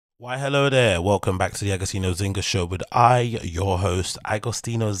Why, hello there. Welcome back to the AgostinhoZinga show with your host,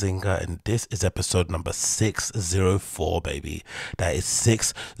 AgostinhoZinga, and this is episode number 604, baby. That is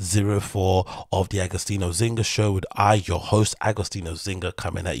 604 of the AgostinhoZinga show with your host, AgostinhoZinga,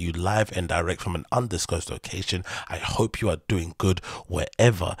 coming at you live and direct from an undisclosed location. I hope you are doing good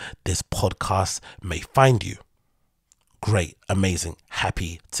wherever this podcast may find you. Great, amazing,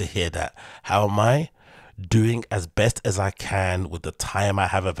 happy to hear that. How am I? Doing as best as I can with the time I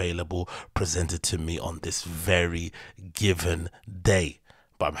have available presented to me on this very given day.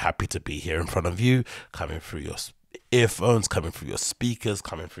 But I'm happy to be here in front of you, coming through your earphones, coming through your speakers,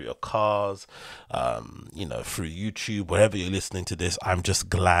 coming through your cars, through YouTube, wherever you're listening to this. I'm just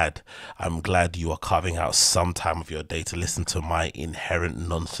glad. I'm glad you are carving out some time of your day to listen to my inherent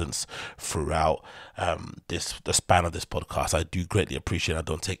nonsense throughout the span of this podcast. I do greatly appreciate it. I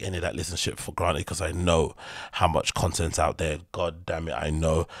don't take any of that listenership for granted because I know how much content's out there. God damn it, I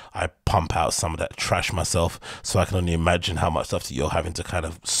know I pump out some of that trash myself, so I can only imagine how much stuff that you're having to kind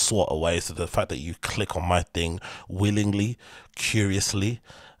of sort away. So the fact that you click on my thing willingly, curiously,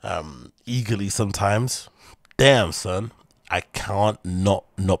 eagerly sometimes, damn son, I can't not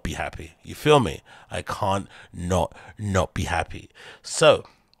be happy. You feel me? I can't not be happy. So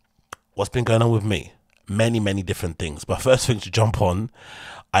what's been going on with me? Many different things, but first thing to jump on,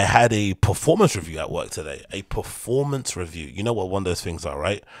 I had a performance review at work today. A performance review. You know what one of those things are,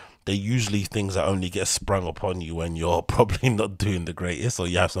 right? They're usually things that only get sprung upon you when you're probably not doing the greatest, or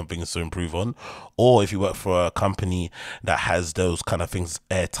you have some things to improve on. Or if you work for a company that has those kind of things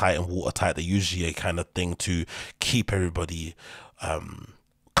airtight and watertight, they're usually a kind of thing to keep everybody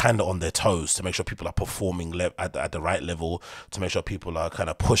kind of on their toes, to make sure people are performing at the right level, to make sure people are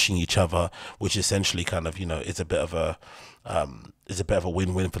kind of pushing each other, which essentially kind of, it's a bit of a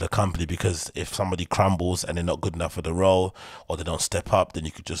win-win for the company, because if somebody crumbles and they're not good enough for the role, or they don't step up, then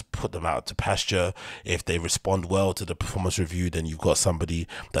you could just put them out to pasture. If they respond well to the performance review, then you've got somebody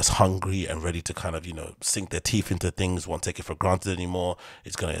that's hungry and ready to kind of, sink their teeth into things, won't take it for granted anymore.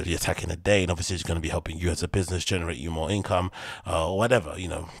 It's going to be attacking the day, and obviously it's going to be helping you as a business, generate you more income, or whatever,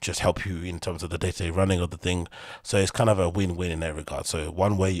 just help you in terms of the day-to-day running of the thing. So it's kind of a win-win in that regard. So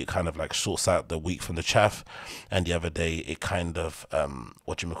one way it kind of like sorts out the wheat from the chaff, and the other day it kind of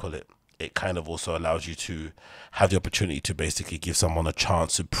it kind of also allows you to have the opportunity to basically give someone a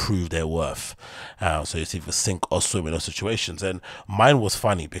chance to prove their worth. So it's either sink or swim in those situations. And mine was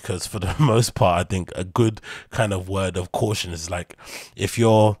funny because for the most part, I think a good kind of word of caution is like, if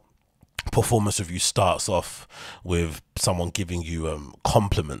your performance review starts off with someone giving you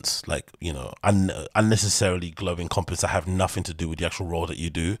compliments, like unnecessarily glowing compliments that have nothing to do with the actual role that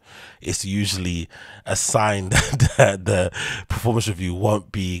you do, it's usually a sign that the performance review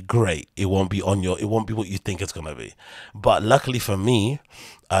won't be great. It won't be what you think it's gonna be. But luckily for me,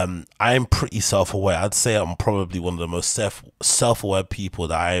 I'm pretty self-aware. I'd say I'm probably one of the most self-aware people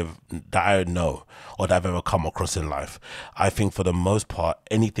that I know, or that I've ever come across in life. I think for the most part,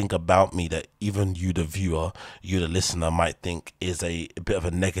 anything about me that even you, the viewer, you, the listener, might think is a bit of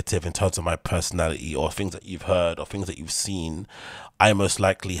a negative in terms of my personality, or things that you've heard or things that you've seen, I most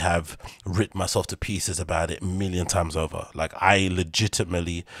likely have ripped myself to pieces about it a million times over. Like, I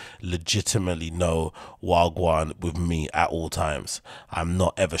legitimately know Wagwan with me at all times. I'm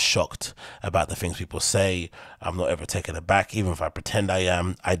not ever shocked about the things people say. I'm not ever taken aback, even if I pretend I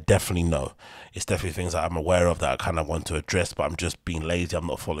am. I definitely know. It's definitely things that I'm aware of that I kind of want to address, but I'm just being lazy. I'm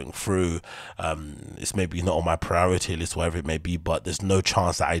not following through. It's maybe not on my priority list, whatever it may be, but there's no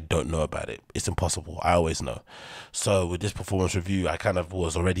chance that I don't know about it. It's impossible. I always know. So with this performance review, I kind of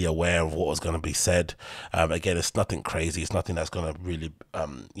was already aware of what was going to be said. Again, it's nothing crazy. It's nothing that's going to really,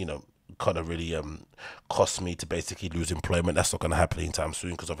 cost me to basically lose employment. That's not going to happen anytime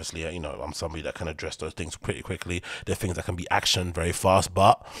soon, because obviously, I'm somebody that can address those things pretty quickly. They're things that can be actioned very fast.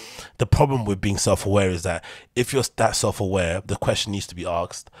 But the problem with being self-aware is that if you're that self-aware, the question needs to be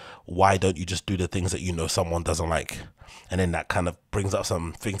asked, why don't you just do the things that someone doesn't like? And then that kind of brings up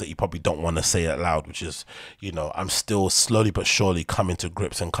some things that you probably don't want to say out loud, which is, I'm still slowly but surely coming to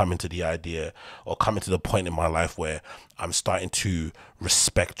grips and coming to the idea, or coming to the point in my life where I'm starting to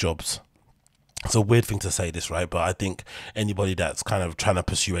respect jobs. It's a weird thing to say this, right? But I think anybody that's kind of trying to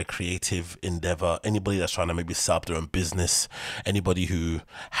pursue a creative endeavor, anybody that's trying to maybe set up their own business, anybody who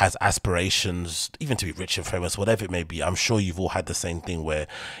has aspirations, even to be rich and famous, whatever it may be, I'm sure you've all had the same thing where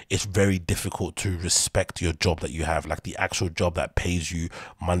it's very difficult to respect your job that you have, like the actual job that pays you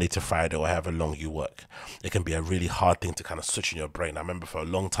Monday to Friday or however long you work. It can be a really hard thing to kind of switch in your brain. I remember for a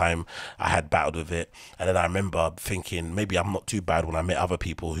long time I had battled with it, and then I remember thinking maybe I'm not too bad when I met other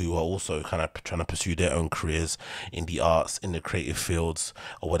people who are also kind of trying to pursue their own careers in the arts, in the creative fields,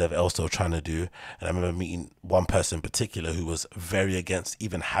 or whatever else they were trying to do. And I remember meeting one person in particular who was very against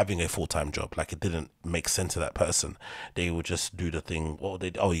even having a full-time job. Like, it didn't make sense to that person. They would just do the thing.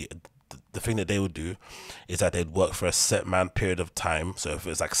 The thing that they would do is that they'd work for a set period of time. So if it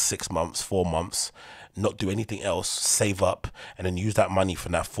was like 6 months, 4 months, not do anything else, save up, and then use that money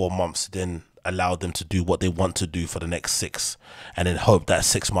from that 4 months to then allow them to do what they want to do for the next 6, and then hope that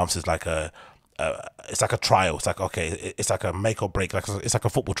 6 months is like it's like a trial. It's like, okay, it's like a make or break. Like, it's like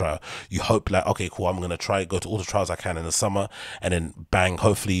a football trial. You hope, like, okay, cool, I'm gonna try go to all the trials I can in the summer, and then bang,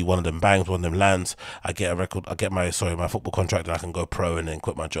 hopefully one of them bangs, one of them lands. I get a record. I get my football contract, and I can go pro and then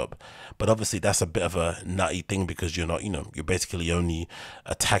quit my job. But obviously that's a bit of a nutty thing, because you're not, you're basically only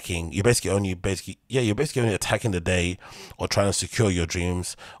attacking. You're basically only attacking the day, or trying to secure your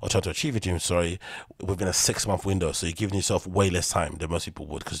dreams, or trying to achieve your dreams. Sorry, within a 6-month window. So you're giving yourself way less time than most people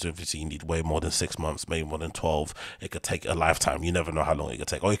would, because obviously you need way more than 6 months, maybe more than 12. It could take a lifetime. You never know how long it could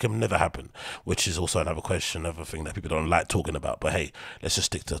take, or it can never happen, which is also another question, another thing that people don't like talking about. But hey, let's just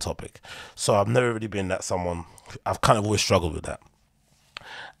stick to the topic. So I've never really been that someone. I've kind of always struggled with that.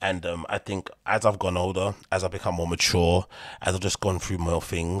 And I think as I've gone older, as I've become more mature, as I've just gone through more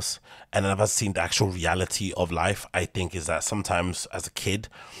things, and then I've seen the actual reality of life, I think is that sometimes as a kid,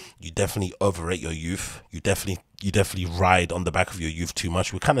 you definitely overrate your youth. You definitely ride on the back of your youth too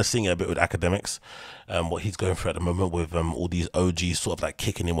much. We're kind of seeing it a bit with academics, what he's going through at the moment with all these OGs sort of like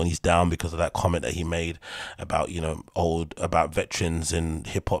kicking him when he's down because of that comment that he made about, about veterans in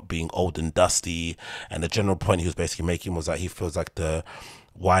hip hop being old and dusty. And the general point he was basically making was that he feels like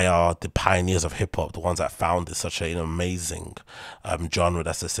why are the pioneers of hip hop, the ones that founded such an amazing genre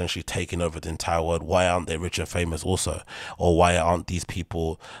that's essentially taken over the entire world, why aren't they rich and famous also? Or why aren't these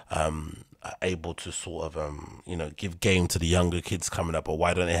people able to sort of give game to the younger kids coming up? Or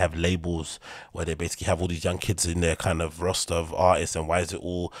why don't they have labels where they basically have all these young kids in their kind of roster of artists? And why is it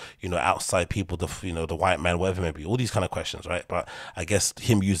all outside people, the white man, whatever it may be? All these kind of questions, right? But I guess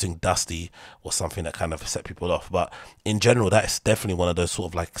him using Dusty was something that kind of set people off. But in general, that's definitely one of those sort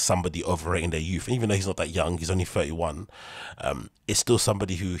of like somebody overrating their youth. And even though he's not that young, he's only 31, it's still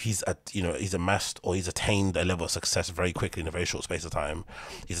somebody who he's amassed, or he's attained a level of success very quickly in a very short space of time.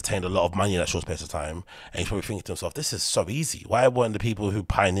 He's attained a lot of money in that short space of time, and he's probably thinking to himself, this is so easy. Why weren't the people who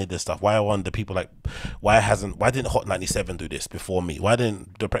pioneered this stuff, why weren't the people why didn't Hot 97 do this before me? Why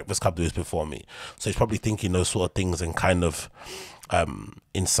didn't the Breakfast Club do this before me? So he's probably thinking those sort of things, and kind of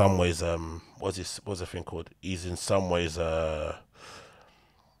in some ways what's the thing called, he's in some ways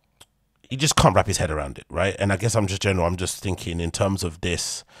he just can't wrap his head around it, right? And I guess I'm just thinking in terms of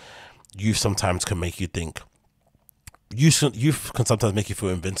this, youth sometimes can make you think, youth can sometimes make you feel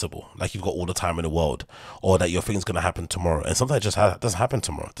invincible, like you've got all the time in the world, or that your thing's going to happen tomorrow. And sometimes it just doesn't happen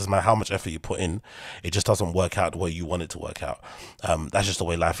tomorrow. It doesn't matter how much effort you put in, it just doesn't work out the way you want it to work out. That's just the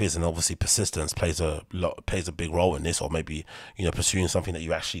way life is. And obviously persistence plays a big role in this, or maybe pursuing something that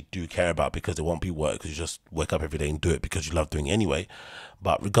you actually do care about, because it won't be work, because you just wake up every day and do it because you love doing it anyway.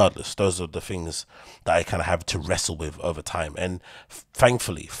 But regardless, those are the things that I kind of have to wrestle with over time. And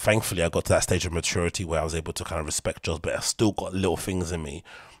thankfully, I got to that stage of maturity where I was able to kind of respect jobs, but I still got little things in me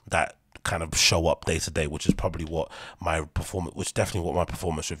that kind of show up day to day, which is probably definitely what my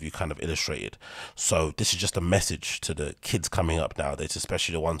performance review kind of illustrated. So this is just a message to the kids coming up nowadays,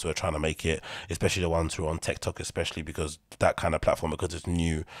 especially the ones who are trying to make it, especially the ones who are on TikTok, especially because that kind of platform, because it's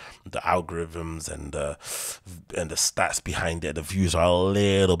new, the algorithms and the stats behind it, the views are a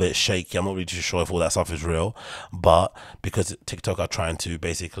little bit shaky. I'm not really too sure if all that stuff is real, but because TikTok are trying to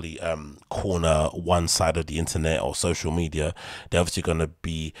basically corner one side of the internet or social media, they're obviously going to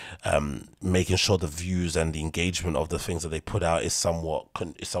be making sure the views and the engagement of the things that they put out is somewhat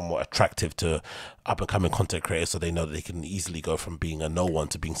attractive to up and coming content creators, so they know that they can easily go from being a no one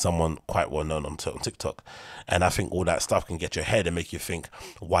to being someone quite well known on TikTok. And I think all that stuff can get your head and make you think,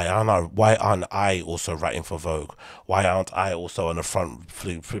 why aren't I also writing for Vogue? Why aren't I also on the front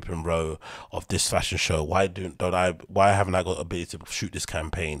flipping row of this fashion show? Why haven't I got the ability to shoot this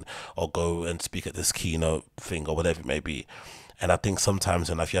campaign or go and speak at this keynote thing or whatever it may be? And I think sometimes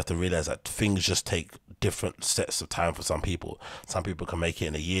in life you have to realize that things just take different sets of time for some people. Some people can make it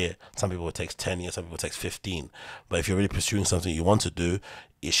in a year. Some people it takes 10 years. Some people it takes 15. But if you're really pursuing something you want to do,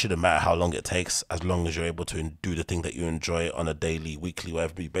 it shouldn't matter how long it takes, as long as you're able to do the thing that you enjoy on a daily, weekly,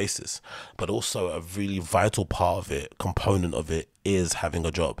 whatever basis. But also a really vital component of it is having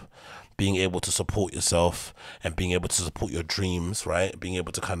a job. being able to support yourself and being able to support your dreams, right? Being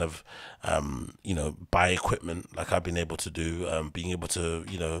able to kind of, you know, buy equipment like I've been able to do, being able to,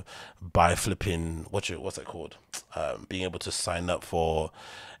 you know, buy flipping, what's it called? Being able to sign up for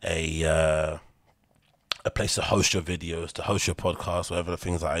a place to host your videos, to host your podcast, whatever the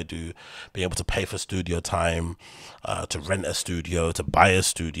things that I do, being able to pay for studio time, to rent a studio, to buy a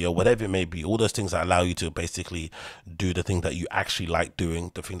studio, whatever it may be, all those things that allow you to basically do the thing that you actually like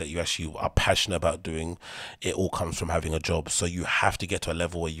doing, the thing that you actually are passionate about doing. It all comes from having a job. So you have to get to a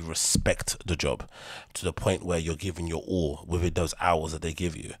level where you respect the job to the point where you're giving your all within those hours that they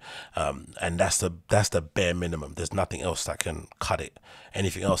give you. And that's the bare minimum. There's nothing else that can cut it.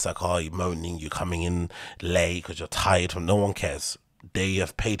 Anything else, like, oh, you're moaning, you're coming in late because you're tired, no one cares. They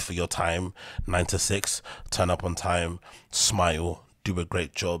have paid for your time, 9 to 6, turn up on time, smile, do a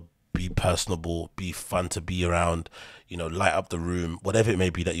great job, be personable, be fun to be around, you know, light up the room, whatever it may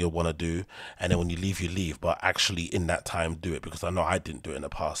be that you want to do. And then when you leave, but actually in that time do it, because I know I didn't do it in the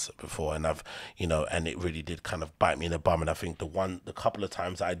past before, and I've, you know, and it really did kind of bite me in the bum. And I think the couple of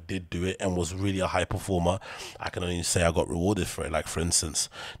times I did do it and was really a high performer, I can only say I got rewarded for it. Like, for instance,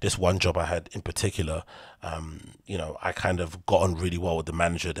 this one job I had in particular, you know, I kind of got on really well with the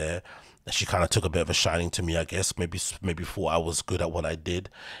manager there. She kind of took a bit of a shining to me, I guess. Maybe thought I was good at what I did.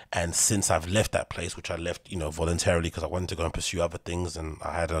 And since I've left that place, which I left, you know, voluntarily because I wanted to go and pursue other things, and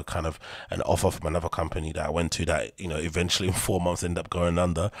I had a kind of an offer from another company that I went to that, you know, eventually in 4 months ended up going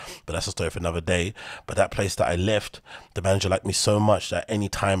under. But that's a story for another day. But that place that I left, the manager liked me so much that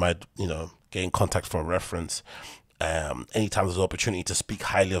anytime I'd, you know, get in contact for a reference, anytime there's an opportunity to speak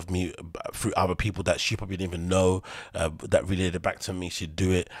highly of me through other people that she probably didn't even know, that related back to me, she'd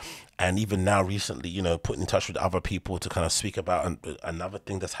do it. And even now recently, you know, putting in touch with other people to kind of speak about another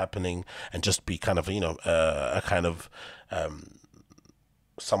thing that's happening, and just be kind of, you know, a kind of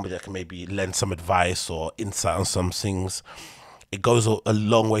somebody that can maybe lend some advice or insight on some things. It goes a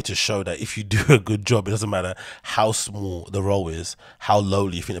long way to show that if you do a good job, it doesn't matter how small the role is, how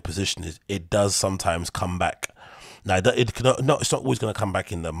lowly you think the position is, it does sometimes come back. Now, it's not always going to come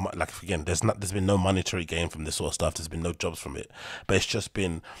back in the, like, again, there's been no monetary gain from this sort of stuff. There's been no jobs from it, but it's just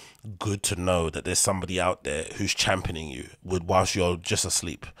been good to know that there's somebody out there who's championing you whilst you're just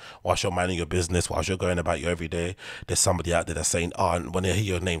asleep, whilst you're minding your business, whilst you're going about your everyday. There's somebody out there that's saying, oh, and when they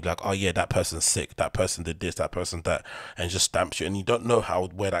hear your name, like, oh yeah, that person's sick, that person did this, that person that, and just stamps you. And you don't know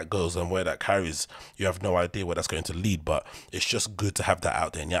where that goes and where that carries. You have no idea where that's going to lead, but it's just good to have that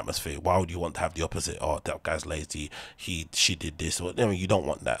out there in the atmosphere. Why would you want to have the opposite? Oh, that guy's lazy, she did this. Well, I mean, you don't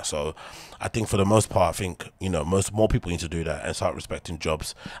want that. So I think for the most part, I think, you know, more people need to do that and start respecting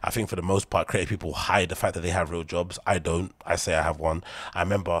jobs. I think for the most part, creative people hide the fact that they have real jobs. I don't. I say I have one. I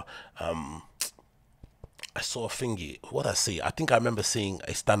remember I saw a thingy. What did I see? I think I remember seeing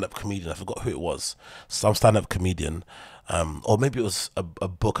a stand-up comedian. I forgot who it was. Some stand-up comedian, or maybe it was a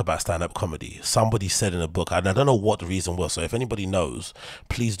book about stand-up comedy. Somebody said in a book, and I don't know what the reason was. So if anybody knows,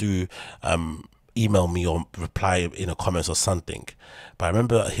 please do email me or reply in the comments or something. But I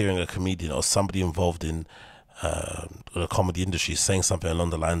remember hearing a comedian or somebody involved in the comedy industry saying something along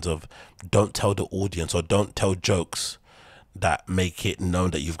the lines of, don't tell the audience or don't tell jokes that make it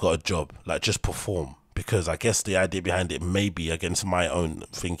known that you've got a job. Like, just perform. Because I guess the idea behind it may be against my own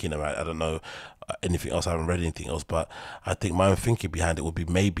thinking about it. I don't know anything else. I haven't read anything else, but I think my own thinking behind it would be,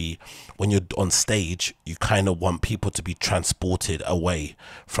 maybe when you're on stage, you kind of want people to be transported away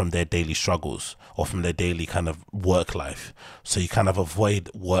from their daily struggles or from their daily kind of work life. So you kind of avoid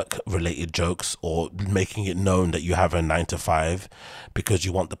work related jokes or making it known that you have a 9 to 5, because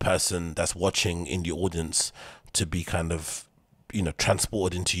you want the person that's watching in the audience to be kind of, you know,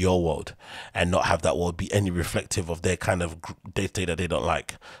 transported into your world and not have that world be any reflective of their kind of day-to-day that they don't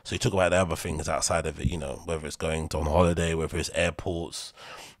like. So you talk about the other things outside of it, you know, whether it's going on holiday, whether it's airports,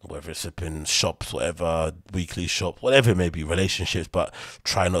 whether it's in shops, whatever, weekly shops, whatever it may be, relationships, but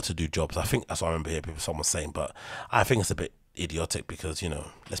try not to do jobs. I think that's what I remember hearing someone saying, but I think it's a bit idiotic because, you know,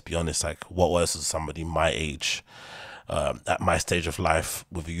 let's be honest, like, what else is somebody my age, at my stage of life,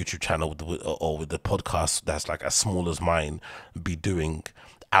 with a YouTube channel or with the podcast that's like as small as mine, be doing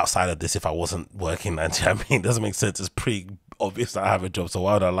outside of this if I wasn't working 90? I mean, it doesn't make sense. It's pretty obvious that I have a job, so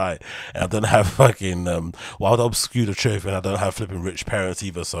why would I lie? And I don't have fucking why would I obscure the truth? And I don't have flipping rich parents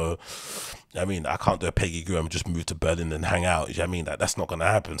either, so I mean, I can't do a Peggy Goo and just move to Berlin and hang out. You know what I mean? That's not gonna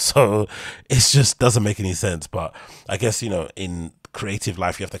happen. So it's just doesn't make any sense. But I guess, you know, in creative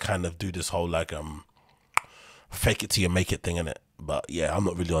life, you have to kind of do this whole like fake it till you make it thing, innit? But yeah, I'm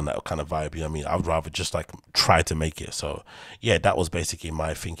not really on that kind of vibe, you know what I mean? I would rather just like try to make it. So yeah, that was basically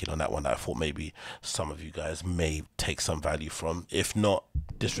my thinking on that one, that I thought maybe some of you guys may take some value from. If not,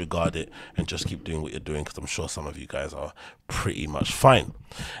 disregard it and just keep doing what you're doing, because I'm sure some of you guys are pretty much fine.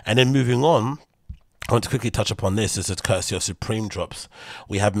 And then moving on, I want to quickly touch upon this. This is courtesy of Supreme drops.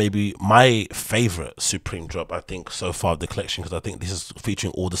 We have maybe my favorite Supreme drop, I think, so far of the collection, because I think this is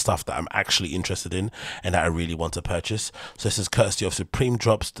featuring all the stuff that I'm actually interested in and that I really want to purchase. So this is courtesy of Supreme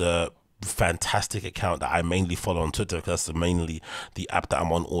drops, the fantastic account that I mainly follow on Twitter, because that's mainly the app that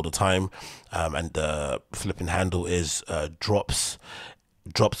I'm on all the time. And the flipping handle is drops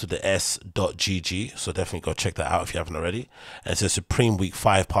with the s.gg, so definitely go check that out if you haven't already. And it says Supreme Week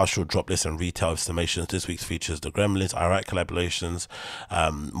 5 partial drop list and retail estimations. This week's features the Gremlins, Iraq collaborations,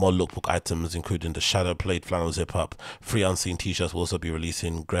 more lookbook items including the Shadow Plate flannel zip up. 3 unseen t-shirts will also be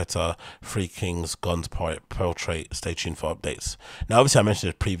releasing. Greta, 3 Kings, Guns Portrait. Stay tuned for updates. Now obviously I mentioned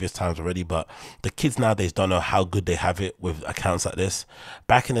it previous times already, but the kids nowadays don't know how good they have it with accounts like this.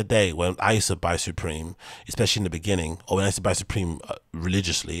 Back in the day when I used to buy Supreme, especially in the beginning, or when I used to buy Supreme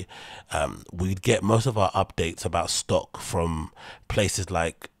religiously, we'd get most of our updates about stock from places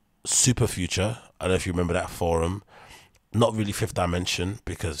like Super Future. I don't know if you remember that forum. Not really Fifth Dimension,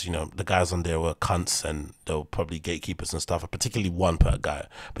 because you know the guys on there were cunts and they were probably gatekeepers and stuff. Particularly one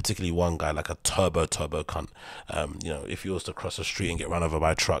guy like a turbo cunt. You know, if you was to cross the street and get run over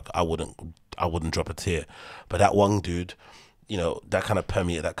by a truck, I wouldn't drop a tear. But that one dude, you know, that kind of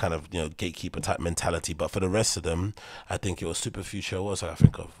permeate that kind of, you know, gatekeeper type mentality. But for the rest of them, I think it was Super Future. What was I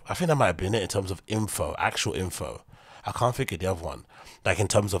think of? I think that might have been it in terms of info, actual info. I can't think of the other one. Like in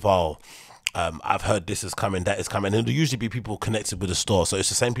terms of I've heard this is coming, that is coming, and there'll usually be people connected with the store. So it's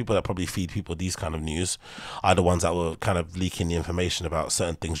the same people that probably feed people these kind of news are the ones that were kind of leaking the information about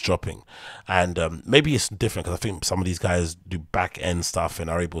certain things dropping. And maybe it's different because I think some of these guys do back end stuff and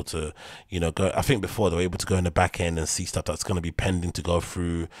are able to, you know, go. I think before they were able to go in the back end and see stuff that's going to be pending to go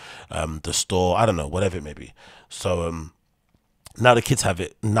through the store. I don't know, whatever it may be. So now the kids have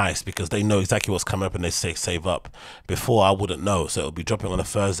it nice because they know exactly what's coming up and they say save up. Before I wouldn't know, so it'll be dropping on a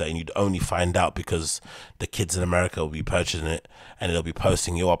Thursday and you'd only find out because the kids in America will be purchasing it and they'll be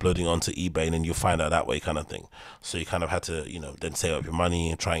posting, you're uploading onto eBay, and then you'll find out that way kind of thing. So you kind of had to, you know, then save up your money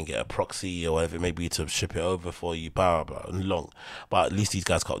and try and get a proxy or whatever it may be to ship it over for you, blah blah blah, long. But at least these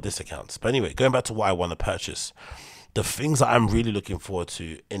guys got discounts. But anyway, going back to what I want to purchase, the things that I'm really looking forward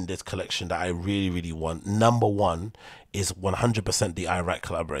to in this collection that I really want, number one is 100% the Iraq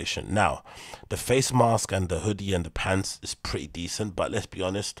collaboration. Now, the face mask and the hoodie and the pants is pretty decent, but let's be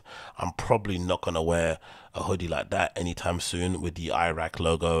honest, I'm probably not going to wear a hoodie like that anytime soon with the Iraq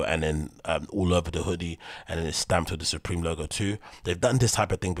logo and then all over the hoodie, and then it's stamped with the Supreme logo too. They've done this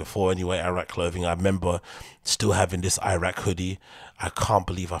type of thing before anyway, Iraq clothing. I remember still having this Iraq hoodie. I can't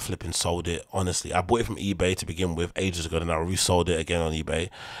believe I flipping sold it, honestly. I bought it from eBay to begin with ages ago, and I resold it again on eBay,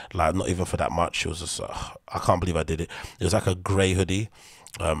 like not even for that much. It was just I can't believe I did it. It was like a grey hoodie,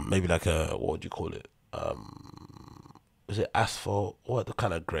 maybe like a, what would you call it, is it asphalt? What the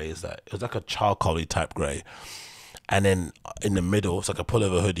kind of grey is that? It was like a charcoaly type grey. And then in the middle, it's like a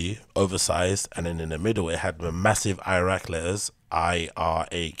pullover hoodie, oversized. And then in the middle, it had the massive Iraq letters,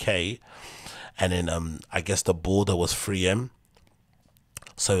 IRAK. And then I guess the border was 3M.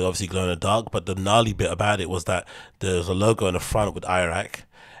 So obviously glow in the dark. But the gnarly bit about it was that there's a logo in the front with Iraq,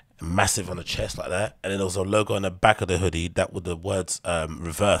 massive on the chest like that, and then there was a logo on the back of the hoodie that with the words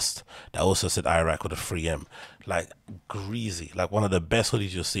reversed that also said Iraq with a 3M. Like greasy, like one of the best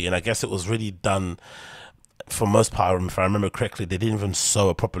hoodies you'll see. And I guess it was really done, for most part, if I remember correctly, they didn't even sew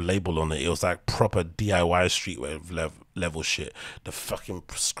a proper label on it. It was like proper DIY streetwear level shit. The fucking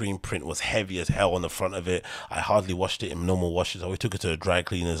screen print was heavy as hell on the front of it. I hardly washed it in normal washes. We took it to the dry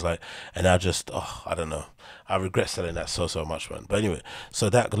cleaners, like, and I just, I don't know. I regret selling that so much, man. But anyway, so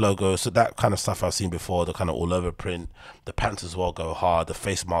that logo, so that kind of stuff I've seen before, the kind of all over print, the pants as well go hard. The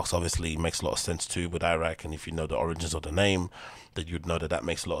face marks obviously makes a lot of sense too with Iraq, and if you know the origins of the name, then you'd know that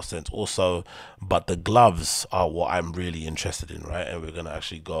makes a lot of sense also. But the gloves are what I'm really interested in, right? And we're gonna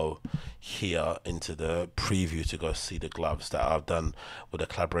actually go here into the preview to go see the gloves that I've done with a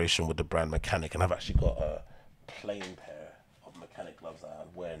collaboration with the brand Mechanic. And I've actually got a plain pair of Mechanic gloves that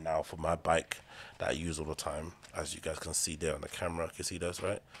I wear now for my bike that I use all the time. As you guys can see there on the camera, you can see those,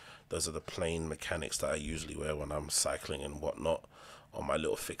 right? Those are the plain Mechanics that I usually wear when I'm cycling and whatnot on my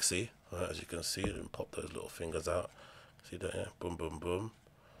little fixie, right? As you can see, and pop those little fingers out. See that? Yeah, boom, boom, boom.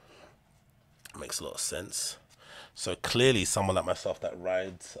 Makes a lot of sense. So clearly, someone like myself that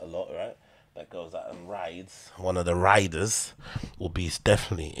rides a lot, right? That goes out and rides. One of the riders will be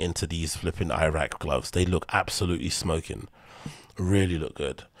definitely into these flipping Iraq gloves. They look absolutely smoking. really look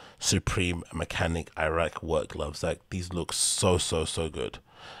good. Supreme mechanic Iraq work gloves, like these look so good.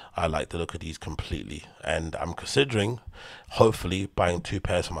 I like the look of these completely, and I'm considering hopefully buying 2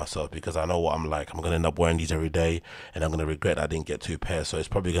 pairs for myself, because I know what I'm like. I'm gonna end up wearing these every day and I'm gonna regret I didn't get 2 pairs, so it's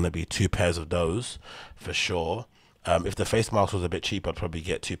probably gonna be 2 pairs of those for sure. If the face mask was a bit cheap, I'd probably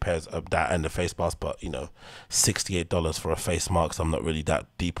get 2 pairs of that and the face mask, but you know, $68 for a face mask, I'm not really that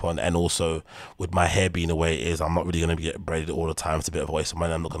deep on. And also, with my hair being the way it is, I'm not really going to be getting braided all the time. It's a bit of a waste of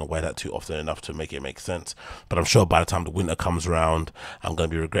money. I'm not going to wear that too often enough to make it make sense. But I'm sure by the time the winter comes around, I'm going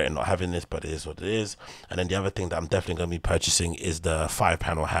to be regretting not having this, but it is what it is. And then the other thing that I'm definitely going to be purchasing is the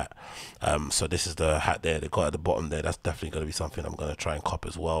 5-panel hat. So this is the hat there they got at the bottom there. That's definitely going to be something I'm going to try and cop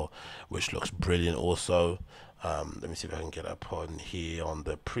as well, which looks brilliant also. Let me see if I can get up on here on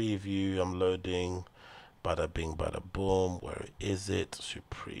the preview. I'm loading. Bada bing, bada boom. Where is it?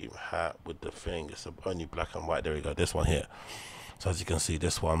 Supreme hat with the thing. It's only black and white. There we go. This one here. So as you can see,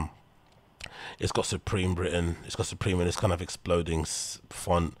 this one, it's got Supreme written. It's got Supreme in this kind of exploding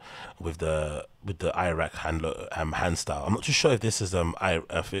font with the Iraq hand style. I'm not too sure if this is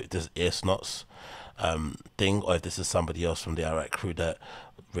if this is ear snots thing, or if this is somebody else from the Iraq crew that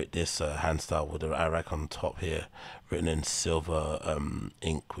writ this hand style with the Iraq on top here, written in silver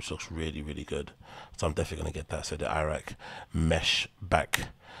ink, which looks really good. So I'm definitely gonna get that. So the Iraq mesh back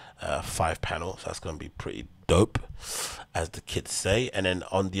 5-panel, so that's gonna be pretty dope, as the kids say. And then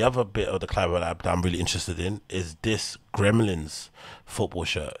on the other bit of the collaboration that I'm really interested in is this Gremlins football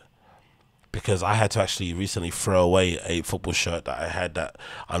shirt, because I had to actually recently throw away a football shirt that I had that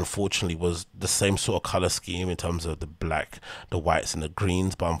unfortunately was the same sort of color scheme in terms of the black, the whites and the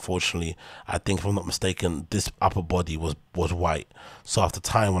greens, but unfortunately, I think if I'm not mistaken, this upper body was white. So after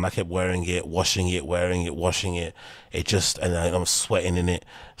time, when I kept wearing it, washing it, wearing it, washing it, it just, and I was sweating in it,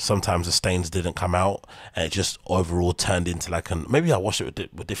 sometimes the stains didn't come out, and it just overall turned into like maybe I washed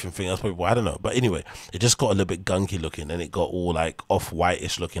it with different things, probably, I don't know, but anyway, it just got a little bit gunky looking, and it got all like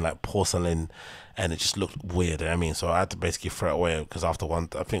off-whitish looking, like porcelain, and it just looked weird. I mean, so I had to basically throw it away, because after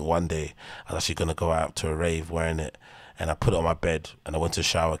I think one day I was actually gonna go out to a rave wearing it, and I put it on my bed, and I went to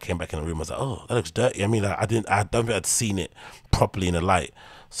shower, came back in the room, I was like, oh, that looks dirty. I mean, like, I don't think I'd seen it properly in the light.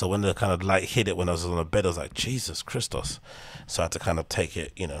 So when the kind of light hit it when I was on the bed, I was like, Jesus Christos. So I had to kind of take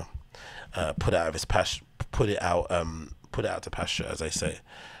it, you know, put it out of its pasture, put it out to pasture, as they say.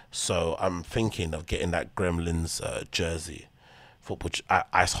 So I'm thinking of getting that Gremlins jersey, football,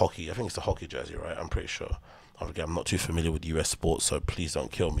 ice hockey. I think it's a hockey jersey, right? I'm pretty sure. Again, I'm not too familiar with US sports, so please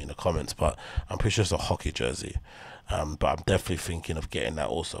don't kill me in the comments, but I'm pretty sure it's a hockey jersey. But I'm definitely thinking of getting that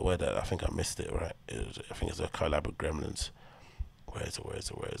also. Where that? I think I missed it, right? I think it's a collab with Gremlins. Where is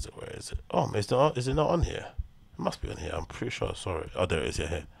it? Oh, is it not on here? It must be on here. I'm pretty sure. Sorry. Oh, there it is. Yeah,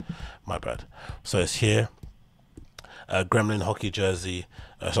 here. My bad. So it's here. Gremlin hockey jersey.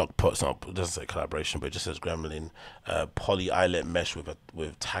 It doesn't say collaboration, but it just says Gremlin. Poly eyelet mesh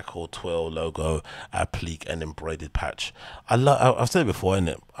with tackle twirl logo, applique and embroidered patch. I've said it before,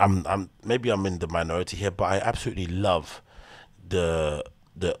 innit? Maybe I'm in the minority here, but I absolutely love the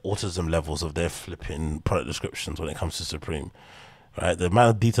autism levels of their flipping product descriptions when it comes to Supreme. Right, the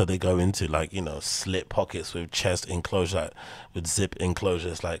amount of detail they go into, like, you know, slit pockets with chest enclosure, like, with zip enclosure.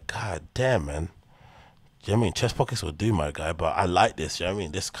 It's like, god damn, man. You know what I mean? Chest pockets will do, my guy, but I like this. You know what I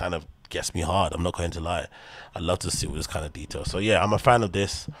mean? This kind of gets me hard. I'm not going to lie. I love to see all this kind of detail. So yeah, I'm a fan of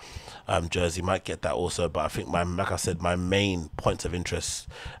this jersey. Might get that also, but I think like I said, my main points of interest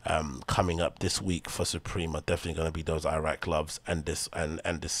coming up this week for Supreme are definitely going to be those Iraq gloves and this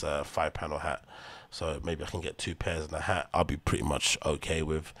 5-panel hat. So maybe I can get 2 pairs and a hat. I'll be pretty much okay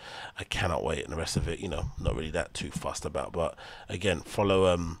with. I cannot wait, and the rest of it, you know, not really that too fussed about. But again,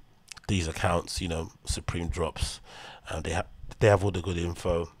 follow these accounts, you know, Supreme Drops. They have all the good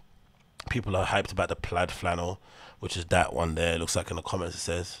info. People are hyped about the plaid flannel, which is that one there. It looks like in the comments it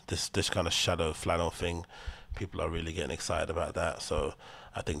says this kind of shadow flannel thing. People are really getting excited about that. So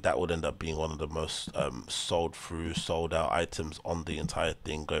I think that would end up being one of the most sold out items on the entire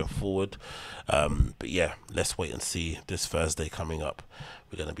thing going forward. But yeah, let's wait and see. This Thursday coming up,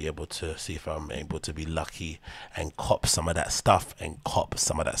 we're going to be able to see if I'm able to be lucky and cop some of that stuff.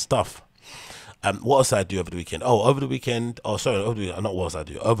 What else did I do over the weekend? Over the weekend,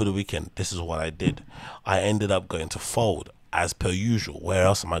 this is what I did. I ended up going to Fold, as per usual. Where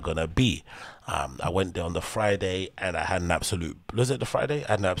else am I going to be? I went there on the Friday, and I had an absolute, was it the Friday?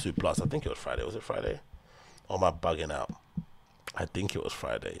 I had an absolute blast. I think it was Friday. Was it Friday? Or am I bugging out? I think it was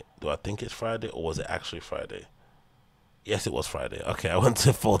Friday. Do I think it's Friday, or was it actually Friday? Yes, it was Friday. Okay, I went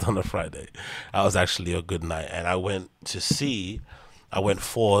to Fold on a Friday. That was actually a good night, and I went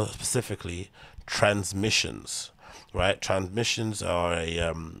for specifically Transmissions, right? Transmissions are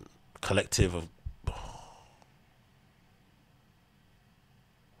a collective of.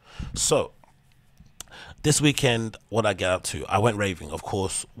 So this weekend, what I get up to, I went raving. Of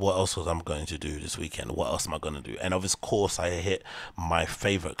course, what else was I going to do this weekend? What else am I going to do? And of course, I hit my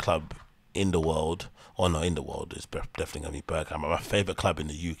favorite club in the world, or not in the world, it's definitely going to be Berghain, but my favorite club in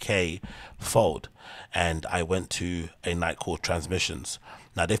the UK, Fold. And I went to a night called Transmissions.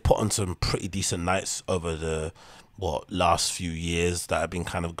 Now, they've put on some pretty decent nights over the last few years that have been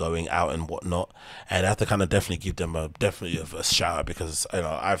kind of going out and whatnot, and I have to kind of definitely give them a shout out, because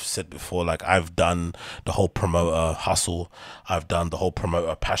I've said before, like, I've done the whole promoter hustle, I've done the whole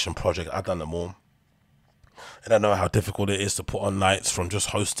promoter passion project, I've done them all. And I know how difficult it is to put on nights, from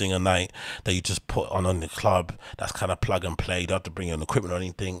just hosting a night that you just put on the club, that's kind of plug and play. You don't have to bring your own equipment or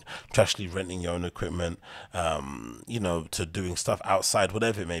anything, to actually renting your own equipment, to doing stuff outside,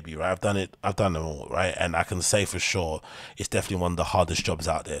 whatever it may be, right? I've done them all, right? And I can say for sure, it's definitely one of the hardest jobs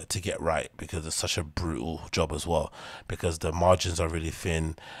out there to get right, because it's such a brutal job as well, because the margins are really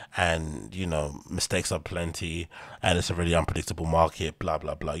thin, and mistakes are plenty, and it's a really unpredictable market, blah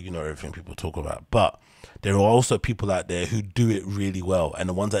blah blah, everything people talk about. But there are also people out there who do it really well, and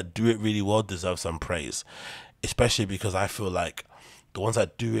the ones that do it really well deserve some praise, especially because I feel like the ones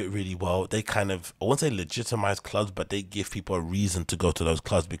that do it really well, they kind of, I won't say legitimize clubs, but they give people a reason to go to those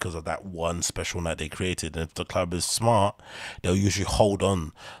clubs because of that one special night they created. And if the club is smart, they'll usually hold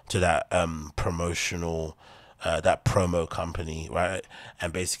on to that promotional that promo company, right?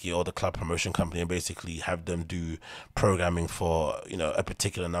 And basically, or the club promotion company, and basically have them do programming for a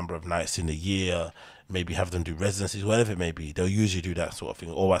particular number of nights in a year, maybe have them do residencies, whatever it may be. They'll usually do that sort of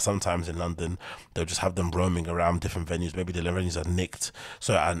thing. Or sometimes in London, they'll just have them roaming around different venues. Maybe the venues are nicked,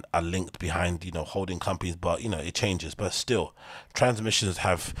 so are linked behind holding companies, but it changes. But still, Transmissions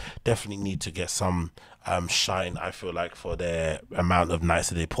have definitely need to get some shine, I feel like, for their amount of nights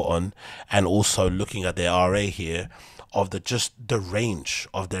that they put on. And also, looking at their RA here, of the range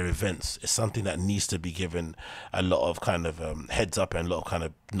of their events, is something that needs to be given a lot of kind of heads up, and a lot of kind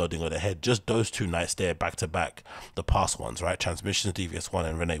of nodding of the head. Just those two nights there, back to back, the past ones, right? Transmissions, DVS1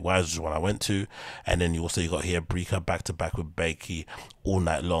 and Rene Wise, which is one I went to, and then you got here Brika back to back with Bakey all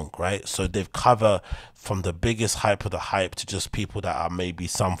night long, right? So they've covered from the biggest hype of the hype to just people that are maybe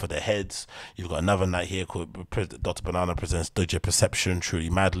some for their heads. You've got another night here called Dr. Banana presents Doja Perception, Truly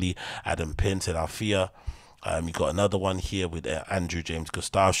Madly, Adam Pint and Althea. You got another one here with Andrew James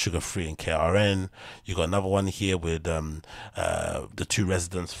Gustav, Sugar Free and KRN. You got another one here with the two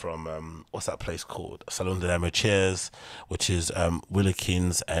residents from what's that place called? Salon de la Mercedes, which is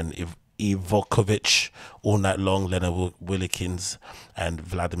Willikins and Ivokovic all night long. Lena Willikins and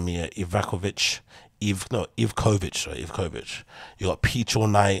Vladimir Ivkovic. Ivkovic. You got Peach all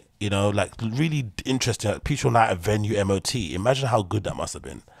night. Like really interesting. Like Peach all night at Venue MOT. Imagine how good that must have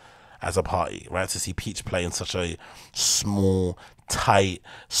been as a party, right? To see Peach play in such a small, tight,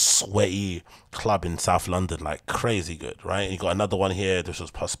 sweaty club in South London, like crazy good, right? And you got another one here, this was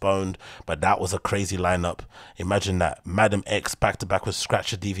postponed, but that was a crazy lineup. Imagine that. Madam X back to back with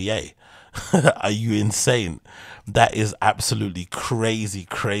Scratcher DVA. Are you insane? That is absolutely crazy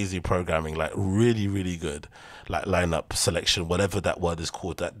programming, like really, really good, like lineup selection, whatever that word is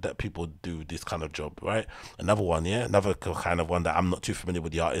called, that people do this kind of job, right? Another one, yeah, another kind of one that I'm not too familiar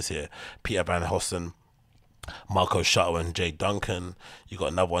with the artist here, Peter Van Hossen, Marco Shutter and Jay Duncan. You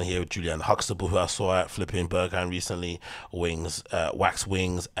got another one here with Julianne Huxtable, who I saw at flipping Berghain recently. Wax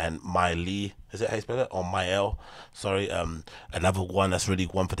Wings and My Lee. Is it how you spell it? Or Mael? Sorry. Another one that's really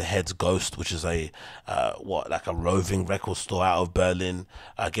one for the heads, Ghost, which is a like a roving record store out of Berlin.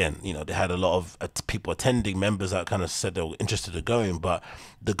 Again, they had a lot of people attending, members that kind of said they were interested in going, but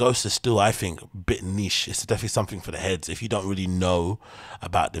the Ghost is still, I think, a bit niche. It's definitely something for the heads. If you don't really know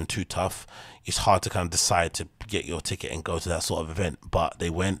about them too tough, it's hard to kind of decide to get your ticket and go to that sort of event. But they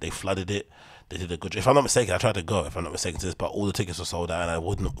went, they flooded it, they did a good job. If I'm not mistaken, I tried to go, if I'm not mistaken to this, but all the tickets were sold out, and I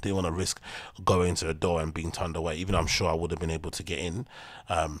didn't want to risk going to the door and being turned away, even though I'm sure I would have been able to get in.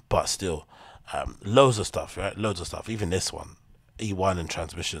 But still, loads of stuff, right? Loads of stuff. Even this one, E1 and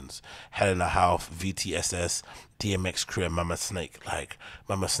Transmissions, Helena Hauff, VTSS, DMX Crew, and Mama Snake. Like,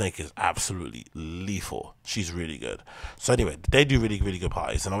 Mama Snake is absolutely lethal. She's really good. So anyway, they do really, really good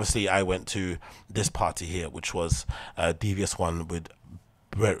parties. And obviously I went to this party here, which was DVS1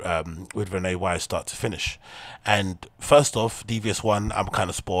 with Rene Wise start to finish. And first off, DVS1, I'm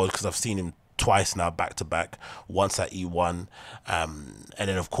kind of spoiled because I've seen him twice now, back to back, once at E1, and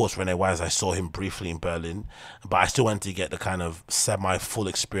then of course Rene Wise, I saw him briefly in Berlin, but I still wanted to get the kind of semi-full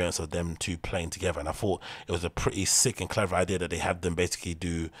experience of them two playing together, and I thought it was a pretty sick and clever idea that they had them basically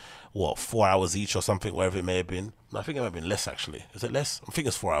do, what, 4 hours each or something, wherever it may have been. I think it might have been less, actually. Is it less? I think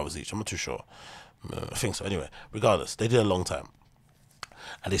it's 4 hours each, I'm not too sure. I think so. Anyway, regardless, they did a long time,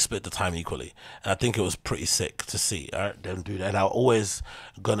 and they split the time equally, and I think it was pretty sick to see them do that. And I'm always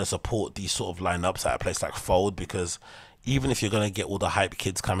gonna support these sort of lineups at a place like Fold, because even if you're gonna get all the hype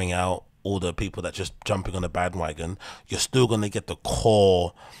kids coming out, all the people that just jumping on the bandwagon, you're still gonna get the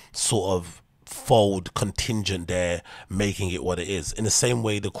core sort of Fold contingent there, making it what it is, in the same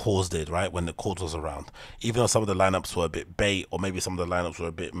way the Cause did, right, when the Cause was around. Even though some of the lineups were a bit bait, or maybe some of the lineups were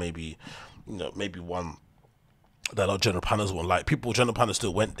a bit, maybe, you know, maybe one that our general planners won't like. General planners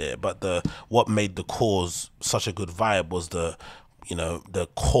still went there, but what made the Cause such a good vibe was the, you know, the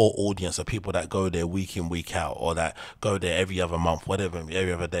core audience of people that go there week in, week out, or that go there every other month, whatever,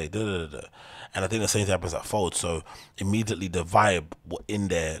 every other day, And I think the same thing happens at Fold. So immediately the vibe in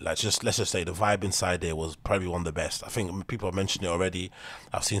there, like, let's just say the vibe inside there was probably one of the best. I think people have mentioned it already.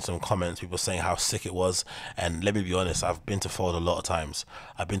 I've seen some comments, people saying how sick it was. And let me be honest, I've been to Fold a lot of times.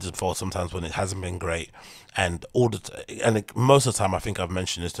 I've been to Fold sometimes when it hasn't been great. And most of the time, I think I've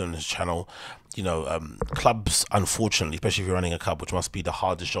mentioned this on this channel, you know, clubs, unfortunately, especially if you're running a club, which must be the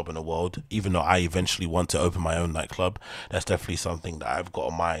hardest job in the world, even though I eventually want to open my own nightclub, that's definitely something that I've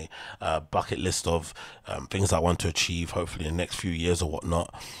got on my bucket list of things I want to achieve, hopefully in the next few years or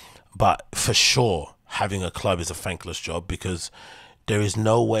whatnot. But for sure, having a club is a thankless job, because there is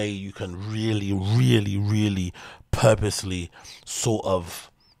no way you can really purposely sort of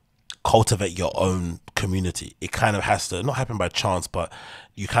cultivate your own community. It kind of has to not happen by chance, but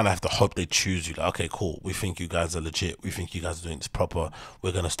you kind of have to hope they choose you. Like, okay, cool, we think you guys are legit, we think you guys are doing this proper,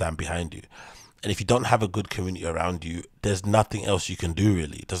 we're gonna stand behind you. And if you don't have a good community around you, there's nothing else you can do,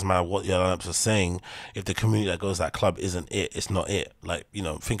 really. It doesn't matter what your lineups are saying. If the community that goes to that club isn't it, it's not it. Like, you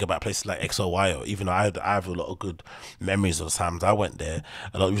know, think about places like XOYO. Even though I have a lot of good memories of the times I went there,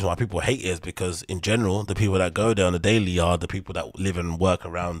 a lot of the reason why people hate it is because, in general, the people that go there on the daily are the people that live and work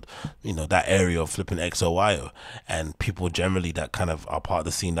around, you know, that area of flipping XOYO. And people generally that kind of are part of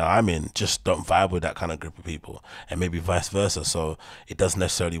the scene that I'm in just don't vibe with that kind of group of people, and maybe vice versa. So it doesn't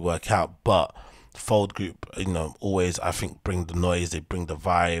necessarily work out. But Fold group, you know, always, I think, bring the noise, they bring the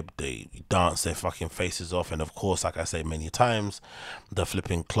vibe, they dance their fucking faces off. And of course, like I say many times, the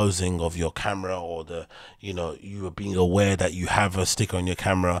flipping closing of your camera, or the, you know, you are being aware that you have a sticker on your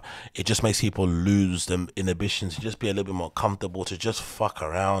camera, it just makes people lose them inhibitions to just be a little bit more comfortable, to just fuck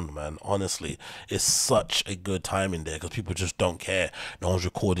around, man. Honestly, it's such a good time in there, because people just don't care. No one's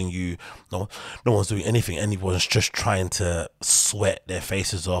recording you, no one's doing anything. Anyone's just trying to sweat their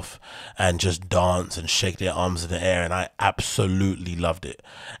faces off and just dance and shake their arms in the air, and I absolutely loved it.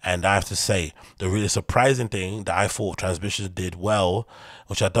 And I have to say, the really surprising thing that I thought Transmissions did well,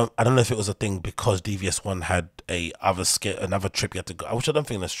 which I don't know if it was a thing because DVS1 had another trip he had to go, which I don't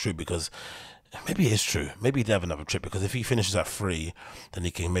think that's true, because maybe it is true, maybe they have another trip, because if he finishes at 3, then he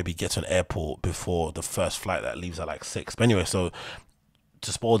can maybe get to an airport before the first flight that leaves at like 6. But anyway, so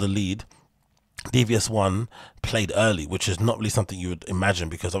to spoil the lead, DVS1 played early, which is not really something you would imagine,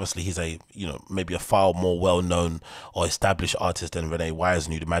 because obviously he's a, you know, maybe a far more well-known or established artist than Rene Wise,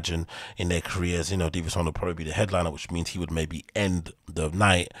 and you'd imagine in their careers, you know, DVS1 would probably be the headliner, which means he would maybe end the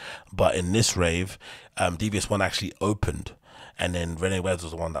night. But in this rave, DVS1 actually opened, and then Rene Wise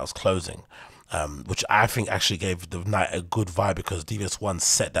was the one that was closing. Which I think actually gave the night a good vibe, because DVS1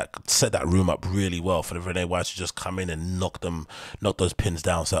 set that room up really well for the Rene Wise to just come in and knock those pins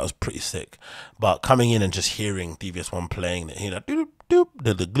down. So that was pretty sick. But coming in and just hearing DVS1 playing, you know, doop doop,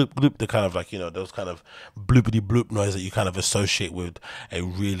 the gloop gloop, the kind of like, you know, those kind of bloopity bloop noise that you kind of associate with a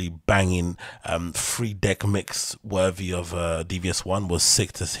really banging 3-deck mix worthy of DVS1 was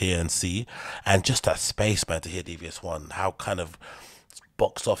sick to hear and see. And just that space, man, to hear DVS1, how kind of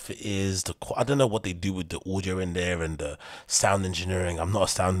box off it is. I don't know what they do with the audio in there and the sound engineering. I'm not a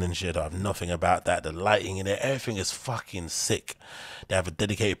sound engineer, I have nothing about that. The lighting in there, everything is fucking sick. They have a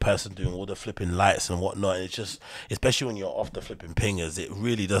dedicated person doing all the flipping lights and whatnot, and it's just, especially when you're off the flipping pingers, it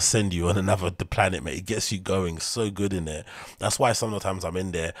really does send you on another planet, mate. It gets you going so good in there. That's why some of the times I'm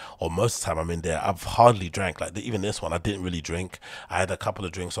in there, or most of the time I'm in there, I've hardly drank. Like even this one, I didn't really drink. I had a couple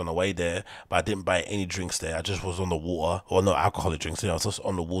of drinks on the way there, but I didn't buy any drinks there. I just was on the water, or no alcoholic drinks, you know, I was just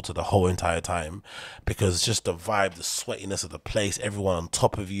on the water the whole entire time, because just the vibe, the sweatiness of the place, everyone on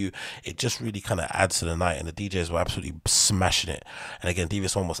top of you, it just really kind of adds to the night. And the DJs were absolutely smashing it. And again,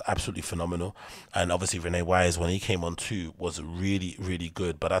 DVS1 was absolutely phenomenal, and obviously Rene Wise, when he came on too, was really, really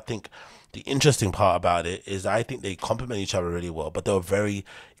good. But I think The interesting part about it is I think they complement each other really well, but they were very,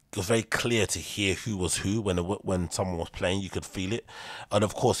 it was very clear to hear who was who when someone was playing. You could feel it, and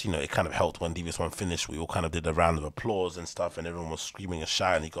of course, you know, it kind of helped when DVS1 finished. We all kind of did a round of applause and stuff, and everyone was screaming and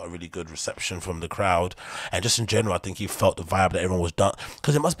shouting. He got a really good reception from the crowd, and just in general, I think he felt the vibe that everyone was done.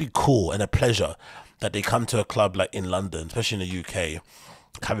 Because it must be cool and a pleasure that they come to a club like in London, especially in the UK,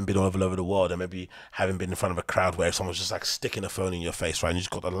 having been all over the world, and maybe having been in front of a crowd where someone's just like sticking a phone in your face, right, and you just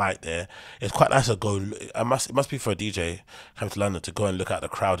got the light there. It's quite nice to go. It must be for a DJ coming to London to go and look at the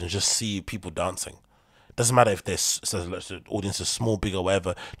crowd and just see people dancing. Doesn't matter if there's the audience is small, big, or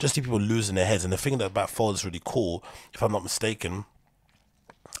whatever. Just see people losing their heads. And the thing that about Fold is really cool, if I'm not mistaken,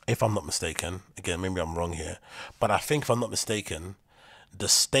 again, maybe I'm wrong here, but I think if I'm not mistaken, the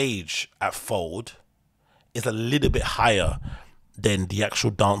stage at Fold is a little bit higher than the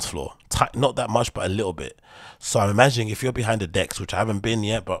actual dance floor. Not that much, but a little bit. So I'm imagining if you're behind the decks, which I haven't been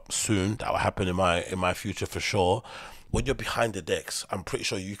yet, but soon that will happen in my future for sure. When you're behind the decks, I'm pretty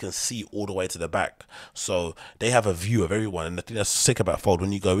sure you can see all the way to the back. So they have a view of everyone. And the thing that's sick about Fold,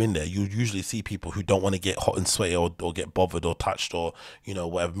 when you go in there, you usually see people who don't want to get hot and sweaty or get bothered or touched or, you know,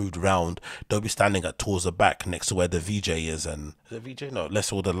 whatever, moved around. They'll be standing at towards the back next to where the VJ is. And is it VJ? No,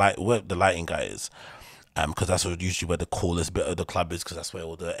 less all the where the lighting guy is. Because that's usually where the coolest bit of the club is, because that's where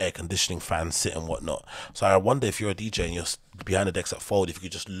all the air conditioning fans sit and whatnot. So I wonder if you're a DJ and you're behind the decks at Fold, if you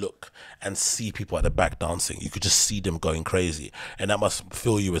could just look and see people at the back dancing, you could just see them going crazy, and that must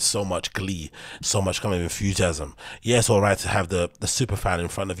fill you with so much glee, so much kind of enthusiasm. Yeah, it's all right to have the super fan in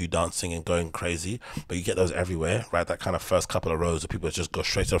front of you dancing and going crazy, but you get those everywhere, right? That kind of first couple of rows of people that just go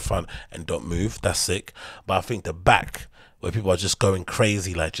straight to the front and don't move, that's sick. But I think the back, where people are just going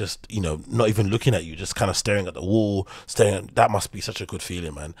crazy, like just, you know, not even looking at you, just kind of staring at the wall, that must be such a good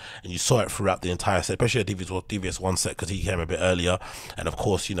feeling, man. And you saw it throughout the entire set, especially at DVS1 set, because he came a bit earlier. And of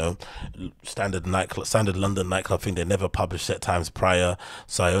course, you know, standard London nightclub thing, they never published set times prior,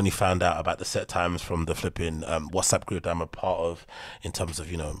 so I only found out about the set times from the flipping WhatsApp group that I'm a part of, in terms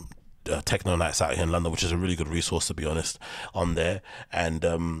of, you know, techno nights out here in London, which is a really good resource, to be honest, on there.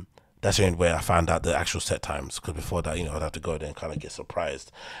 And that's the only way I found out the actual set times, because before that, you know, I'd have to go there and kind of get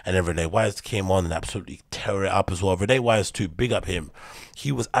surprised. And then Rene Wise came on and absolutely tear it up as well. Rene Wise too, big up him.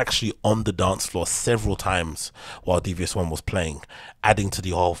 He was actually on the dance floor several times while DVS1 was playing, adding to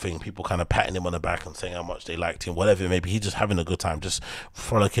the whole thing. People kind of patting him on the back and saying how much they liked him, whatever it may be. He's just having a good time, just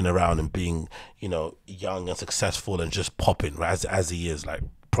frolicking around and being, you know, young and successful and just popping, right, as he is, like,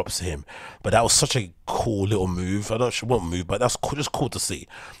 props to him. But that was such a cool little move. I don't sure what move, but that's cool, just cool to see.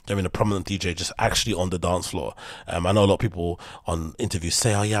 I mean, a prominent DJ just actually on the dance floor. I know a lot of people on interviews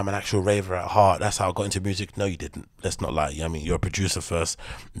say, "Oh yeah, I'm an actual raver at heart. That's how I got into music." No, you didn't. Let's not lie. I mean, you're a producer first,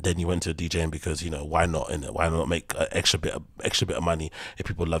 then you went to DJing because, you know, why not? And why not make an extra bit of money if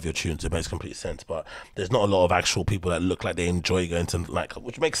people love your tunes? It makes complete sense. But there's not a lot of actual people that look like they enjoy going to nightclub,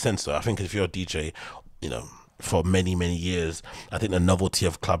 which makes sense though. I think if you're a DJ, you know, for many years, I think the novelty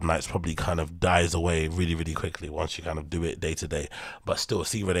of club nights probably kind of dies away really quickly once you kind of do it day to day. But still,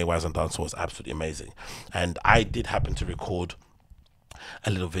 see Rene Wise on dance was absolutely amazing. And I did happen to record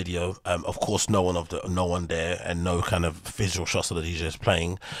a little video. Of course, no one there, and no kind of visual shots of the DJ is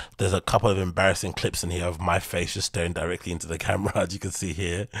playing. There's a couple of embarrassing clips in here of my face just staring directly into the camera, as you can see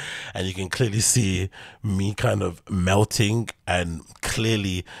here, and you can clearly see me kind of melting and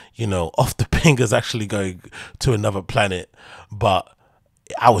clearly, you know, off the fingers, actually going to another planet. But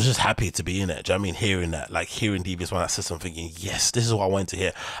I was just happy to be in it. Do you know what I mean? Hearing that, like hearing DVS1 that system, thinking, yes, this is what I wanted to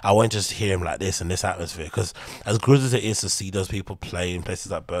hear. I want to just hear him like this in this atmosphere, because as good as it is to see those people play in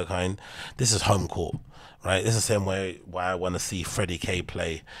places like Berghain, this is home court, right? This is the same way why I want to see Freddie K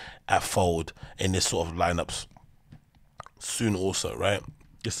play at Fold in this sort of lineups soon also, right?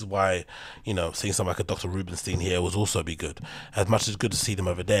 This is why, you know, seeing someone like a Dr. Rubenstein here was also be good. As much as it's good to see them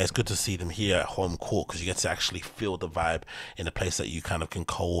over there, it's good to see them here at home court, because you get to actually feel the vibe in a place that you kind of can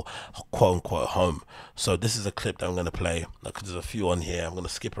call quote unquote home. So this is a clip that I'm going to play, because there's a few on here. I'm going to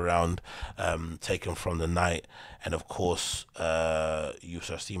skip around, taken from the night. And of course, you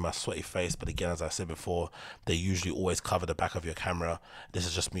shall see my sweaty face. But again, as I said before, they usually always cover the back of your camera. This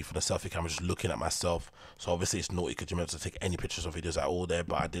is just me for the selfie camera, just looking at myself. So obviously it's naughty because you're meant to take any pictures or videos at all there,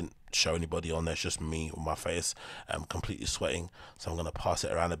 but I didn't show anybody on there. It's just me with my face. I'm completely sweating. So I'm going to pass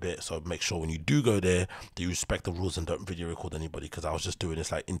it around a bit. So make sure when you do go there, that you respect the rules and don't video record anybody, because I was just doing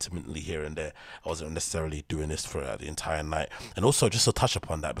this like intermittently here and there. I wasn't necessarily doing this for the entire night. And also, just to touch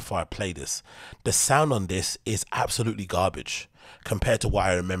upon that before I play this, the sound on this is absolutely garbage compared to what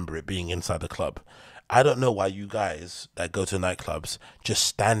I remember it being inside the club. I don't know why you guys that go to nightclubs just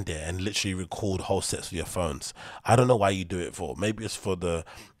stand there and literally record whole sets with your phones. I don't know why you do it for. Maybe it's for the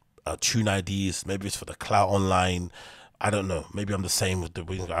tune IDs. Maybe it's for the clout online. I don't know. Maybe I'm the same with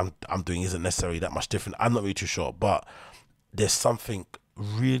the I'm doing isn't necessarily that much different. I'm not really too sure, but there's something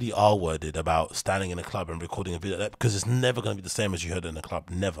really R-worded about standing in a club and recording a video like that, because it's never going to be the same as you heard in the club,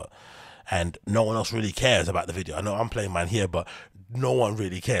 never. And no one else really cares about the video. I know I'm playing mine here, but no one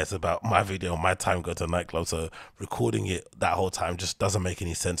really cares about my video, my time going to a nightclub. So recording it that whole time just doesn't make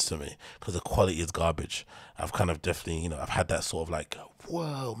any sense to me, because the quality is garbage. I've kind of definitely, you know, I've had that sort of like,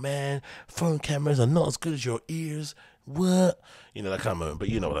 whoa, man, phone cameras are not as good as your ears. What? You know, that kind of moment, but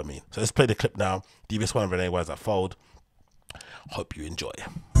you know what I mean. So let's play the clip now. DVS1 and Rene Wise, I Fold. Hope you enjoy.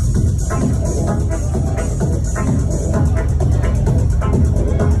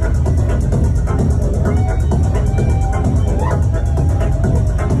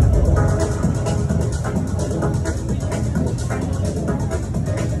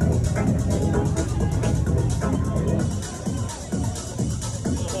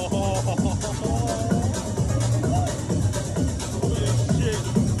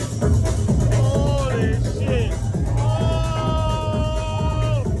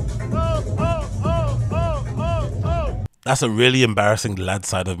 That's a really embarrassing lad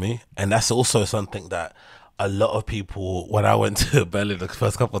side of me, and that's also something that a lot of people, when I went to Berlin the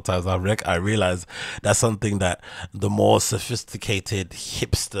first couple of times, I realized that's something that the more sophisticated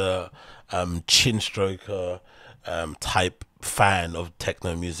hipster chin stroker type fan of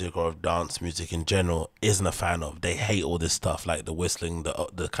techno music or of dance music in general isn't a fan of. They hate all this stuff, like the whistling,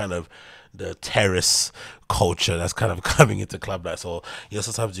 the kind of the terrace culture that's kind of coming into club nights. Or, you know,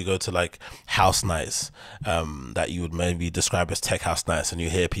 sometimes you go to like house nights that you would maybe describe as tech house nights, and you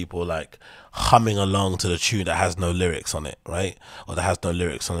hear people like humming along to the tune that has no lyrics on it, right? Or that has no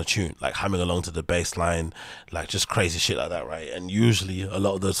lyrics on the tune, like humming along to the bass line, like just crazy shit like that, right? And usually a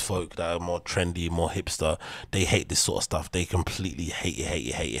lot of those folk that are more trendy, more hipster, they hate this sort of stuff. They completely hate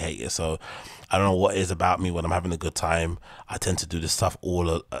it. So I don't know what it is about me. When I'm having a good time, I tend to do this stuff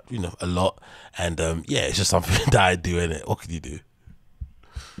all, you know, a lot. And yeah, it's just something that I do, innit? What can you do?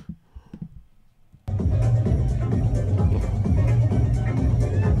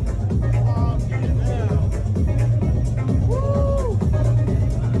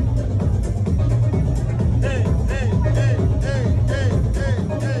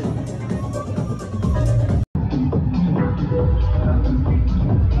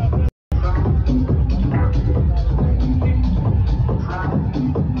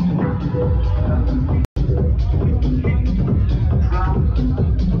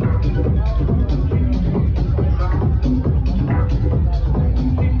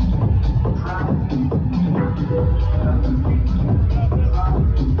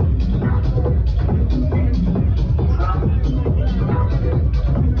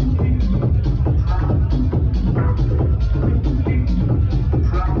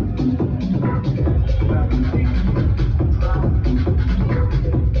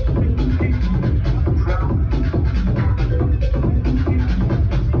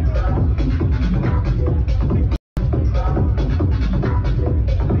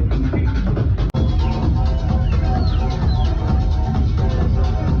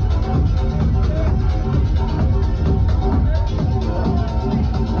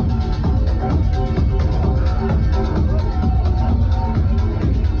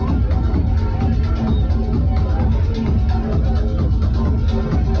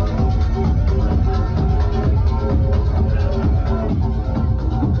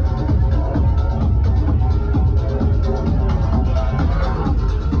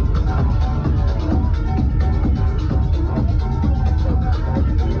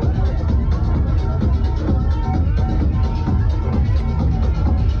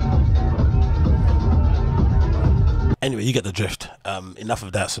 Anyway, you get the drift. Enough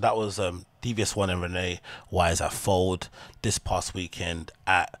of that. So that was DVS1 and Rene Wise at Fold this past weekend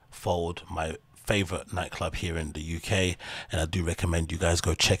at Fold, my favorite nightclub here in the UK, and I do recommend you guys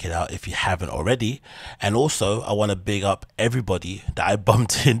go check it out if you haven't already. And also, I want to big up everybody that I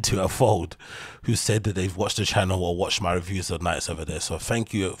bumped into at Fold who said that they've watched the channel or watched my reviews of nights over there. So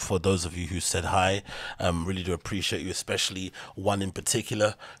thank you for those of you who said hi. Really do appreciate you, especially one in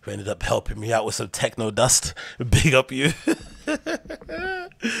particular who ended up helping me out with some techno dust. Big up you.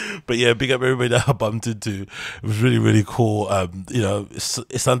 But yeah, big up everybody that I bumped into. It was really, really cool. You know, it's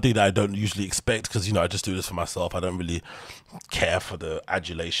something that I don't usually expect, because, you know, I just do this for myself. I don't really care for the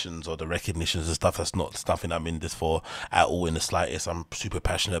adulations or the recognitions and stuff. That's not something I'm in this for at all, in the slightest. I'm super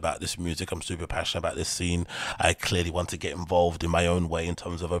passionate about this music. I'm super passionate about this scene. I clearly want to get involved in my own way in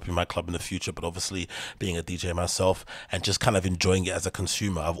terms of opening my club in the future, but obviously being a DJ myself and just kind of enjoying it as a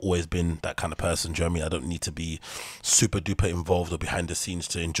consumer. I've always been that kind of person. Do you know what I mean? I don't need to be super duper involved or behind the scenes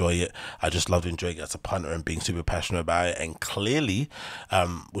to enjoy it. I just loved enjoying it as a punter and being super passionate about it. And clearly,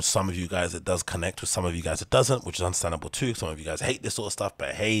 with some of you guys it does connect, with some of you guys it doesn't, which is understandable too. Some of you guys hate this sort of stuff,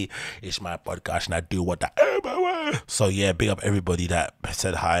 but hey, it's my podcast and I do what the... So yeah, big up everybody that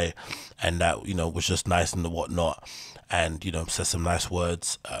said hi and that, you know, was just nice and whatnot, and, you know, said some nice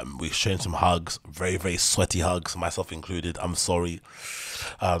words. We exchanged some hugs, very, very sweaty hugs, myself included. I'm sorry,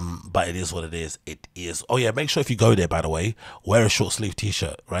 but it is what it is. It is. Oh yeah, make sure if you go there, by the way, wear a short sleeve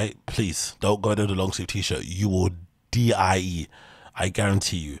t-shirt, right? Please don't go there with a long sleeve t-shirt. You will die. I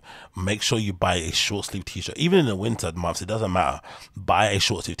guarantee you. Make sure you buy a short sleeve t-shirt. Even in the winter months, it doesn't matter. Buy a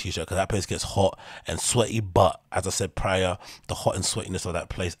short sleeve t-shirt, because that place gets hot and sweaty. But as I said prior, the hot and sweatiness of that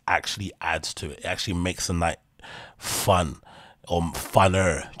place actually adds to it. It actually makes the night fun, or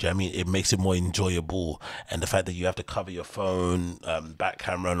funner. Do you know what I mean? It makes it more enjoyable. And the fact that you have to cover your phone, back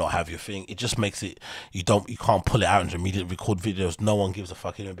camera, not have your thing, it just makes it, you can't pull it out and immediately record videos. No one gives a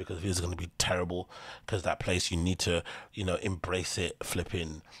fuck anyway, because videos are going to be terrible. Because that place, you need to, you know, embrace it,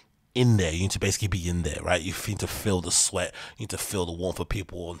 flipping in there. You need to basically be in there, right? You need to feel the sweat, you need to feel the warmth of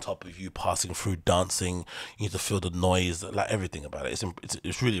people on top of you passing through, dancing. You need to feel the noise, like everything about it.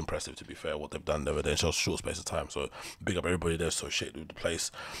 It's really impressive, to be fair, what they've done there in such a short space of time. So big up everybody there associated with the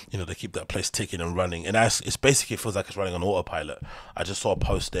place. You know, they keep that place ticking and running, and it's basically, it feels like it's running on autopilot. I just saw a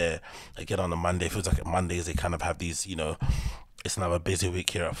post there again on a Monday. It feels like at Mondays they kind of have these, you know, it's another busy week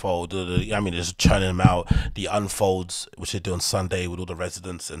here at Fold. I mean, just churning them out. The unfolds, which they do on Sunday with all the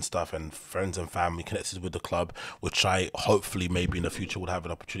residents and stuff, and friends and family connected with the club, which I hopefully maybe in the future would have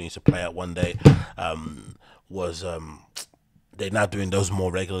an opportunity to play at one day. They're now doing those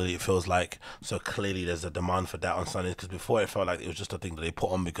more regularly, it feels like. So clearly there's a demand for that on Sundays, because before it felt like it was just a thing that they put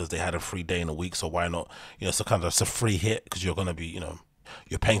on because they had a free day in a week, so why not? You know, so kind of it's a free hit, because you're going to be, you know,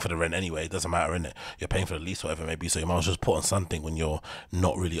 you're paying for the rent anyway. It doesn't matter, innit? You're paying for the lease, whatever it may be. So you might as well just put on something when you're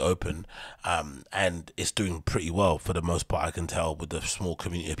not really open. And it's doing pretty well for the most part, I can tell, with the small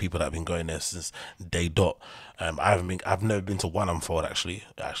community of people that have been going there since day dot. I've never been to one unfold actually,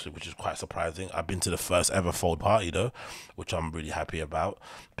 which is quite surprising. I've been to the first ever fold party though, which I'm really happy about,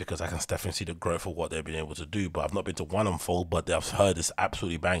 because I can definitely see the growth of what they've been able to do. But I've not been to one unfold, but I've heard it's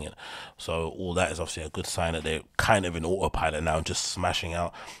absolutely banging. So all that is obviously a good sign that they're kind of in autopilot now, just smashing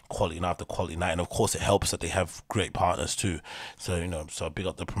out quality night after quality night. And of course it helps that they have great partners too. So, you know, so big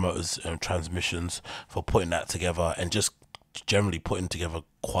up the promoters and Transmissions for putting that together, and just generally putting together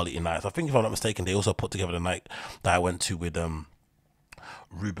quality nights. I think, if I'm not mistaken, they also put together the night that I went to with Dr.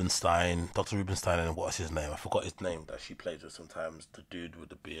 Rubenstein, and what's his name? I forgot his name, that she plays with sometimes. The dude with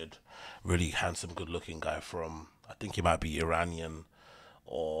the beard, really handsome, good looking guy from, I think he might be Iranian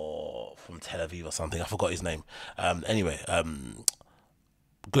or from Tel Aviv or something. I forgot his name. Anyway,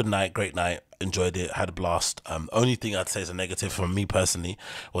 good night, great night, enjoyed it, had a blast. Only thing I'd say is a negative for me personally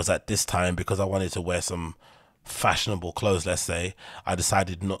was that this time, because I wanted to wear some fashionable clothes, let's say, I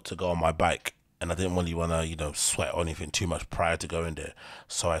decided not to go on my bike, and I didn't really want to, you know, sweat or anything too much prior to going there.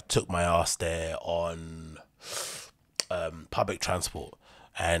 So I took my ass there on public transport,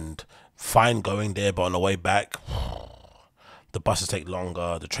 and fine going there, but on the way back the buses take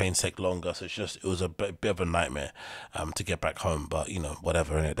longer, the trains take longer, so it was a bit of a nightmare to get back home. But, you know,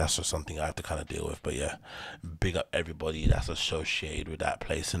 whatever, innit? That's just something I have to kind of deal with. But yeah, big up everybody that's associated with that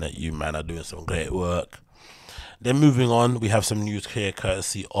place, and that you, man, are doing some great work. Then moving on, we have some news here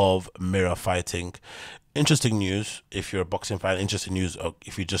courtesy of Mirror Fighting. Interesting news if you're a boxing fan, interesting news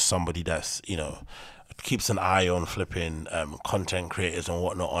if you're just somebody that's, you know, keeps an eye on flipping content creators and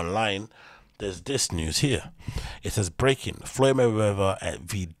whatnot online. There's this news here. It says, breaking: Floyd Mayweather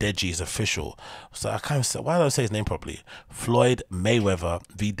v Deji is official. So I can't say, why don't I say his name properly? Floyd Mayweather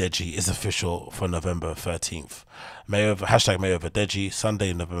v Deji is official for November 13th. Mayweather, #Mayweather Deji,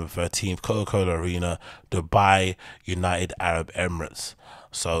 Sunday, November 13th, Coca-Cola Arena, Dubai, United Arab Emirates.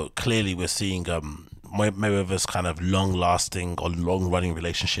 So clearly we're seeing Mayweather's kind of long-lasting or long-running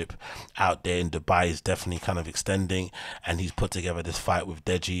relationship out there in Dubai is definitely kind of extending, and he's put together this fight with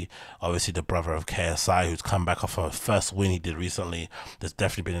Deji, obviously the brother of KSI, who's come back off a first win he did recently. There's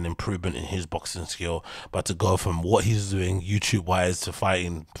definitely been an improvement in his boxing skill, but to go from what he's doing YouTube-wise to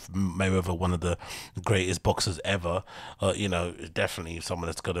fighting Mayweather, one of the greatest boxers ever, you know, definitely someone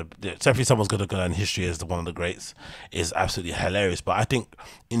that's someone's gonna go down in history as one of the greats, is absolutely hilarious. But I think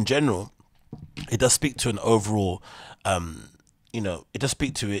in general, it does speak to an overall, you know, it does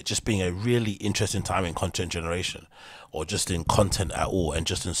speak to it just being a really interesting time in content generation, or just in content at all, and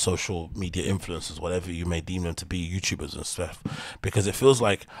just in social media influencers, whatever you may deem them to be, YouTubers and stuff, because it feels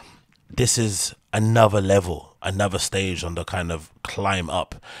like this is another level, another stage on the kind of climb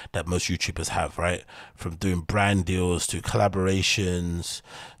up that most YouTubers have, right? From doing brand deals to collaborations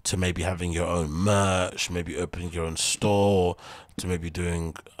to maybe having your own merch, maybe opening your own store, to maybe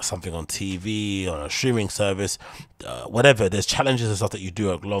doing something on TV, on a streaming service, whatever. There's challenges and stuff that you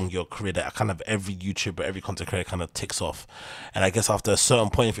do along your career that kind of every YouTuber, every content creator kind of ticks off. And I guess after a certain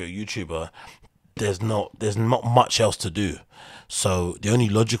point, if you're a YouTuber, there's not much else to do. So the only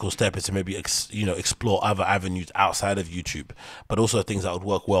logical step is to maybe explore other avenues outside of YouTube, but also things that would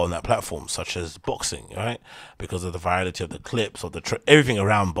work well on that platform, such as boxing, right? Because of the virality of the clips, of the everything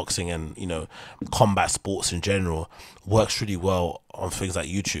around boxing and combat sports in general works really well on things like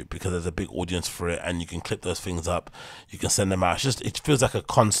YouTube because there's a big audience for it, and you can clip those things up, you can send them out. It feels like a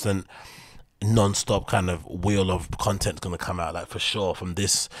constant non-stop kind of wheel of content going to come out, like for sure from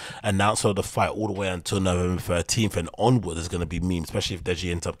this announcement of the fight all the way until November 13th and onward. There's going to be memes, especially if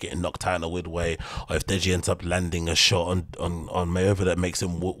Deji ends up getting knocked out in a weird way, or if Deji ends up landing a shot on Mayweather that makes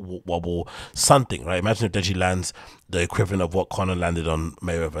him wobble something, right? Imagine if Deji lands the equivalent of what Conor landed on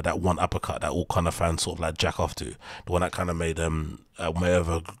Mayweather, that one uppercut that all Conor fans sort of like jack off to, the one that kind of made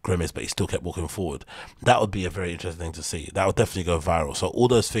Mayweather grimace, but he still kept walking forward. That would be a very interesting thing to see. That would definitely go viral. So all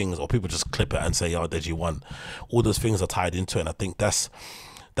those things, or people just clip it and say, "Oh, Deji won." All those things are tied into it, and I think that's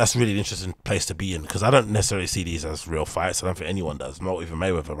really an interesting place to be in, because I don't necessarily see these as real fights. I don't think anyone does, not even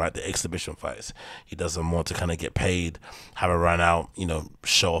Mayweather, right? The exhibition fights, he does them more to kind of get paid, have a run out,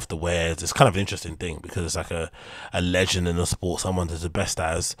 show off the wares. It's kind of an interesting thing because it's like a legend in the sport, someone who's the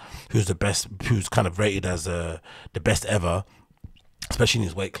best who's kind of rated as the best ever, especially in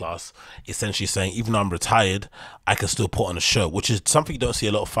his weight class, essentially saying, even though I'm retired, I can still put on a show, which is something you don't see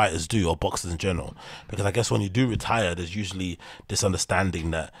a lot of fighters do, or boxers in general. Because I guess when you do retire, there's usually this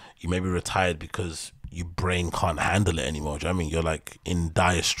understanding that you may be retired because your brain can't handle it anymore. Do you know what I mean? You're like in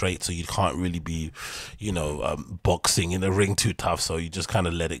dire straits, so you can't really be, boxing in the ring too tough, so you just kind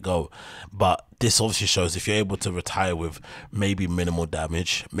of let it go. But this obviously shows if you're able to retire with maybe minimal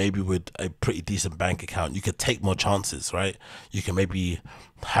damage, maybe with a pretty decent bank account, you could take more chances, right? You can maybe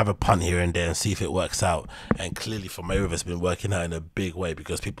have a punt here and there and see if it works out. And clearly for Mayweather, it's been working out in a big way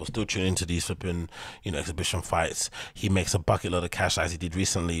because people still tune into these flipping, exhibition fights. He makes a bucket load of cash, as he did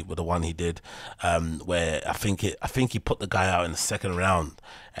recently with the one he did, where I think he put the guy out in the second round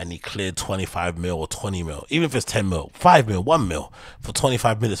and he cleared 25 mil or 20 mil, even if it's 10 mil, 5 mil, 1 mil for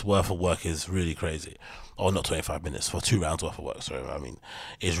 25 minutes worth of work is really crazy. Or not 25 minutes, for 2 rounds worth of work, sorry. I mean,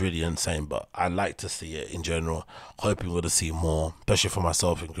 it's really insane, but I like to see it in general. Hoping we're to see more, especially for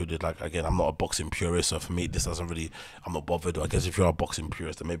myself included. Like, again, I'm not a boxing purist, so for me, this doesn't really, I'm not bothered. I guess if you're a boxing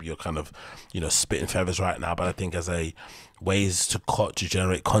purist, then maybe you're kind of, spitting feathers right now. But I think as a ways to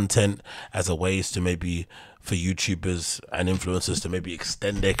generate content, as a ways to maybe for YouTubers and influencers to maybe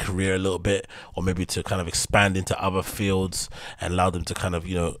extend their career a little bit, or maybe to kind of expand into other fields and allow them to kind of,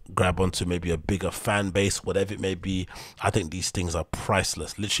 grab onto maybe a bigger fan base, whatever it may be. I think these things are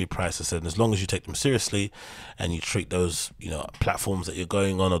priceless, literally priceless. And as long as you take them seriously and you treat those, platforms that you're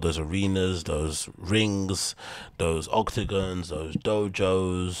going on, or those arenas, those rings, those octagons, those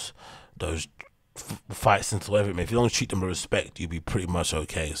dojos, those fights into whatever it may be, if you don't treat them with respect, you'll be pretty much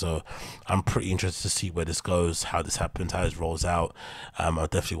okay. So I'm pretty interested to see where this goes, how this happens, how this rolls out. I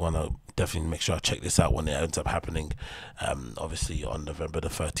definitely want to make sure I check this out when it ends up happening, obviously on November the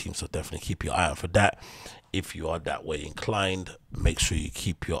 13th. So definitely keep your eye out for that. If you are that way inclined, make sure you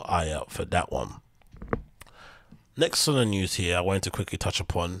keep your eye out for that one. Next on the news here, I wanted to quickly touch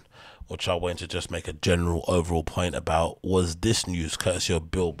upon, which I wanted to just make a general overall point about, was this news courtesy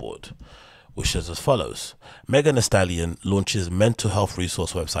of Billboard, which is as follows. Megan Thee Stallion launches mental health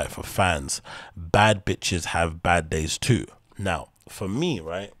resource website for fans. Bad bitches have bad days too. Now, for me,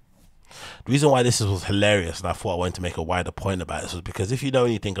 right, the reason why this was hilarious, and I thought I wanted to make a wider point about this, was because if you know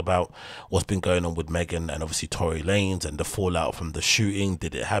anything about what's been going on with Megan and obviously Tory Lanez and the fallout from the shooting,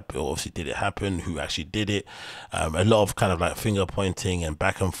 did it happen? Obviously, did it happen? Who actually did it? A lot of kind of like finger pointing and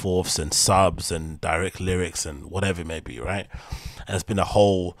back and forths and subs and direct lyrics and whatever it may be, right? And it's been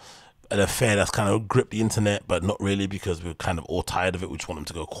an affair that's kind of gripped the internet, but not really, because we're kind of all tired of it. We just want them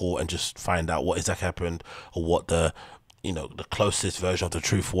to go court and just find out what exactly happened, or what the closest version of the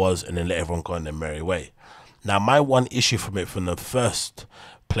truth was, and then let everyone go on their merry way. Now, my one issue from it from the first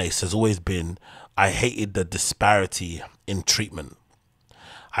place has always been, I hated the disparity in treatment.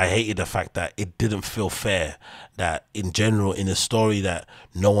 I hated the fact that it didn't feel fair, that in general, in a story that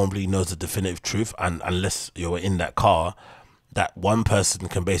no one really knows the definitive truth, and unless you were in that car, that one person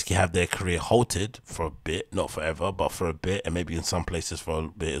can basically have their career halted for a bit, not forever, but for a bit, and maybe in some places for a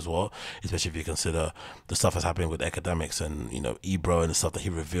bit as well, especially if you consider the stuff that's happening with academics and, you know, Ebro and the stuff that he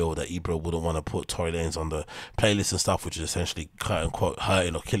revealed, that Ebro wouldn't want to put Tory Lanez on the playlist and stuff, which is essentially quote unquote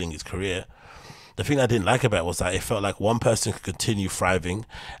hurting or killing his career. The thing I didn't like about it was that it felt like one person could continue thriving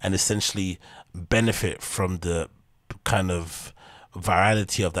and essentially benefit from the kind of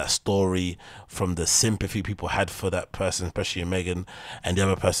virality of that story, from the sympathy people had for that person, especially Megan, and the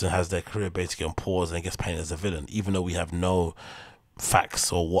other person has their career basically on pause and gets painted as a villain, even though we have no facts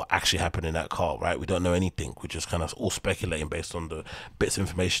or what actually happened in that car, right? We don't know anything. We're just kind of all speculating based on the bits of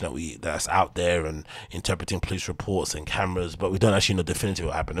information that's out there and interpreting police reports and cameras, but we don't actually know definitively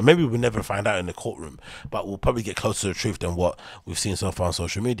what happened. And maybe we'll never find out in the courtroom, but we'll probably get closer to the truth than what we've seen so far on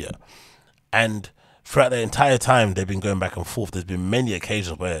social media. And throughout the entire time they've been going back and forth, there's been many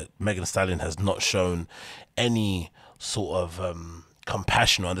occasions where Megan Thee Stallion has not shown any sort of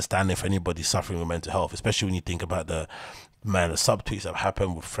compassion or understanding for anybody suffering with mental health, especially when you think about the subtweets that have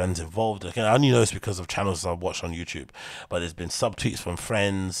happened with friends involved. Again, I only know this because of channels I've watched on YouTube, but there's been subtweets from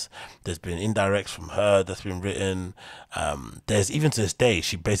friends, there's been indirects from her that's been written. There's, even to this day,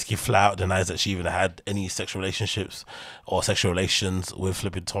 she basically flat out denies that she even had any sexual relationships or sexual relations with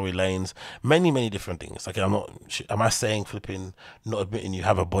flipping Tory Lanez. Many different things. Like, am I saying flipping not admitting you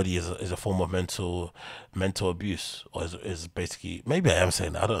have a body is a form of mental abuse, or is basically, maybe I am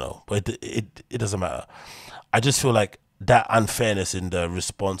saying that, I don't know, but it doesn't matter. I just feel like that unfairness in the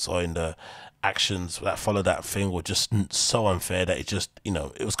response or in the actions that follow that thing were just so unfair that it just, you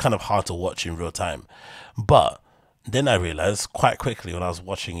know, it was kind of hard to watch in real time. But then I realized quite quickly when I was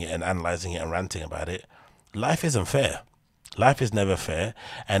watching it and analyzing it and ranting about it, life isn't fair. Life is never fair.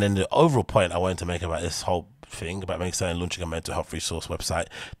 And then the overall point I wanted to make about this whole thing about Megan Thee Stallion launching a mental health resource website,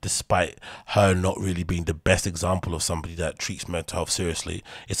 despite her not really being the best example of somebody that treats mental health seriously.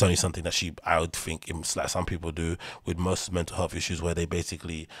 It's only something that I would think, like some people do with most mental health issues, where they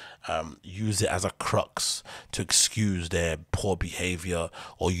basically use it as a crux to excuse their poor behavior,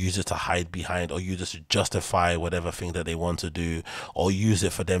 or use it to hide behind, or use it to justify whatever thing that they want to do, or use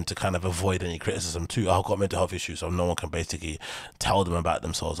it for them to kind of avoid any criticism too. I've got mental health issues, so no one can basically tell them about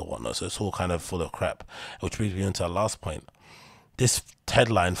themselves or whatnot. So it's all kind of full of crap, which brings me into our last point. This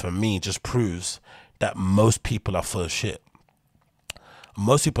headline for me just proves that most people are full of shit.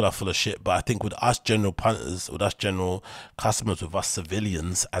 Most people are full of shit, but I think with us general punters, with us general customers, with us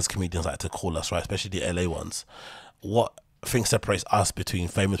civilians, as comedians like to call us, right, especially the LA ones, what thing separates us between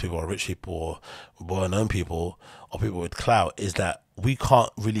famous people or rich people or well-known people or people with clout is that we can't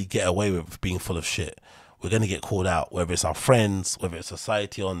really get away with being full of shit. We're going to get called out, whether it's our friends, whether it's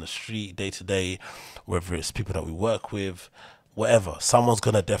society on the street day to day, whether it's people that we work with, whatever. Someone's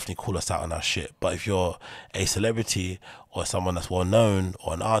going to definitely call us out on our shit. But if you're a celebrity or someone that's well known,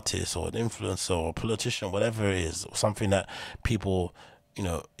 or an artist or an influencer or a politician, whatever it is, or something that people, you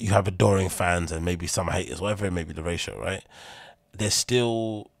know, you have adoring fans and maybe some haters, whatever it may be the ratio, right? There's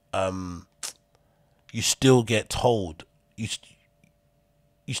still, you still get told, you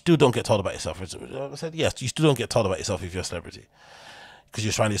still don't get told about yourself. I said yes, you still don't get told about yourself if you're a celebrity, because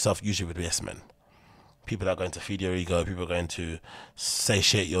you're surrounding yourself usually with yes men. People are going to feed your ego. People are going to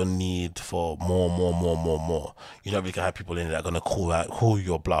satiate your need for more. You don't really have people in there that are going to call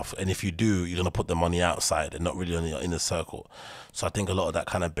your bluff. And if you do, you're going to put them on the outside and not really on your inner circle. So I think a lot of that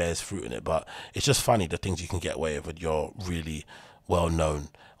kind of bears fruit in it. But it's just funny the things you can get away with when you're really well known,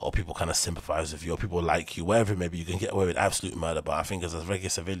 or people kind of sympathize with you, or people like you, wherever it may be. You can get away with absolute murder, but I think as a regular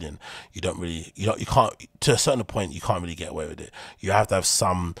civilian, you can't, to a certain point, you can't really get away with it. You have to have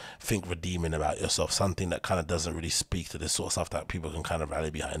something redeeming about yourself, something that kind of doesn't really speak to this sort of stuff that people can kind of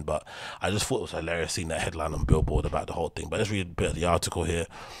rally behind. But I just thought it was hilarious seeing that headline on Billboard about the whole thing. But let's read a bit of the article here.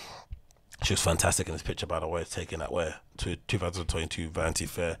 She was fantastic in this picture, by the way, taken that way to 2022 Vanity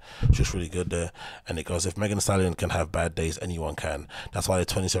Fair. She was really good there. And it goes, if Megan Thee Stallion can have bad days, anyone can. That's why the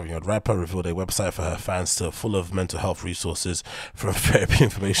 27-year-old rapper revealed a website for her fans full of mental health resources, from therapy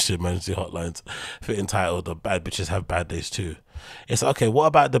information to emergency hotlines, entitled "The Bad Bitches Have Bad Days Too." It's okay, what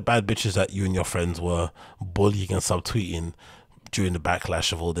about the bad bitches that you and your friends were bullying and subtweeting during the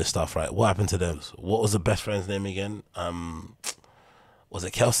backlash of all this stuff, right? What happened to them? What was the best friend's name again? Was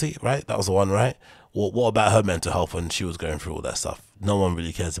it Kelsey, right? That was the one, right? What about her mental health when she was going through all that stuff? No one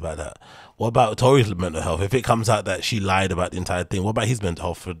really cares about that. What about Tory's mental health? If it comes out that she lied about the entire thing, what about his mental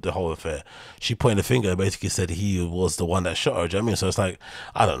health for the whole affair? She pointed a finger and basically said he was the one that shot her. Do you know what I mean? So it's like,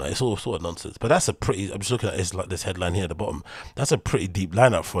 I don't know, it's all sort of nonsense. But that's a pretty, I'm just looking at this, like this headline here at the bottom. That's a pretty deep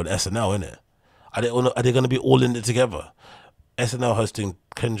lineup for an SNL, isn't it? Are they going to be all in it together? SNL hosting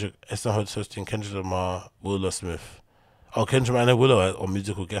Kendrick Lamar, Will Smith. Oh, Kendrick Lamar and Willow on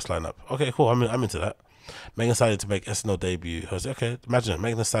musical guest lineup. Okay, cool. I'm into that. Megan Thee Stallion to make SNL debut. I was like, okay, imagine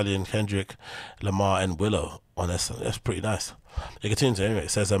Megan Thee Stallion, Kendrick Lamar, and Willow on SNL. That's pretty nice. It continues anyway.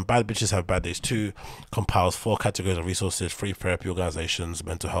 It says, Bad Bitches Have Bad Days 2 compiles 4 categories of resources: free therapy organizations,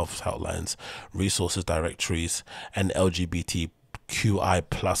 mental health hotlines, resources directories, and LGBTQI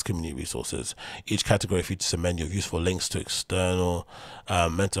plus community resources. Each category features a menu of useful links to external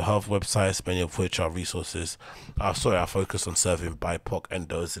mental health websites, many of which are resources. I focus on serving BIPOC and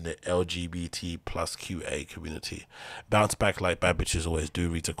those in the LGBT plus QA community. Bounce back like bad bitches always do.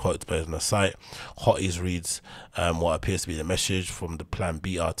 Reads a quote based on the site. Hotties reads what appears to be the message from the Plan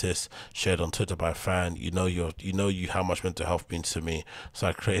B artist shared on Twitter by a fan. You know how much mental health means to me, so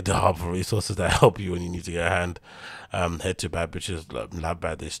I created a hub for resources that help you when you need to get a hand. Head to Bad Bitches Lab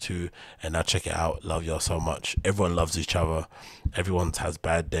Bad Days 2 and now check it out. Love y'all so much. Everyone loves each other. Everyone has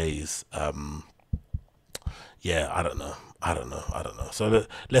bad days. Yeah, I don't know. So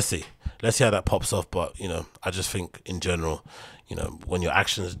let's see how that pops off. But I just think in general, when your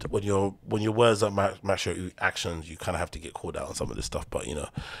actions, when your words don't match your actions, you kind of have to get called out on some of this stuff. But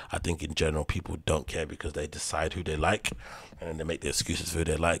I think in general, people don't care because they decide who they like, and then they make the excuses for who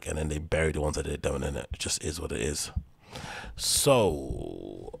they like, and then they bury the ones that they don't, and it just is what it is.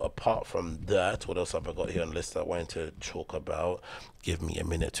 So apart from that, what else have I got here on the list that I wanted to talk about? Give me a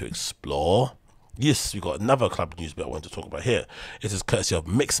minute to explore. Yes, we got another club news bit I want to talk about here. It is courtesy of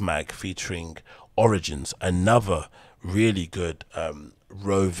Mixmag featuring Origins, another really good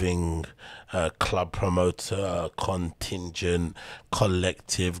roving club promoter, contingent,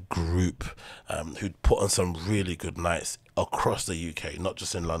 collective group who'd put on some really good nights across the UK, not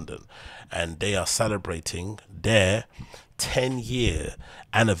just in London. And they are celebrating their 10-year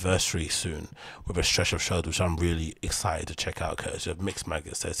anniversary soon with a stretch of shows which I'm really excited to check out courtesy of Mixmag.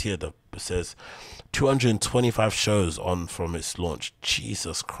 It says here, it says 225 shows on from its launch.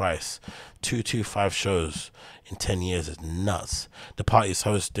 Jesus Christ, 225 shows in 10 years is nuts. The party is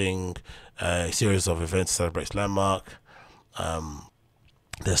hosting a series of events that celebrates landmark.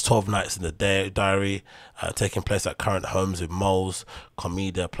 There's 12 nights in the diary taking place at current homes in Moles,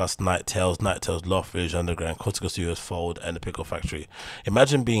 Comedia, plus Night Tales, Loftridge, Underground, Cortical Studios, Fold, and the Pickle Factory.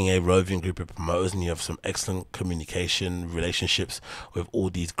 Imagine being a roving group of promoters and you have some excellent communication relationships with all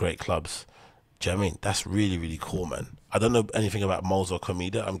these great clubs. Do you know what I mean? That's really, really cool, man. I don't know anything about Moles or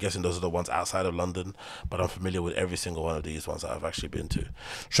Comedia. I'm guessing those are the ones outside of London, but I'm familiar with every single one of these ones that I've actually been to.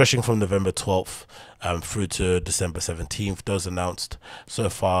 Stretching from November 12th through to December 17th, those announced so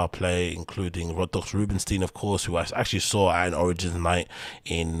far play including Dr. Rubenstein, of course, who I actually saw at an Origins night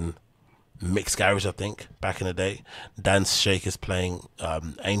in Mixed Garage, I think, back in the day. Dance Shake is playing,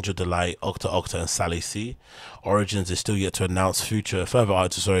 Angel Delight, Octa, and Sally C. Origins is still yet to announce further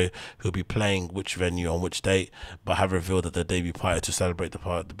artists, who'll be playing which venue on which date, but have revealed that their debut party to celebrate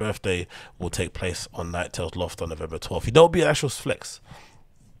the birthday will take place on Night Tales Loft on November 12th. It don't be an actual flex.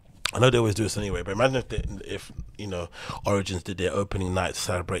 I know they always do this anyway, but imagine if Origins did their opening night to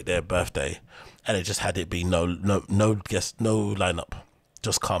celebrate their birthday, and it just had it be no guest, no lineup,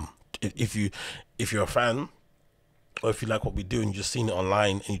 just come. If you're a fan, or if you like what we do and you've just seen it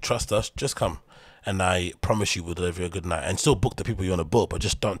online and you trust us, just come, and I promise you we'll deliver a good night. And still book the people you want to book, but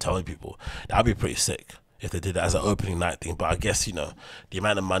just don't tell any people. That'd be pretty sick if they did that as an opening night thing. But I guess the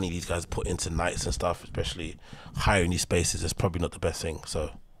amount of money these guys put into nights and stuff, especially hiring these spaces, is probably not the best thing. So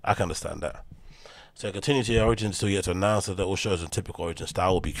I can understand that. So continue to Origins still yet to announce that all shows in typical Origin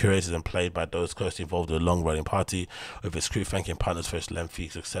style will be curated and played by those closely involved in a long-running party, with its crew thanking partners for its lengthy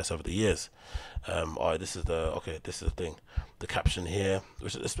success over the years. Alright, this is the thing. The caption here,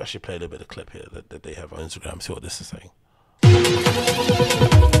 let's actually play a little bit of clip here that they have on Instagram. See what this is saying.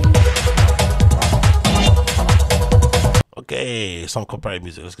 Okay, some copyright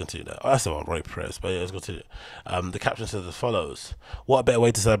music. Let's continue that. Oh, that's the one, right press. But yeah, let's continue. The caption says as follows: what a better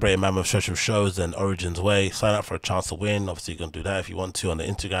way to celebrate a mammoth stretch of shows than Origins Way? Sign up for a chance to win. Obviously, you can do that if you want to on the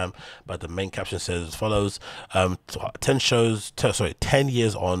Instagram. But the main caption says as follows: 10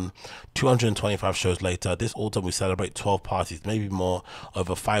 years on, 225 shows later. This autumn we celebrate 12 parties, maybe more,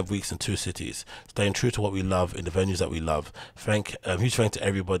 over 5 weeks in 2 cities. Staying true to what we love in the venues that we love. Huge thanks to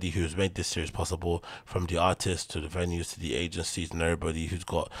everybody who's made this series possible, from the artists to the venues to the agencies and everybody who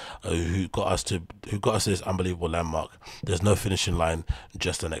got us to this unbelievable landmark. There's no finishing line,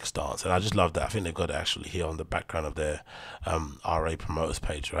 just the next dance. And I just love that. I think they've got it actually here on the background of their RA promoters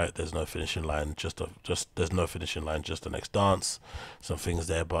page, right? There's no finishing line, just the next dance. Some things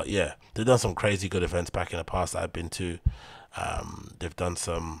there, but yeah, they've done some crazy good events back in the past that I've been to. They've done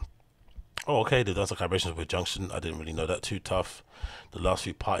some Oh, okay. They've done some collaborations with Junction. I didn't really know that too tough. The last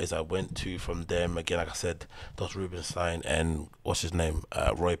few parties I went to from them, again, like I said, Dos Rubenstein and what's his name,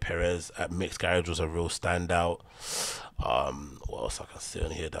 Roy Perez at Mixed Garage was a real standout. What else I can see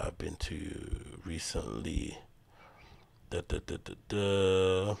on here that I've been to recently? Da, da, da, da,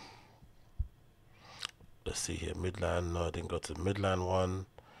 da. Let's see here. Midland. No, I didn't go to the Midland one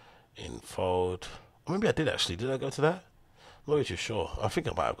in Fold. Or maybe I did actually. Did I go to that? I'm not really too sure. I think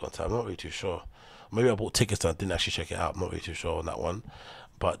I might have gone to. I'm not really too sure. Maybe I bought tickets and I didn't actually check it out. I'm not really too sure on that one.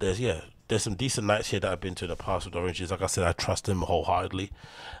 But there's some decent nights here that I've been to in the past with Oranges. Like I said, I trust them wholeheartedly.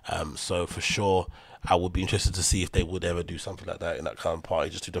 So for sure, I would be interested to see if they would ever do something like that in that kind of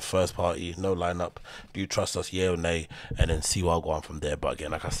party. Just do the first party, no lineup. Do you trust us, yeah or nay? And then see what I'll go on from there. But again,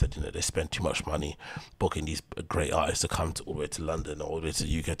 like I said, they spend too much money booking these great artists to come all the way to London or all the way to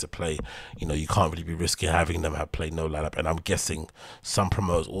the UK to play. You can't really be risking having them have played no lineup. And I'm guessing some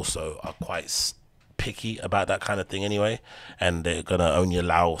promoters also are quite picky about that kind of thing anyway, and they're gonna only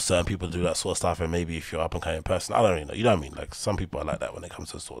allow certain people to do that sort of stuff. And maybe if you're up and coming person, I don't really know, you know what I mean, like some people are like that when it comes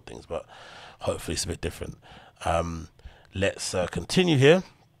to sort of things, but hopefully it's a bit different. Let's continue here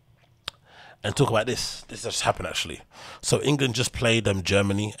and talk about this. This just happened actually. So England just played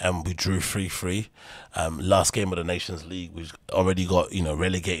Germany and we drew 3-3. Last game of the Nations League, we've already got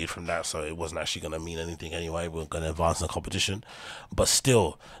relegated from that, so it wasn't actually going to mean anything anyway. We're going to advance in the competition, but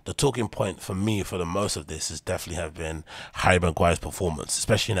still, the talking point for me for the most of this is definitely have been Harry Maguire's performance,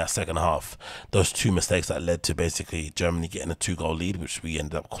 especially in that second half. Those two mistakes that led to basically Germany getting a 2-goal lead, which we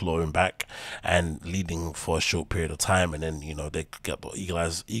ended up clawing back and leading for a short period of time, and then they got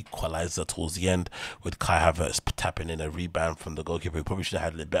the equalizer towards the end with Kai Havertz tapping in a rebound from the goalkeeper. He probably should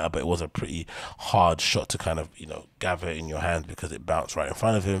have had a little better, but it was a pretty hard shot to kind of gather in your hands because it bounced right in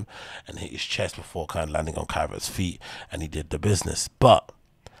front of him and hit his chest before kind of landing on Kai Havertz's feet, and he did the business. But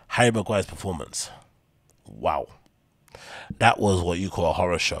Harry Maguire's performance, wow, that was what you call a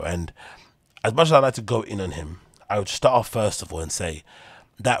horror show. And as much as I like to go in on him, I would start off first of all and say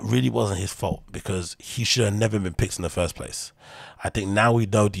that really wasn't his fault, because he should have never been picked in the first place. I think now we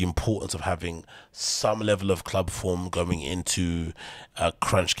know the importance of having some level of club form going into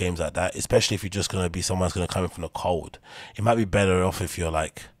crunch games like that, especially if you're just going to be someone's going to come in from the cold. It might be better off if you're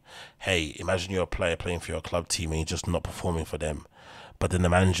like, hey, imagine you're a player playing for your club team and you're just not performing for them, but then the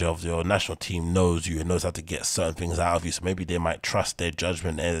manager of your national team knows you and knows how to get certain things out of you. So maybe they might trust their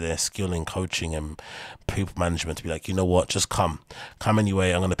judgment and their skill in coaching and people management to be like, you know what, just come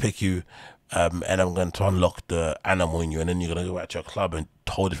anyway. I'm going to pick you, and I'm going to unlock the animal in you. And then you're going to go back to your club and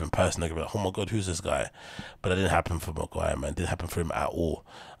a whole different person. They're going to be like, oh my God, who's this guy? But that didn't happen for Maguire, man. It didn't happen for him at all.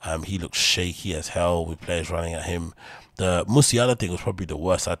 He looked shaky as hell with players running at him. The Musiala thing was probably the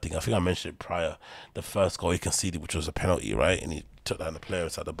worst, I think. I think I mentioned it prior. The first goal he conceded, which was a penalty, right? And he took down the player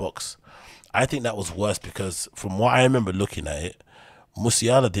inside the box. I think that was worse because from what I remember looking at it,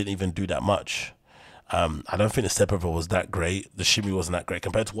 Musiala didn't even do that much. I don't think the step over was that great. The shimmy wasn't that great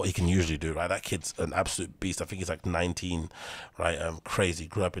compared to what he can usually do, right? That kid's an absolute beast. I think he's like 19, right? Crazy.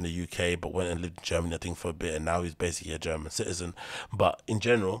 Grew up in the UK, but went and lived in Germany, I think, for a bit, and now he's basically a German citizen. But in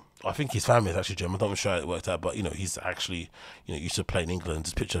general, I think his family is actually German. I'm not sure how it worked out, but he's actually, used to play in England.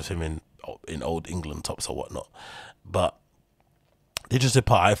 There's pictures of him in old England tops or whatnot. But the interesting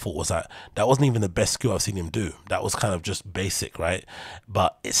part I thought was that wasn't even the best skill I've seen him do. That was kind of just basic, right?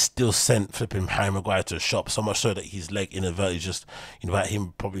 But it still sent flipping Harry Maguire to the shop, so much so that his leg inadvertently just, had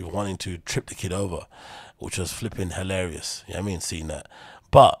him probably wanting to trip the kid over, which was flipping hilarious. You know what I mean, seeing that.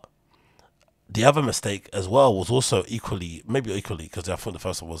 But the other mistake as well was also maybe equally, because I thought the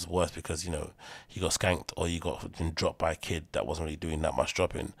first one was worse because, he got skanked or he got dropped by a kid that wasn't really doing that much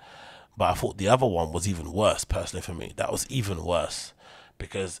dropping. But I thought the other one was even worse, personally, for me. That was even worse,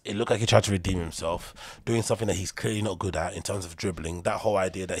 because it looked like he tried to redeem himself, doing something that he's clearly not good at in terms of dribbling. That whole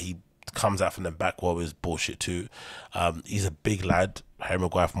idea that he comes out from the back wall is bullshit too. He's a big lad, Harry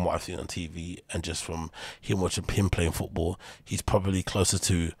Maguire, from what I've seen on TV, and just from him watching him playing football, he's probably closer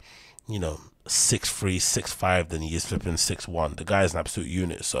to, 6'3", 6'5" than he is flipping 6'1". The guy is an absolute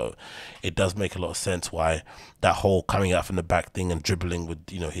unit, so it does make a lot of sense why that whole coming out from the back thing and dribbling with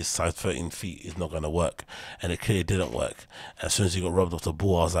his size 13 feet is not going to work, and it clearly didn't work. And as soon as he got robbed off the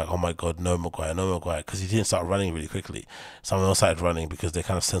ball, I was like, oh my God, no Maguire, because he didn't start running really quickly. Someone else started running because they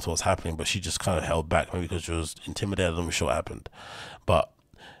kind of sensed what was happening, but she just kind of held back, maybe because she was intimidated. I'm not sure what happened, but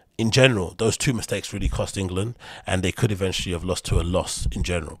in general, those two mistakes really cost England, and they could eventually have lost to a loss in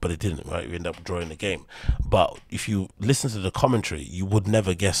general, but it didn't, right? We ended up drawing the game. But if you listen to the commentary, you would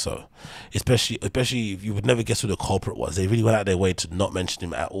never guess so. Especially if you would never guess who the culprit was. They really went out their way to not mention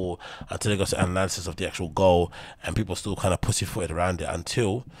him at all until they got to analysis of the actual goal, and people still kind of pussyfooted around it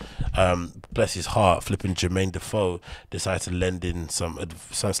until, bless his heart, flipping Jermaine Defoe decided to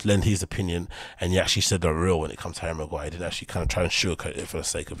lend his opinion, and he actually said the real when it comes to Harry Maguire. He didn't actually kind of try and sugarcoat it for the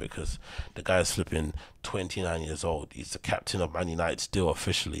sake of it, because the guy is flipping 29 years old. He's the captain of Man United still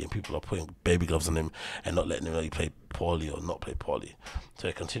officially, and people are putting baby gloves on him and not letting him know he played poorly or not play poorly. So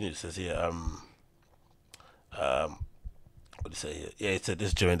it continues, says here, what did he say here? Yeah, he said, this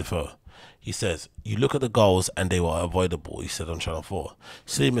is Jermaine Defoe. He says, you look at the goals and they were avoidable, he said on Channel 4.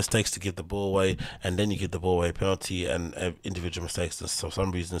 Silly mistakes to give the ball away, and then you give the ball away, penalty and individual mistakes, and for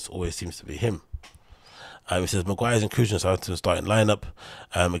some reason it always seems to be him. He says Maguire's inclusion into the starting lineup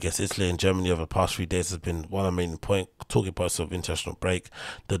against Italy and Germany over the past 3 days has been one of the main talking points of international break.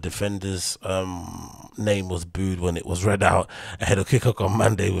 The defender's name was booed when it was read out ahead of kickoff on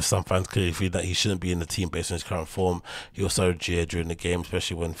Monday, with some fans clearly feeling that he shouldn't be in the team based on his current form. He also jeered during the game,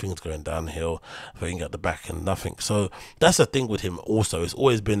 especially when things going downhill, throwing at the back and nothing. So that's the thing with him also. It's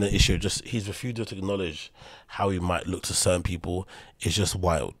always been an issue. Just his refusal to acknowledge how he might look to certain people is just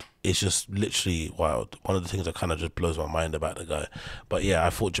wild. It's just literally wild. One of the things that kind of just blows my mind about the guy. But yeah, I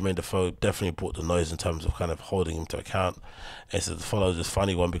thought Jermaine Defoe definitely brought the noise in terms of kind of holding him to account. And so the follow this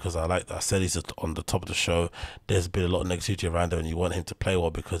funny one, because I said he's on the top of the show. There's been a lot of negativity around him, and you want him to play well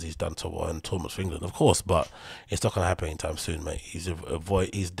because he's done so well in tournaments for England, of course, but it's not going to happen anytime soon, mate. He's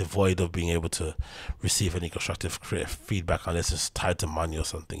devoid of being able to receive any constructive creative feedback unless it's tied to money or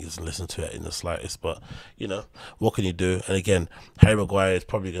something. He doesn't listen to it in the slightest. But you know, what can you do? And again, Harry Maguire is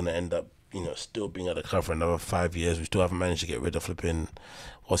probably going to end up, you know, still being at the club for another 5 years. We still haven't managed to get rid of flipping,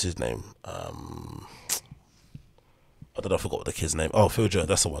 what's his name? I don't know, I forgot what the kid's name. Oh, Phil Jones,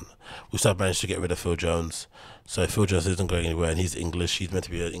 that's the one. We still managed to get rid of Phil Jones. So if Phil Jones isn't going anywhere and he's English, he's meant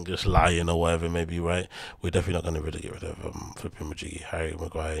to be an English lion or whatever it may be, right? We're definitely not going to get rid of flipping Majiggy, Harry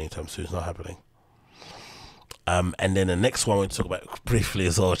Maguire anytime soon. It's not happening. And then the next one we talk about briefly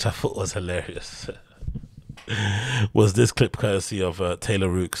as well, which I thought was hilarious, was this clip courtesy of Taylor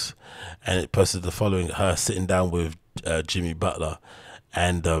Rooks, and it posted the following: her sitting down with Jimmy Butler,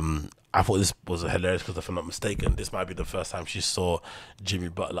 and I thought this was hilarious because if I'm not mistaken, this might be the first time she saw Jimmy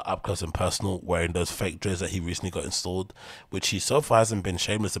Butler up close and personal wearing those fake dreads that he recently got installed, which he so far hasn't been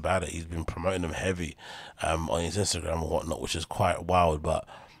shameless about it. He's been promoting them heavy on his Instagram and whatnot, which is quite wild. But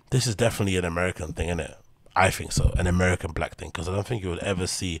this is definitely an American thing, isn't it? I think so, an American black thing, because I don't think you would ever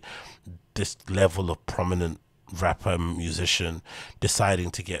see this level of prominent rapper musician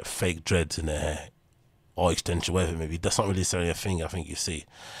deciding to get fake dreads in their hair or extension, whatever maybe. That's not really necessarily a thing I think you see,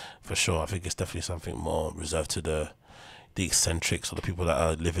 for sure. I think it's definitely something more reserved to the eccentrics or the people that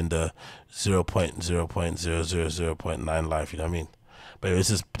are living the 0.000.9 life, you know what I mean? But anyway,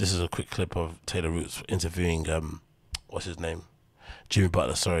 this is a quick clip of Taylor Rooks interviewing what's his name, Jimmy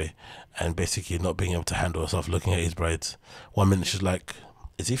Butler, sorry, and basically not being able to handle herself looking at his braids. 1 minute she's like,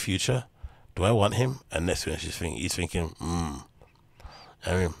 is he Future? Do I want him? And next minute he's thinking,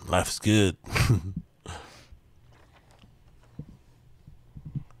 I mean, life's good.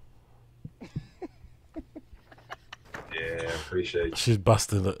 Yeah, appreciate you. She's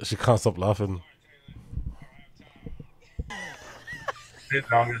busting. She can't stop laughing.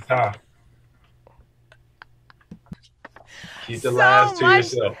 It's long as time. Keep the last to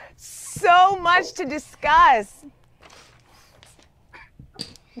yourself. So much to discuss.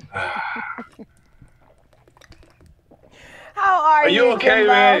 How are you? Are you okay, Jimbo?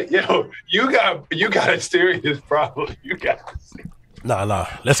 man? Yo, you got a serious problem. You got. Nah.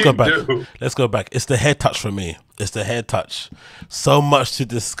 Let's go back. Let's go back. It's the hair touch for me. It's the hair touch. So much to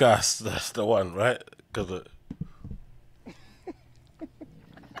discuss. That's the one, right? Because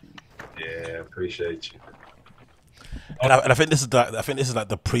yeah, appreciate you. And I think this is like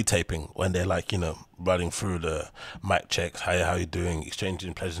the pre-taping when they're like, you know, running through the mic checks. How you doing?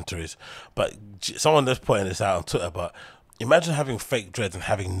 Exchanging pleasantries. But someone that's putting this out on Twitter, but imagine having fake dreads and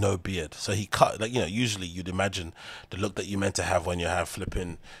having no beard. So he cut, like, you know, usually you'd imagine the look that you meant to have when you have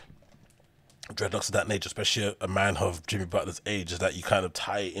flipping dreadlocks of that nature, especially a man of Jimmy Butler's age, is that you kind of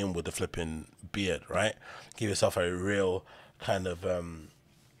tie it in with the flipping beard, right? Give yourself a real kind of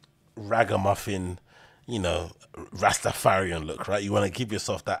ragamuffin, you know, Rastafarian look, right? You want to give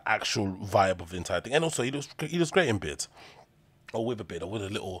yourself that actual vibe of the entire thing. And also, he looks great in beards. or with a beard, or with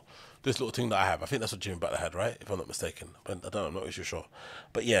this little thing that I have. I think that's what Jimmy Butler had, right? If I'm not mistaken. But I don't know, I'm not really sure.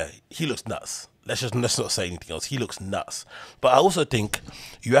 But yeah, he looks nuts. Let's not say anything else. He looks nuts. But I also think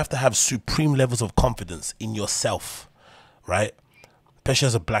you have to have supreme levels of confidence in yourself, right? Especially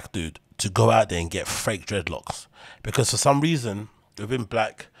as a black dude, to go out there and get fake dreadlocks. Because for some reason, within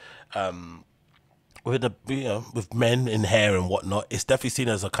black, with men in hair and whatnot, it's definitely seen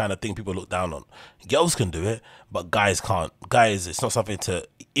as a kind of thing people look down on. Girls can do it, but guys can't. Guys, it's not something to.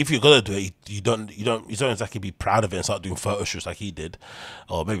 If you're gonna do it, you don't exactly be proud of it and start doing photo shoots like he did,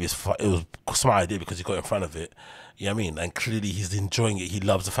 or maybe it was a smart idea because he got in front of it. You know what I mean? And clearly he's enjoying it. He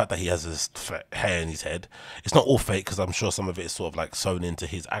loves the fact that he has his hair in his head. It's not all fake, because I'm sure some of it is sort of like sewn into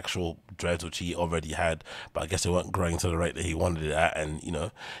his actual dreads, which he already had, but I guess they weren't growing to the rate that he wanted it at. And you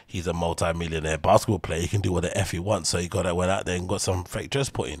know, he's a multi-millionaire basketball player. He can do what the F he wants. So he went out there and got some fake dreads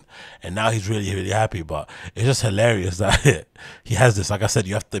put in, and now he's really, really happy. But it's just hilarious that he has this. Like I said,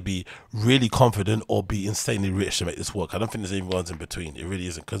 you have to be really confident or be insanely rich to make this work. I don't think there's any ones in between. It really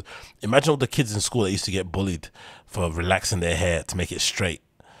isn't. Because imagine all the kids in school that used to get bullied for relaxing their hair to make it straight.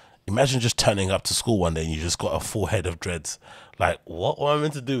 Imagine just turning up to school one day and you just got a full head of dreads. Like, what am I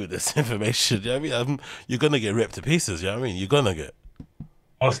meant to do with this information? You know what I mean? You're going to get ripped to pieces. You know what I mean? You're going to get.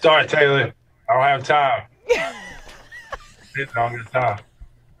 I'll start, Taylor. I don't have time. I don't have time.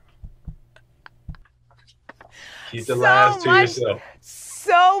 Keep the last to yourself.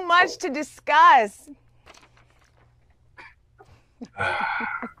 So much to discuss.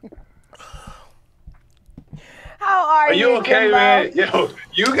 How are you? Are you okay, Kimbo? man? Yo,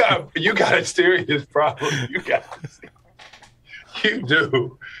 you got a serious problem. You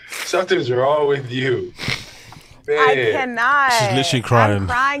do. Something's wrong with you. Man. I cannot. She's literally crying. I'm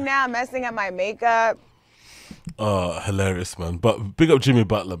crying now, messing up my makeup. Oh, hilarious, man. But big up Jimmy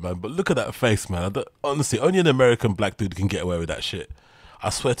Butler, man. But look at that face, man. Honestly, only an American black dude can get away with that shit. I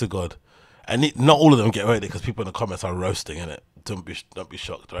swear to God. And not all of them get away with it, because people in the comments are roasting, innit? Don't be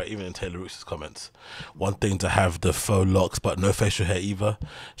shocked, right? Even in Taylor Rooks' comments. One thing to have the faux locks, but no facial hair either.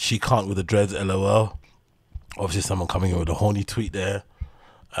 She can't with the dreads, LOL. Obviously, someone coming in with a horny tweet there.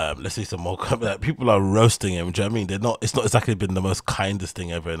 Let's see some more. People are roasting him. Do you know what I mean? It's not exactly been the most kindest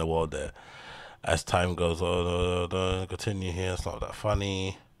thing ever in the world there. As time goes on, continue here. It's not that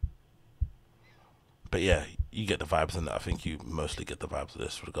funny. But yeah, you get the vibes in that. I think you mostly get the vibes in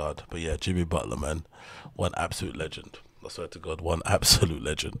this regard. But yeah, Jimmy Butler, man, one absolute legend. I swear to God, one absolute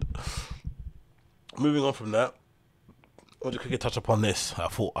legend. Moving on from that, I want to quickly touch upon this. I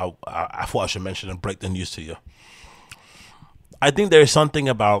thought I should mention and break the news to you. I think there is something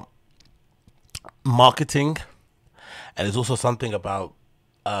about marketing, and there's also something about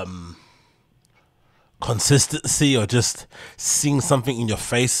consistency, or just seeing something in your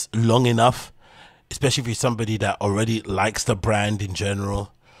face long enough, especially if you're somebody that already likes the brand in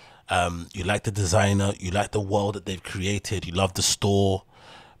general. You like the designer, you like the world that they've created, you love the store,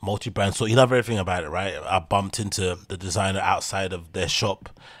 multi-brand store, you love everything about it, right? I bumped into the designer outside of their shop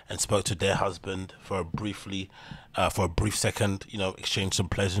and spoke to their husband for a brief second, you know, exchanged some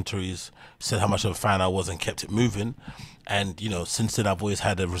pleasantries, said how much of a fan I was, and kept it moving. And, you know, since then I've always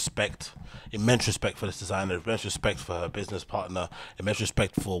had immense respect for this designer, immense respect for her business partner, immense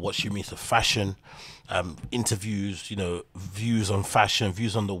respect for what she means to fashion, interviews, you know, views on fashion,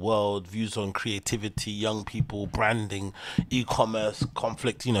 views on the world, views on creativity, young people, branding, e-commerce,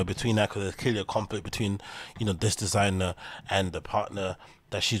 conflict, you know, between that, because there's clearly a conflict between, you know, this designer and the partner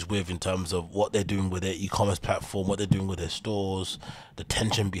that she's with in terms of what they're doing with their e-commerce platform, what they're doing with their stores, the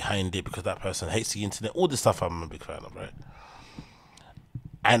tension behind it, because that person hates the internet, all this stuff I'm a big fan of, right?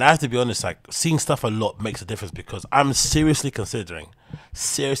 And I have to be honest, like, seeing stuff a lot makes a difference, because I'm seriously considering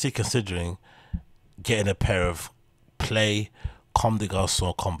getting a pair of Comme des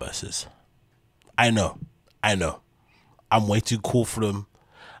Garçons Converses. I know. I'm way too cool for them.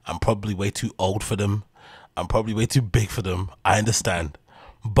 I'm probably way too old for them. I'm probably way too big for them. I understand.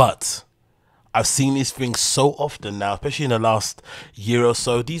 But I've seen these things so often now, especially in the last year or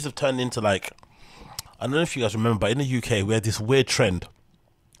so. These have turned into, like, I don't know if you guys remember, but in the UK, we had this weird trend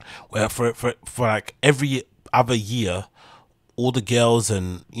where for like every other year, all the girls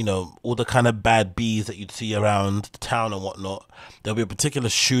and, you know, all the kind of bad bees that you'd see around the town and whatnot, there'll be a particular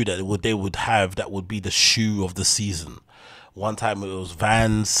shoe that they would have that would be the shoe of the season. One time it was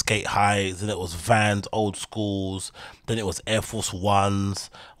Vans, skate highs, then it was Vans, old schools, then it was Air Force Ones,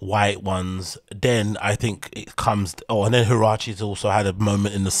 white ones. Then I think it comes, and then Huaraches also had a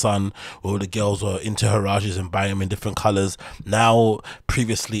moment in the sun where the girls were into Huaraches and buying them in different colors. Now,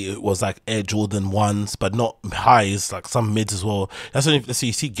 previously it was like Air Jordan ones, but not highs, like some mids as well. That's when you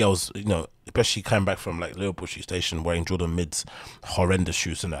see girls, you know, especially coming back from like Liverpool Street Station wearing Jordan mids, horrendous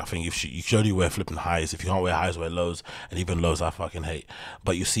shoes. And I think if you should only wear flipping highs. If you can't wear highs, wear lows, and even lows I fucking hate.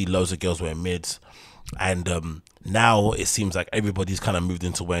 But you see loads of girls wearing mids, and now it seems like everybody's kind of moved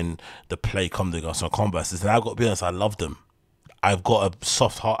into wearing the play Comme des Garçons Converses, and I've got to be honest, I love them. I've got a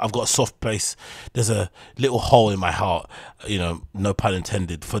soft heart. I've got a soft place. There's a little hole in my heart, you know, no pun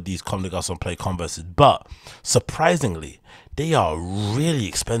intended, for these Comme des Garçons play Converses. But surprisingly, they are really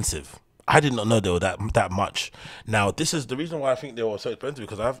expensive. I did not know they were that much. Now, this is the reason why I think they were so expensive,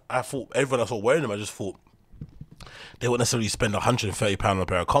 because I thought everyone else was wearing them. I just thought they wouldn't necessarily spend £130 on a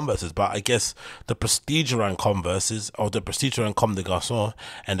pair of Converses, but I guess the prestige around Converses, or the prestige around Comme des Garçons,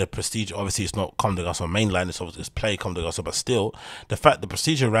 and the prestige, obviously it's not Comme des Garçons mainline, it's play Comme des Garçons, but still, the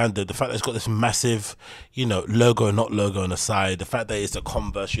prestige around it, the fact that it's got this massive, you know, logo, not logo on the side, the fact that it's a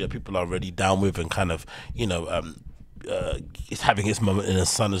Converse that people are already down with and kind of, you know, it's having its moment in the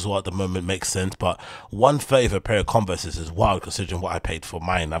sun as well at the moment, makes sense. But 130 for a pair of Converses is wild considering what I paid for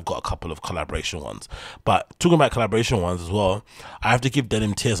mine. I've got a couple of collaboration ones, but talking about collaboration ones as well, I have to give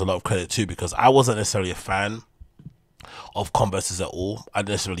Denim Tears a lot of credit too, because I wasn't necessarily a fan of Converses at all. I didn't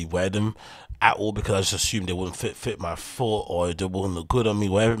necessarily wear them at all because I just assumed they wouldn't fit my foot, or they wouldn't look good on me,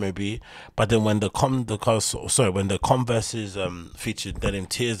 whatever it may be. But then when the Converses featured Denim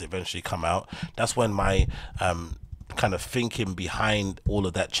Tears eventually come out, that's when my kind of thinking behind all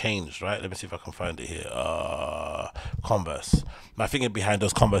of that changed, right? Let me see if I can find it here. Converse. My thinking behind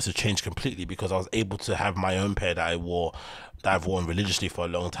those Converses changed completely, because I was able to have my own pair that I've worn religiously for a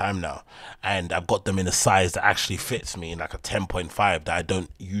long time now, and I've got them in a size that actually fits me, in like a 10.5 that I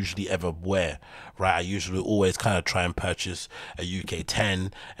don't usually ever wear, right? I usually always kind of try and purchase a UK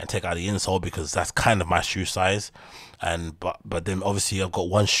 10 and take out the insole, because that's kind of my shoe size. And but then obviously I've got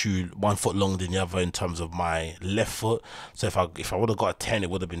one foot longer than the other in terms of my left foot, so if I would have got a 10,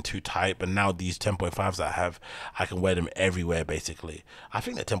 it would have been too tight. But now these 10.5s that I have, I can wear them everywhere basically. I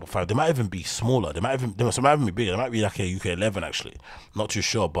think they're 10.5, they might even be smaller, they might even be bigger, they might be like a UK 11 actually, not too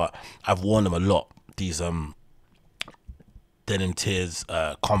sure, but I've worn them a lot, these Denim Tears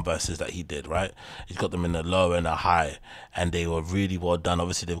Converses that he did, right? He's got them in the low and a high, and they were really well done.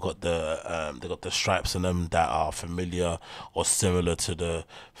 Obviously they've got the stripes on them that are familiar or similar to the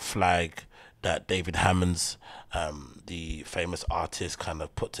flag that David Hammond's, the famous artist, kind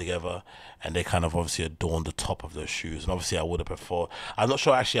of put together, and they kind of obviously adorn the top of those shoes. And obviously I would have preferred, I'm not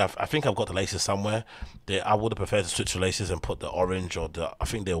sure actually, I think I've got the laces somewhere. I would have preferred to switch the laces and put the orange or I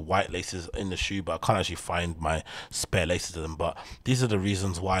think they're white laces in the shoe, but I can't actually find my spare laces to them. But these are the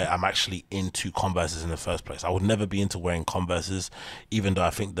reasons why I'm actually into Converses in the first place. I would never be into wearing Converses, even though I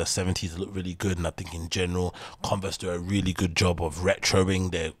think the 70s look really good, and I think in general Converse do a really good job of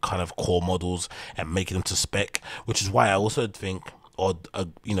retroing their kind of core models and making them to spec, which is why I also think, or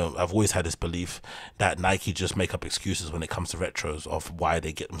you know, I've always had this belief that Nike just make up excuses when it comes to retros of why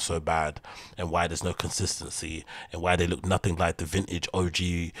they get them so bad, and why there's no consistency, and why they look nothing like the vintage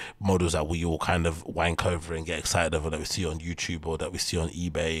OG models that we all kind of wank over and get excited over, that we see on YouTube or that we see on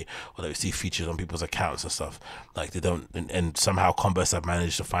eBay or that we see featured on people's accounts and stuff. Like they don't, and somehow Converse have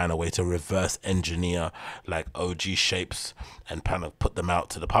managed to find a way to reverse engineer like OG shapes and kind of put them out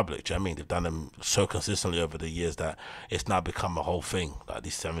to the public. Do you know what I mean? They've done them so consistently over the years that it's now become a whole thing, like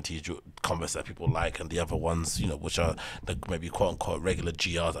these 70s Converse that people like, and the other ones, you know, which are the maybe quote unquote regular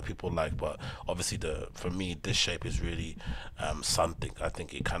GRs that people like. But obviously for me this shape is really something. I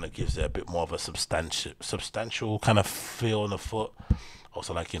think it kind of gives it a bit more of a substantial kind of feel on the foot.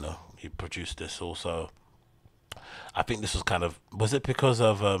 Also, like, you know, he produced this also. I think this was kind of, was it because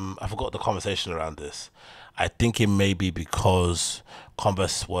of I forgot the conversation around this. I think it may be because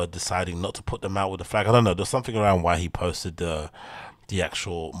Converse were deciding not to put them out with the flag. I don't know, there's something around why he posted the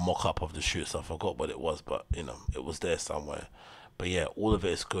actual mock-up of the shoe, so I forgot what it was, but you know, it was there somewhere. But yeah, all of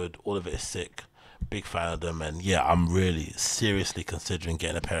it is good, all of it is sick. Big fan of them, and yeah, I'm really seriously considering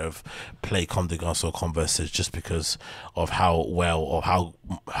getting a pair of play Comme des Garçons Converses, just because of how well, or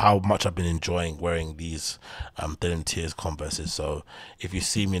how much I've been enjoying wearing these Denim Tears Converses. So if you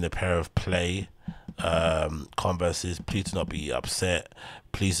see me in a pair of play Converses, please do not be upset,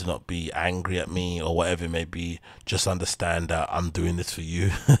 please do not be angry at me or whatever it may be. Just understand that I'm doing this for you.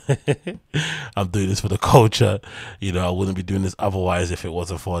 I'm doing this for the culture. You know, I wouldn't be doing this otherwise if it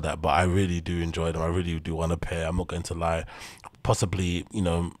wasn't for that. But I really do enjoy them. I really do want a pair. I'm not going to lie. Possibly, you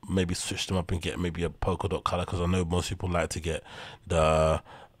know, maybe switch them up and get maybe a polka dot color, because I know most people like to get the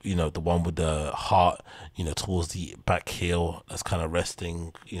you know, the one with the heart, you know, towards the back heel that's kind of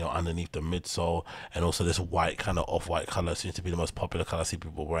resting, you know, underneath the midsole, and also this white kind of off-white color seems to be the most popular color I see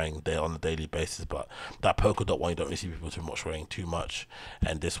people wearing there on a daily basis. But that polka dot one, you don't really see people too much wearing too much,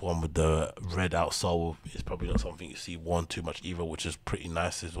 and this one with the red outsole is probably not something you see worn too much either, which is pretty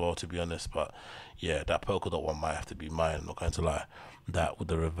nice as well, to be honest. But yeah, that polka dot one might have to be mine, I'm not going to lie. That with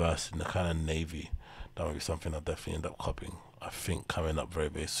the reverse in the kind of navy, that would be something I'll definitely end up copying, I think, coming up very,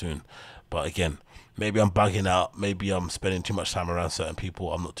 very soon. But again, maybe I'm bugging out, maybe I'm spending too much time around certain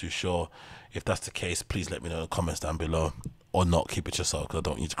people, I'm not too sure. If that's the case, please let me know in the comments down below, or not, keep it yourself, because I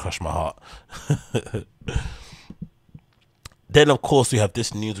don't need to crush my heart. Then of course we have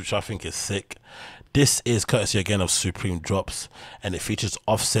this news, which I think is sick. This is courtesy again of Supreme Drops, and it features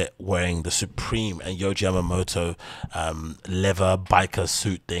Offset wearing the Supreme and Yohji Yamamoto leather biker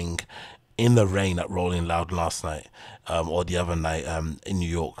suit thing in the rain at Rolling Loud last night, or the other night in New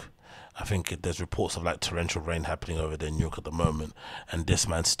York. I think there's reports of like torrential rain happening over there in New York at the moment, and this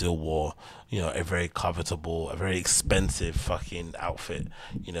man still wore, you know, a very covetable, a very expensive fucking outfit,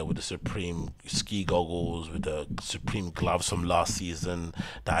 you know, with the Supreme ski goggles, with the Supreme gloves from last season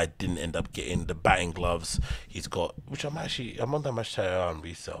that I didn't end up getting, the batting gloves he's got, which I'm on that much on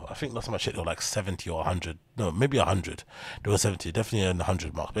resale. I think last time I checked they were like 70 or 100, no, maybe 100. They were 70, definitely in the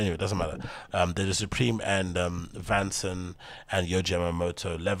 100 mark, but anyway, it doesn't matter. There's a Supreme and Vanson and Yohji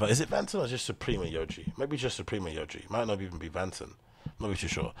Yamamoto leather. Is it Vanson or just Supreme and Yohji? Maybe just Supreme and Yohji. Might not even be Vanson. Not really too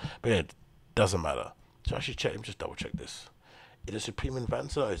sure. But yeah, doesn't matter. So actually check, let me just double check this. Is it Supreme and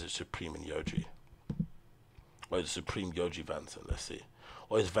Vanson, or is it Supreme and Yohji? Or is it Supreme Yohji Vanson? Let's see.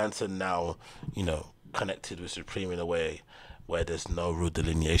 Or is Vanson now, you know, connected with Supreme in a way where there's no real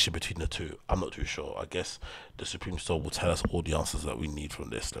delineation between the two? I'm not too sure. I guess the Supreme store will tell us all the answers that we need from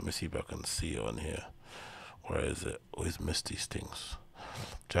this. Let me see if I can see it on here. Where is it? Always miss these things.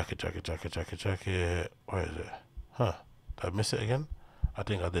 Jacket. Where is it? Huh? Did I miss it again? I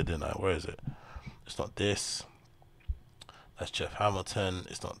think I did, didn't I? Where is it? It's not this. That's Jeff Hamilton.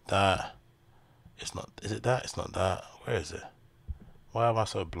 It's not that. It's not. Is it that? It's not that. Where is it? Why am I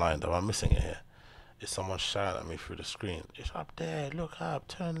so blind? Am I missing it here? Is someone shouting at me through the screen? It's up there. Look up.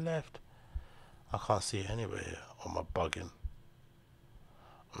 Turn left. I can't see it anywhere here. Or am I bugging?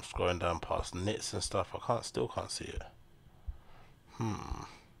 I'm scrolling down past knits and stuff. Still can't see it.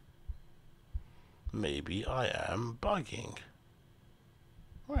 Maybe I am bugging.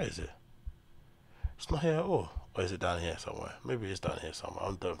 Where is it? It's not here at all. Or is it down here somewhere? Maybe it's down here somewhere.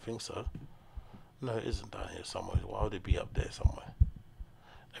 I don't think so. No, it isn't down here somewhere. Why would it be up there somewhere?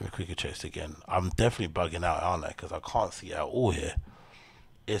 Let me quickly check this again. I'm definitely bugging out, aren't I? Because I can't see it at all here.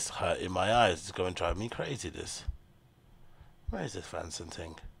 It's hurting my eyes. It's going to drive me crazy, this. Where is this Vanson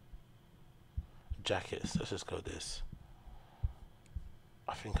thing? Jackets. Let's just go this.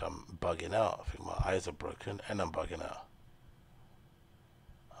 I think I'm bugging out. I think my eyes are broken and I'm bugging out.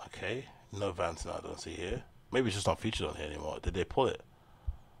 Okay. No Vanson I don't see here. Maybe it's just not featured on here anymore. Did they pull it?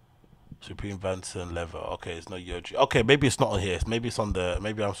 Supreme Vanson leather. Okay, it's no Yohji. Okay, maybe it's not on here. Maybe it's on the.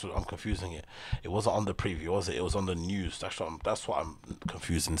 Maybe I'm confusing it. It wasn't on the preview, was it? It was on the news. That's what I'm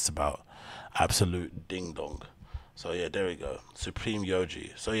confusing this about. Absolute ding dong. So yeah, there we go. Supreme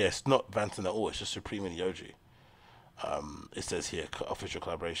Yohji. So yeah, it's not Vanson at all. It's just Supreme and Yohji. It says here official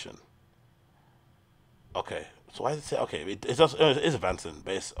collaboration. Okay, so why does it say? Okay, it is a Vanson,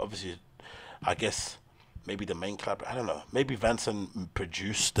 but it's obviously, I guess, maybe the main collab. I don't know. Maybe Vanson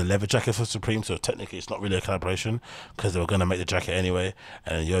produced the leather jacket for Supreme, so technically it's not really a collaboration because they were gonna make the jacket anyway.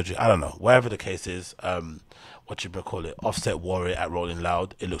 And Yohji, I don't know. Whatever the case is, what you gonna call it? Offset wore it at Rolling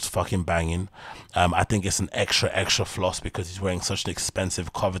Loud. It looks fucking banging. I think it's an extra floss because he's wearing such an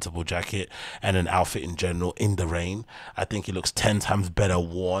expensive, covetable jacket and an outfit in general in the rain. I think it looks 10 times better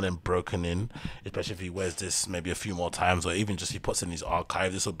worn and broken in, especially if he wears this maybe a few more times, or even just he puts in his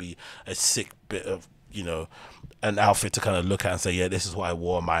archive. This will be a sick bit of, you know, an outfit to kind of look at and say, yeah, this is what I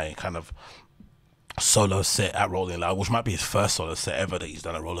wore my kind of solo set at Rolling Loud, which might be his first solo set ever that he's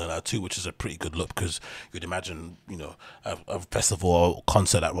done at Rolling Loud too, which is a pretty good look because you'd imagine, you know, a festival or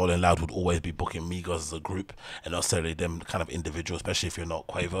concert at Rolling Loud would always be booking Migos as a group and not necessarily them kind of individual, especially if you're not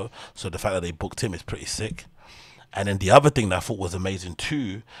Quavo. So the fact that they booked him is pretty sick. And then the other thing that I thought was amazing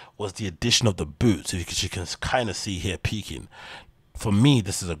too was the addition of the boots, which you can kind of see here peeking. For me,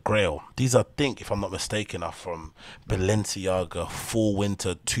 this is a grail. These, I think, if I'm not mistaken, are from Balenciaga Fall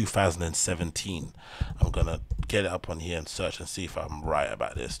Winter 2017. I'm going to get it up on here and search and see if I'm right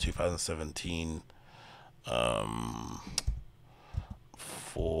about this. 2017.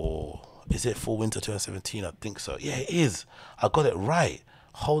 Is it Fall Winter 2017? I think so. Yeah, it is. I got it right.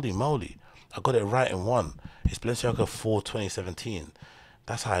 Holy moly. I got it right in one. It's Balenciaga Fall 2017.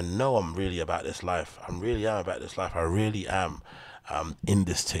 That's how I know I'm really about this life. I really am about this life. I really am in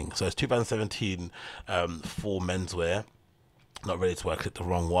this thing. So it's 2017 for menswear. Not ready to wear, I clicked the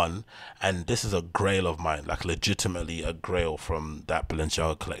wrong one. And this is a grail of mine, like legitimately a grail from that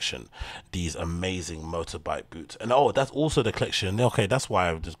Balenciaga collection. These amazing motorbike boots. And oh, that's also the collection. Okay, that's why I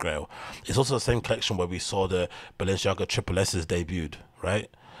have this grail. It's also the same collection where we saw the Balenciaga Triple S's debuted, right?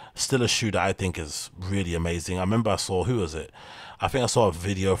 Still a shoe that I think is really amazing. I remember I saw, who was it? I think I saw a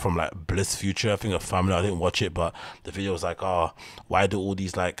video from like Bliss Future, I think a family, I didn't watch it, but the video was like, oh, why do all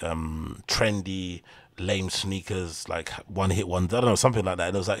these like trendy lame sneakers like one hit ones, I don't know, something like that.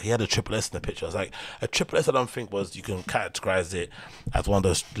 And it was like he had a Triple S in the picture. I was like, a Triple S I don't think was, you can categorize it as one of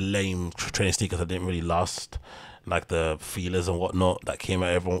those lame training sneakers that didn't really last, like the feelers and whatnot that came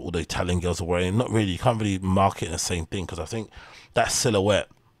out, everyone, all the Italian girls were wearing. Not really, you can't really market the same thing, because I think that silhouette,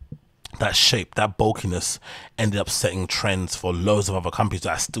 that shape, that bulkiness ended up setting trends for loads of other companies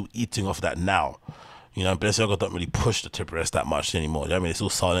that are still eating off that now. You know, Balenciaga don't really push the Triple S that much anymore. You know what I mean? It's all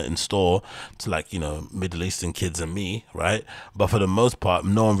selling it in store to, like, you know, Middle Eastern kids and me, right? But for the most part,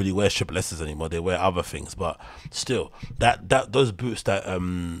 no one really wears Triple S's anymore. They wear other things. But still, those boots that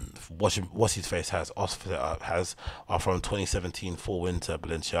what's his face has, Offset has, are from 2017 fall winter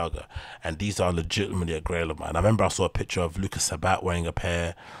Balenciaga, and these are legitimately a grail of mine. I remember I saw a picture of Lucas Sabat wearing a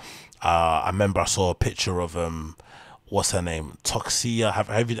pair. I remember I saw a picture of what's her name? Toxia. I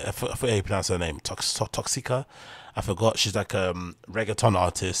forget how you pronounce her name. Toxica. I forgot. She's like a reggaeton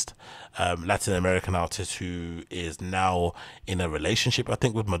artist, Latin American artist who is now in a relationship, I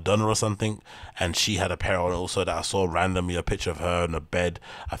think, with Madonna or something. And she had a pair on also that I saw randomly, a picture of her in a bed.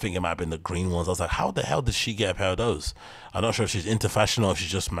 I think it might have been the green ones. I was like, how the hell did she get a pair of those? I'm not sure if she's into fashion or if she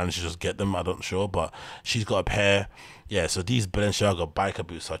just managed to just get them. I'm not sure, but she's got a pair. Yeah, so these Balenciaga biker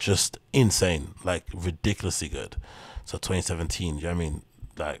boots are just insane, like ridiculously good. So 2017, you know what I mean?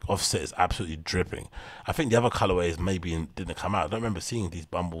 Like Offset is absolutely dripping. I think the other colorways maybe didn't come out. I don't remember seeing these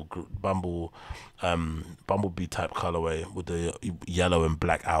bumblebee type colorway with the yellow and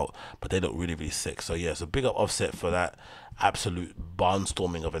black out, but they look really, really sick. So yeah, so big up Offset for that absolute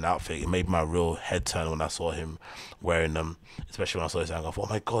barnstorming of an outfit. It made my real head turn when I saw him wearing them, especially when I saw his angle. I thought,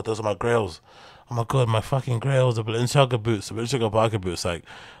 oh my god, those are my grails. Oh my god, my fucking grails, the Balenciaga boots, the Balenciaga biker boots. Like,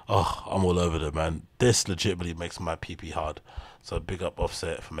 oh, I'm all over them, man. This legitimately makes my PP hard. So big up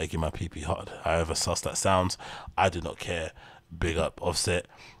Offset for making my PP hard. However sus that sounds, I do not care. Big up Offset.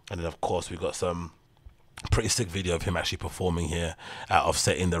 And then of course we got some pretty sick video of him actually performing here at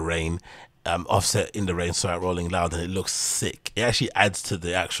Offset in the rain. Offset in the rain, so at Rolling Loud, and it looks sick. It actually adds to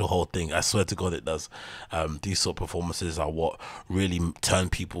the actual whole thing. I swear to God it does. These sort of performances are what really turn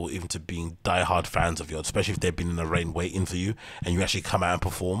people even to being diehard fans of yours, especially if they've been in the rain waiting for you and you actually come out and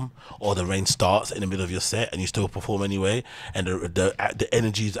perform, or the rain starts in the middle of your set and you still perform anyway, and the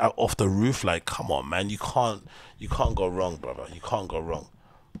energy is out off the roof. Like, come on, man, you can't go wrong, brother. You can't go wrong.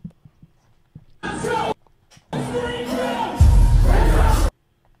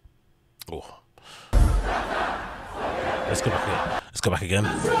 Oh. Let's go back again. Let's go back again.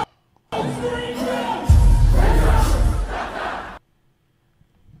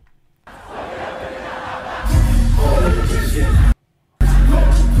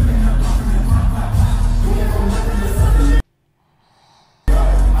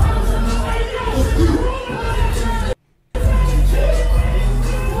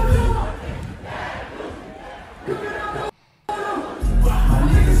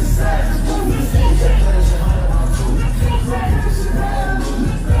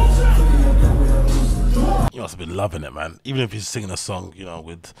 Must have been loving it, man. Even if he's singing a song, you know,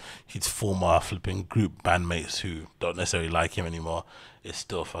 with his former flipping group bandmates who don't necessarily like him anymore, it's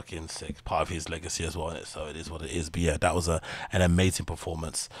still fucking sick. Part of his legacy as well, isn't it? So it is what it is. But yeah, that was an amazing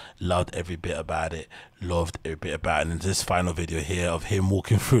performance. Loved every bit about it. Loved every bit about it. And this final video here of him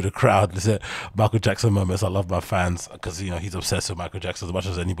walking through the crowd, this Michael Jackson moments. I love my fans because, you know, he's obsessed with Michael Jackson as much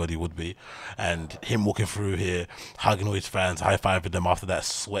as anybody would be. And him walking through here, hugging all his fans, high-fiving them after that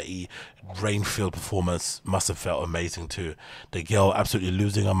sweaty, rain-filled performance must have felt amazing too. The girl absolutely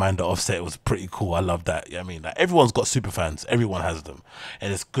losing her mind at Offset was pretty cool. I love that. You know what I mean? Like, everyone's got super fans. Everyone has them.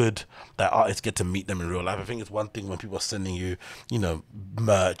 And it's good that artists get to meet them in real life. I think it's one thing when people are sending you, you know,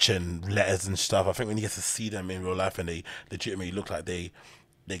 merch and letters and stuff. I think when you get to see them in real life and they legitimately look like they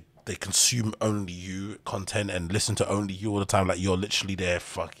consume only you content and listen to only you all the time, like you're literally their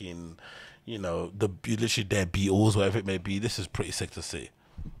fucking, you know, you're literally their Beatles, whatever it may be. This is pretty sick to see.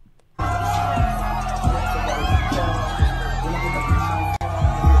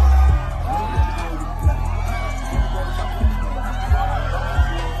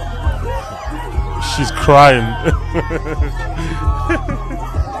 She's crying.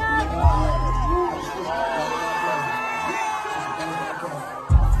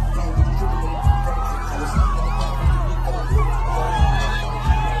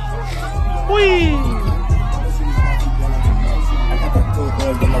 Whee!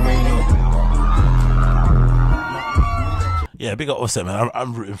 Yeah, big up Offset, man.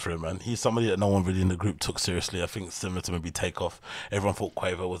 I'm rooting for him, man. He's somebody that no one really in the group took seriously. I think similar to maybe Takeoff. Everyone thought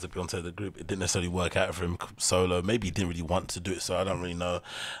Quavo was the Beyonce of the group. It didn't necessarily work out for him solo. Maybe he didn't really want to do it, so I don't really know.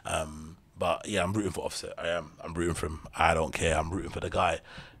 But yeah, I'm rooting for Offset. I am. I'm rooting for him. I don't care. I'm rooting for the guy.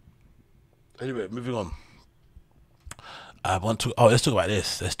 Anyway, moving on. I want to. Oh, let's talk about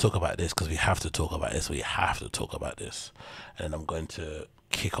this. Let's talk about this because we have to talk about this. We have to talk about this, and then I'm going to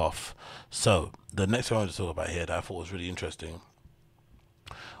kick off. So the next thing I want to talk about here that I thought was really interesting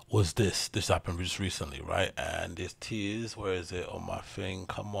was this. This happened just recently, right? And there's tears. Where is it on my thing?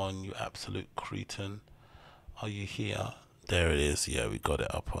 Come on, you absolute cretin! Are you here? There it is. Yeah, we got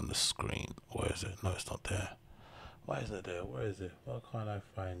it up on the screen. Where is it? No, it's not there. Why isn't it there? Where is it? Why can't I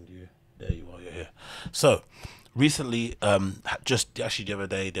find you? There you are. You're here. So recently, just actually the other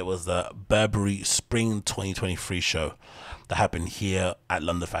day, there was the Burberry Spring 2023 show that happened here at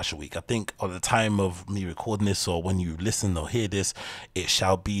London Fashion Week. I think at the time of me recording this, or when you listen or hear this, it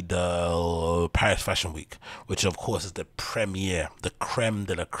shall be the Paris Fashion Week, which of course is the premiere, the creme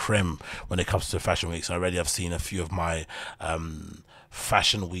de la creme when it comes to Fashion Weeks. And already I've seen a few of my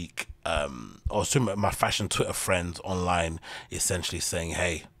Fashion Week, or some of my fashion Twitter friends online essentially saying,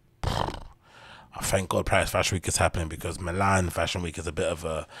 hey, thank God Paris Fashion Week is happening, because Milan Fashion Week is a bit of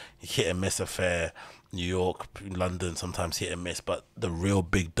a hit and miss affair. New York, London, sometimes hit and miss, but the real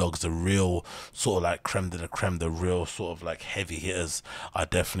big dogs, the real sort of like creme de la creme, the real sort of like heavy hitters are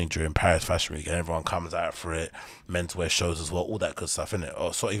definitely during Paris Fashion Week, and everyone comes out for it. Menswear shows as well, all that good stuff, innit?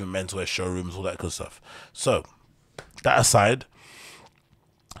 Or so even menswear showrooms, all that good stuff. So that aside,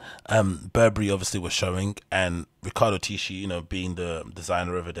 Burberry obviously was showing, and Ricardo Tisci, you know, being the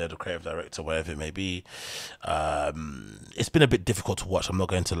designer over there, the creative director, whatever it may be, it's been a bit difficult to watch, I'm not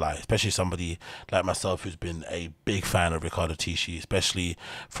going to lie, especially somebody like myself who's been a big fan of Ricardo Tisci, especially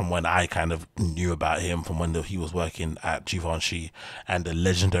from when I kind of knew about him, from when he was working at Givenchy, and the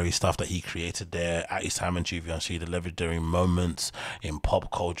legendary stuff that he created there at his time in Givenchy, the legendary moments in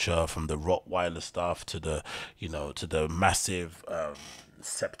pop culture, from the Rottweiler stuff to the, you know, to the massive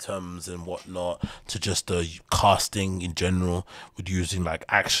septums and whatnot, to just the casting in general, with using like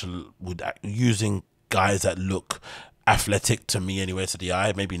using guys that look athletic, to me anyway, to the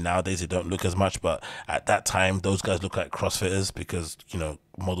eye. Maybe nowadays they don't look as much, but at that time those guys look like crossfitters, because, you know,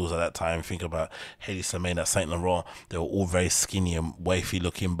 models at that time, think about Hedy Slimane at Saint Laurent, they were all very skinny and wafy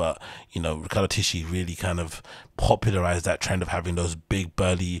looking, but, you know, Ricardo Tisci really kind of popularized that trend of having those big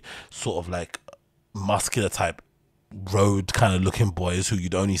burly sort of like muscular type road kind of looking boys who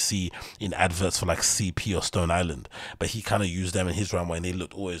you'd only see in adverts for like CP or Stone Island, but he kind of used them in his runway, and they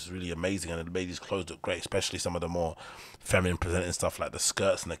looked always really amazing, and it made his clothes look great, especially some of the more feminine presenting stuff like the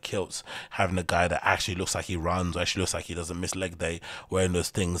skirts and the kilts. Having a guy that actually looks like he runs, or actually looks like he doesn't miss leg day wearing those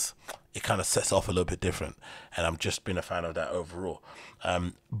things, it kind of sets off a little bit different, and I'm just been a fan of that overall.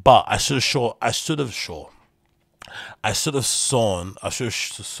 But I should have saw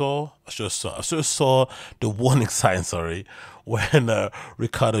the warning sign, sorry, when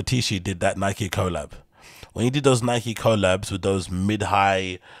Ricardo Tisci did that Nike collab. When he did those Nike collabs with those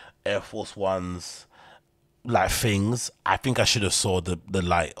mid-high Air Force Ones like things, I think I should have saw the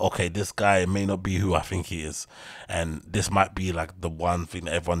light. Okay, this guy may not be who I think he is, and this might be like the one thing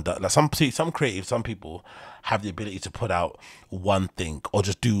that everyone does. Like some people have the ability to put out one thing, or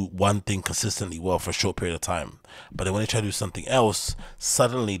just do one thing consistently well for a short period of time, but then when they try to do something else,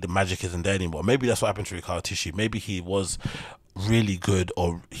 suddenly the magic isn't there anymore. Maybe that's what happened to Ricardo Tisci. Maybe he was really good,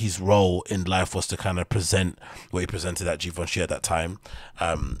 or his role in life was to kind of present what he presented at Givenchy at that time,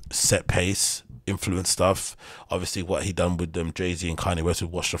 set pace, influence stuff. Obviously what he done with them Jay-Z and Kanye West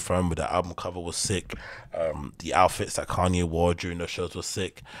with Watch the Throne, with that album cover, was sick. The outfits that Kanye wore during those shows was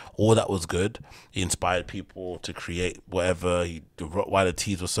sick. All that was good. He inspired people to create whatever. The Rottweiler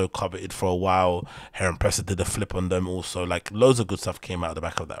tees were so coveted for a while. Heron Presser did a flip on them also. Like, loads of good stuff came out of the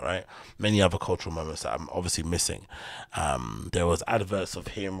back of that, right? Many other cultural moments that I'm obviously missing. There was adverts of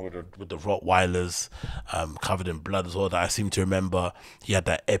him with the Rottweilers covered in blood as well that I seem to remember. He had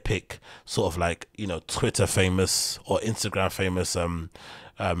that epic sort of like, you know, Twitter famous or Instagram famous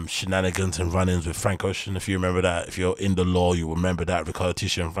shenanigans and run-ins with Frank Ocean, if you remember that. If you're in the law, you remember that Ricardo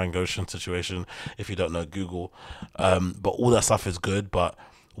Tisci and Frank Ocean situation. If you don't know, Google. But all that stuff is good, but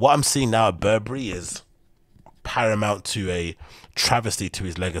what I'm seeing now at Burberry is paramount to a travesty to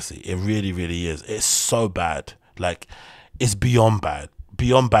his legacy. It really, really is. It's so bad. Like, it's beyond bad.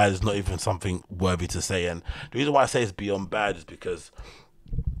 Beyond bad is not even something worthy to say. And the reason why I say it's beyond bad is because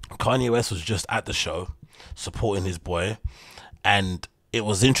Kanye West was just at the show supporting his boy, and it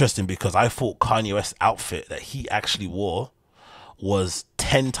was interesting because I thought Kanye West's outfit that he actually wore was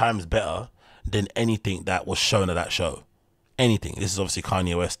 10 times better than anything that was shown at that show. Anything. This is obviously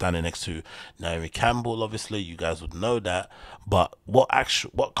Kanye West standing next to Naomi Campbell, obviously, you guys would know that. But what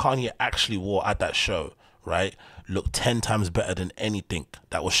Kanye actually wore at that show, right, looked 10 times better than anything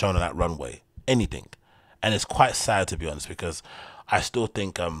that was shown on that runway. Anything. And it's quite sad, to be honest, because I still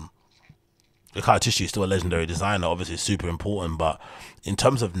think Ricardo Tisci is still a legendary designer, obviously super important, but in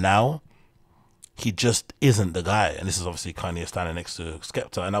terms of now, he just isn't the guy. And this is obviously Kanye standing next to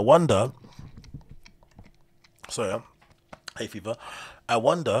Skepta. And I wonder, sorry, hay fever. I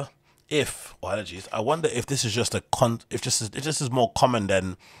wonder if, or allergies, I wonder if this is just if this is more common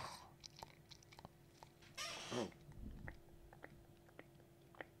than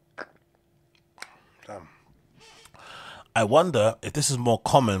I wonder if this is more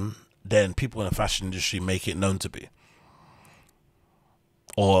common than people in the fashion industry make it known to be.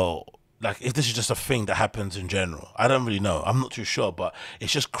 Or like if this is just a thing that happens in general. I don't really know. I'm not too sure, but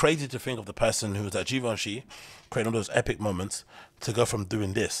it's just crazy to think of the person who was at Givenchy creating all those epic moments to go from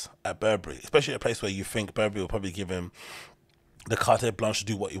doing this at Burberry, especially a place where you think Burberry will probably give him the carte blanche to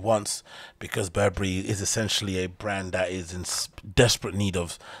do what he wants, because Burberry is essentially a brand that is in desperate need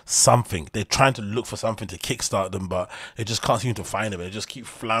of something. They're trying to look for something to kickstart them, but they just can't seem to find them. They just keep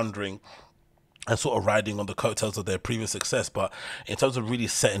floundering and sort of riding on the coattails of their previous success. But in terms of really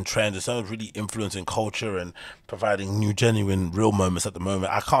setting trends, in terms of really influencing culture and providing new, genuine, real moments at the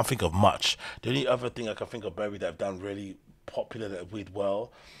moment, I can't think of much. The only other thing I can think of Burberry that have done really popular that did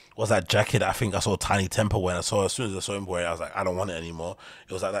well was that jacket. I think I saw Tiny Temper wear. As soon as I saw him wear it, I was like, I don't want it anymore.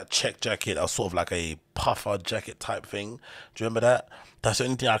 It was like that check jacket. That was sort of like a puffer jacket type thing. Do you remember that? That's the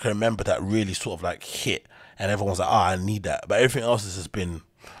only thing I can remember that really sort of like hit, and everyone was like, oh, I need that. But everything else has just been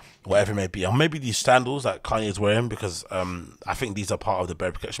whatever it may be. And maybe these sandals that Kanye's wearing, because I think these are part of the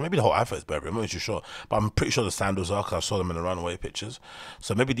Burberry collection. Maybe the whole outfit is Burberry, I'm not too sure, but I'm pretty sure the sandals are, because I saw them in the runway pictures.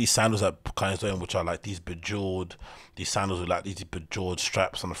 So maybe these sandals that Kanye's wearing, which are like these sandals with like these bejeweled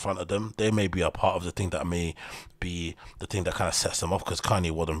straps on the front of them, they may be a part of the thing that may be the thing that kind of sets them off, because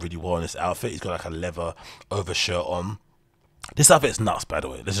Kanye wore them really well in this outfit. He's got like a leather overshirt on. This outfit's nuts, by the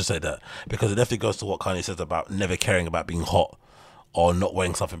way, let's just say that, because it definitely goes to what Kanye says about never caring about being hot or not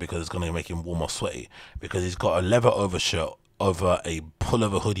wearing something because it's going to make him warm or sweaty, because he's got a leather overshirt over a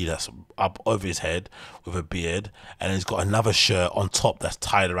pullover hoodie that's up over his head with a beard, and he's got another shirt on top that's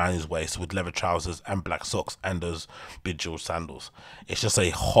tied around his waist with leather trousers and black socks and those bejeweled sandals. It's just a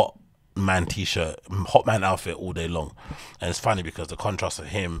hot man t-shirt, hot man outfit all day long. And it's funny because the contrast of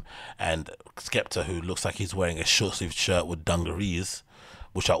him and Skepta, who looks like he's wearing a short sleeved shirt with dungarees,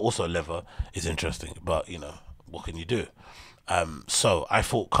 which are also leather, is interesting. But you know, what can you do? So I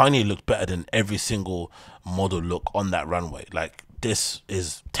thought Kanye looked better than every single model look on that runway. Like, this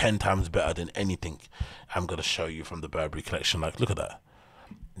is 10 times better than anything I'm gonna show you from the Burberry collection. Like, look at that.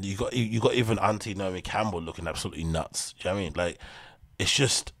 You got even Auntie Naomi Campbell looking absolutely nuts. Do you know what I mean? Like, it's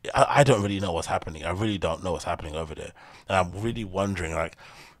just, I don't really know what's happening. I really don't know what's happening over there, and I'm really wondering, like,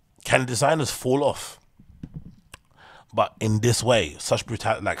 can designers fall off? But in this way, such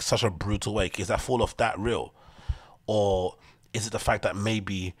a brutal way, is that fall off that real? Or is it the fact that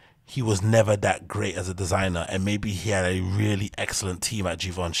maybe he was never that great as a designer, and maybe he had a really excellent team at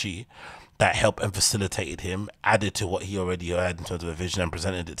Givenchy that helped and facilitated him, added to what he already had in terms of a vision, and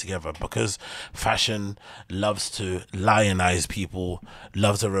presented it together? Because fashion loves to lionize people,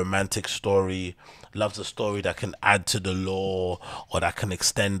 loves a romantic story, loves a story that can add to the lore, or that can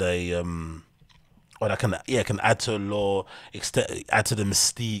extend a or that can add to a lore, add to the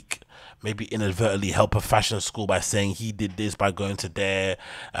mystique, maybe inadvertently help a fashion school by saying he did this by going to there,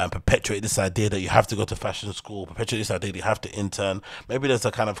 perpetuate this idea that you have to go to fashion school, perpetuate this idea that you have to intern. Maybe there's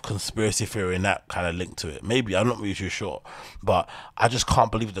a kind of conspiracy theory in that kind of link to it. Maybe, I'm not really too sure. But I just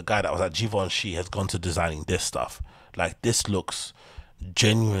can't believe the guy that was at Givenchy has gone to designing this stuff. Like, this looks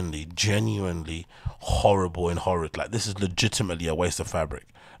genuinely horrible and horrid. Like, this is legitimately a waste of fabric.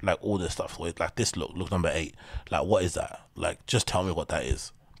 Like, all this stuff, like this look number 8, like, what is that? Like, just tell me what that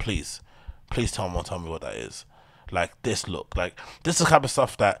is, please tell me what that is. Like, this look, like, this is the type of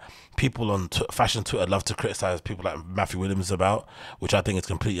stuff that people on fashion Twitter love to criticize people like Matthew Williams about, which I think is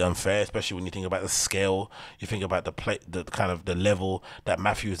completely unfair, especially when you think about the scale, you think about the kind of the level that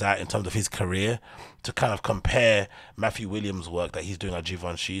Matthew is at in terms of his career. To kind of compare Matthew Williams' work that he's doing at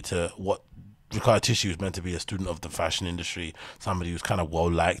Givenchy to what Ricardo Tisci was meant to be a student of the fashion industry, somebody who's kind of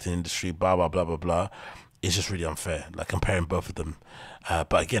well liked in the industry, blah blah blah blah blah. It's just really unfair, like comparing both of them.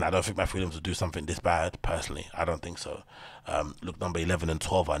 But again, I don't think Matthew Williams would do something this bad. Personally, I don't think so. Look, number 11 and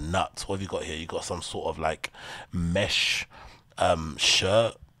 12 are nuts. What have you got here? You got some sort of like mesh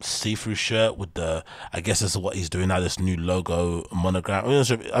shirt, see-through shirt with the, I guess this is what he's doing now, this new logo monogram. I'm not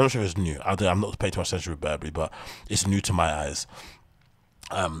sure if it's new. I'm not paying too much attention with Burberry, but it's new to my eyes.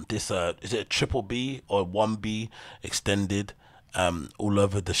 This is it a triple B or 1B extended all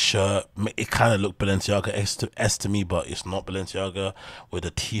over the shirt? It kind of looked Balenciaga S to me, but it's not Balenciaga. With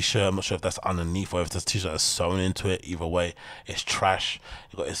a t-shirt, I'm not sure if that's underneath or if this t-shirt is sewn into it. Either way, it's trash.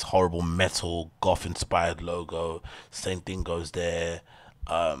 You got this horrible metal goth inspired logo, same thing goes there.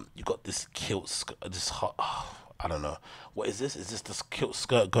 You got this kilt, I don't know, what is this? Is this kilt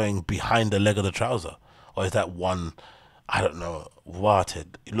skirt going behind the leg of the trouser, or is that one? I don't know.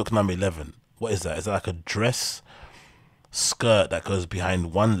 Warted. Look, number 11. What is that? Is that like a dress skirt that goes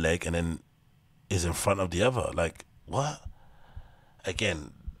behind one leg and then is in front of the other? Like, what?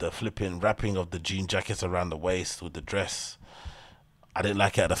 Again, the flipping wrapping of the jean jackets around the waist with the dress. I didn't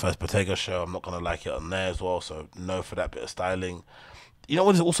like it at the first Bottega show. I'm not going to like it on there as well. So, no for that bit of styling. You know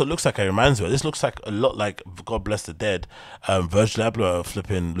what it also looks like? It reminds me of? This looks like a lot like, God bless the dead, Virgil Abloh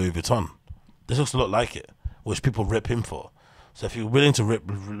flipping Louis Vuitton. This looks a lot like it, which people rip him for. So if you're willing to rip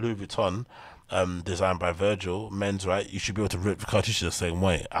Louis Vuitton, designed by Virgil, men's, right, you should be able to rip Ricardo Tisci the same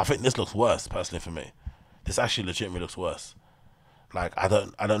way. I think this looks worse, personally, for me. This actually legitimately looks worse. Like, I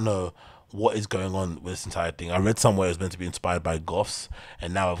don't know what is going on with this entire thing. I read somewhere it was meant to be inspired by goths,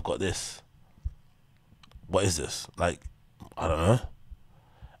 and now I've got this. What is this? Like, I don't know.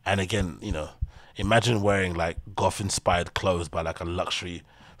 And again, you know, imagine wearing like goth-inspired clothes by like a luxury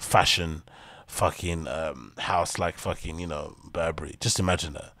fashion fucking house like fucking, you know, Burberry. Just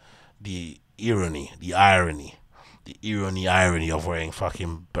imagine that. The irony of wearing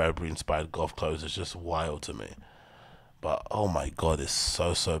fucking Burberry inspired golf clothes is just wild to me. But oh my god, it's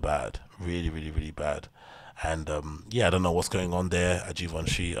so bad. Really, really, really bad. And yeah, I don't know what's going on there at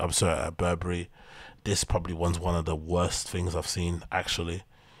Givenchy. I'm sorry, at Burberry. This probably one's one of the worst things I've seen, actually.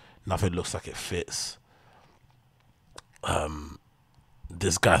 Nothing looks like it fits.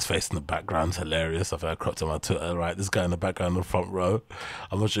 This guy's face in the background's hilarious. I cropped on my Twitter, right? This guy in the background in the front row.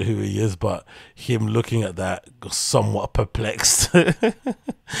 I'm not sure who he is, but him looking at that, somewhat perplexed.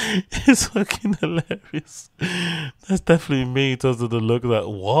 It's fucking hilarious. That's definitely me in terms of the look. Like,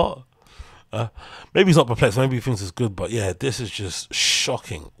 what? Maybe he's not perplexed, maybe he thinks it's good, but yeah, this is just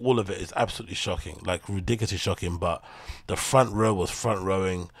shocking. All of it is absolutely shocking, like ridiculously shocking. But the front row was front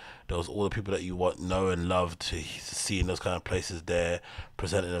rowing. There was all the people that you know and love to see in those kind of places there,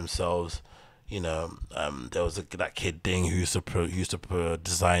 presenting themselves. You know, there was that kid Ding who used to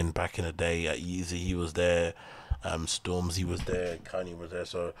design back in the day at Yeezy. He was there. Stormzy was there, Kanye was there.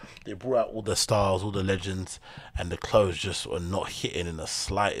 So they brought out all the stars, all the legends, and the clothes just were not hitting in the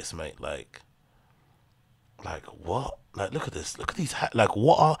slightest, mate. Like what? Like, look at this. Look at these like,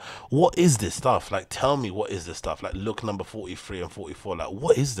 what is this stuff? Like, tell me, what is this stuff? Like, look number 43 and 44. Like,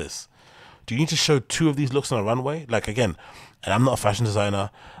 what is this? Do you need to show 2 of these looks on a runway? Like, again, and I'm not a fashion designer.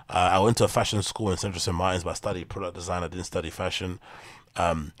 I went to a fashion school in Central St. Martin's, but I studied product design. I didn't study fashion.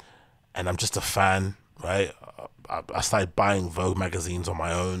 And I'm just a fan, right? I started buying Vogue magazines on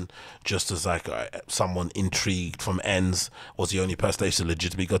my own, just as like someone intrigued from ends. Was the only person that used to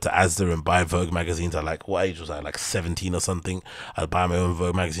legitimately go to Asda and buy Vogue magazines at like, what age was I? Like 17 or something. I'd buy my own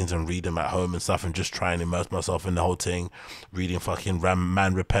Vogue magazines and read them at home and stuff, and just try and immerse myself in the whole thing. Reading fucking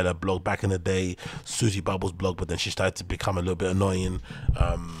Man Repeller blog back in the day, Susie Bubbles blog, but then she started to become a little bit annoying.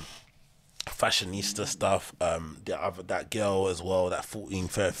 Fashionista stuff. That girl as well, that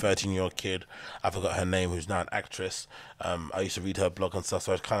 13-year-old kid, I forgot her name, who's now an actress. I used to read her blog and stuff,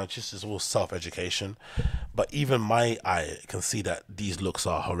 so it's kind of just all self-education. But even my eye can see that these looks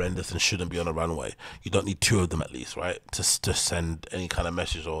are horrendous and shouldn't be on a runway. You don't need 2 of them at least, right, to send any kind of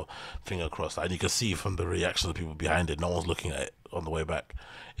message or thing across. And you can see from the reaction of the people behind it, no one's looking at it on the way back.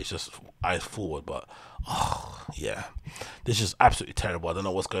 It's just eyes forward. But oh yeah, this is absolutely terrible. I don't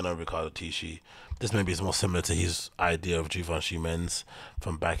know what's going on with Ricardo Tisci. This maybe is more similar to his idea of Givenchy men's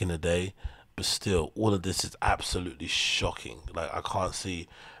from back in the day, but still, all of this is absolutely shocking. Like, I can't see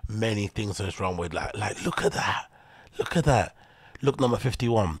many things on this runway. Like look at that. Look, number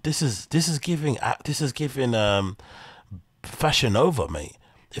 51. This is giving Fashion Nova, mate.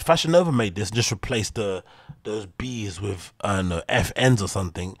 If Fashion Nova made this and just replaced those B's with FNs or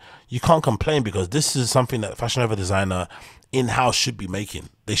something, you can't complain, because this is something that Fashion Nova designer in-house should be making.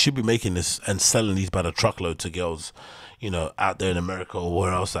 They should be making this and selling these by the truckload to girls, out there in America or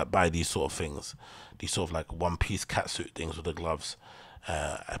where else that buy these sort of things, these sort of like one-piece catsuit things with the gloves,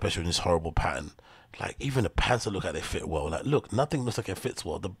 especially in this horrible pattern. Like even the pants that look like they fit well. Like look, nothing looks like it fits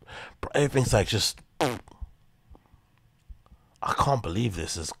well. Everything's like just. I can't believe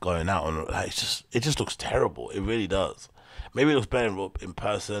this is going out, and like, it just looks terrible. It really does. Maybe it looks better in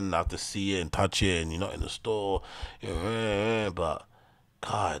person. I have to see it and touch it, and you're not in the store. But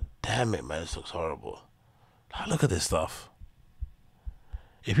god damn it, man, this looks horrible. Like, look at this stuff.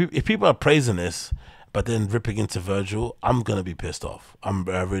 If people are praising this, but then ripping into Virgil, I'm gonna be pissed off. I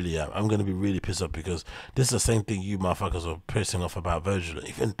really am. I'm gonna be really pissed off because this is the same thing you motherfuckers are pissing off about Virgil.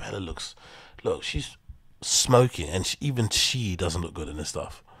 Even Bella look, she's smoking, and even she doesn't look good in this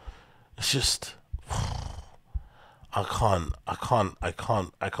stuff. It's just I can't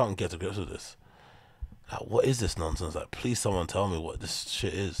get to grips with this. Like, what is this nonsense? Like, please someone tell me what this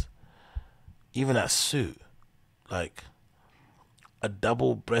shit is. Even that suit, like a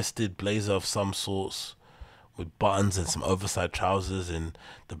double-breasted blazer of some sorts with buttons and some oversized trousers and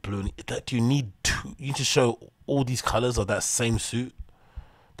the blue. Like, you need to show all these colors of that same suit.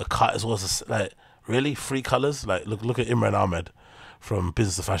 The cut as well as like. Really? 3 colors? Like, look at Imran Ahmed from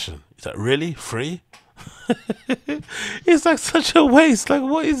Business of Fashion. Is that really 3? It's like such a waste. Like,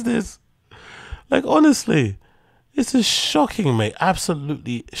 what is this? Like, honestly, this is shocking, mate.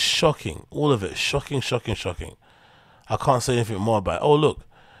 Absolutely shocking. All of it. Shocking. I can't say anything more about it. Oh, look.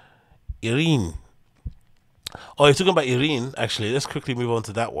 Irene. Oh, you're talking about Irene, actually. Let's quickly move on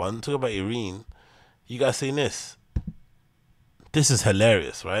to that one. Talking about Irene. You guys seen this? This is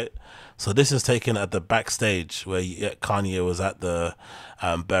hilarious, right? So this is taken at the backstage where Kanye was at the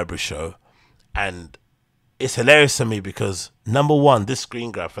Burberry show, and it's hilarious to me because number one, this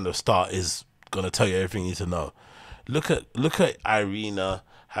screen grab from the start is gonna tell you everything you need to know. Look at Irina.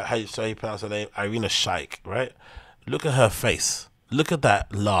 How you pronounce her name? Irina Shayk, right? Look at her face. Look at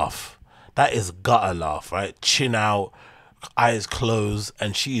that laugh. That is gutter laugh, right? Chin out, eyes closed,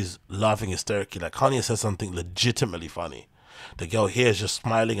 and she's laughing hysterically. Like Kanye says something legitimately funny. The girl here is just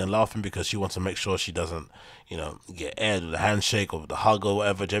smiling and laughing because she wants to make sure she doesn't, get aired with a handshake or with a hug or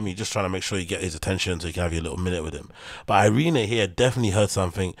whatever. Jamie, just trying to make sure you get his attention so you can have your little minute with him. But Irina here definitely heard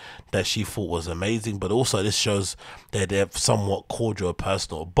something that she thought was amazing, but also this shows that they're somewhat cordial or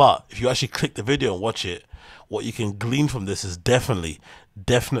personal. But if you actually click the video and watch it, what you can glean from this is definitely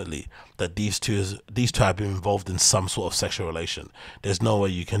that these two have been involved in some sort of sexual relation. There's no way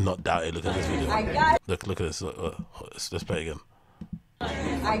you cannot doubt it. Look at this video. Look at this. Let's play it again.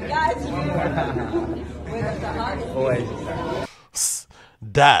 I got you.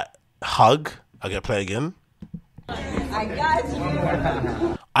 That hug. I gotta play again. I got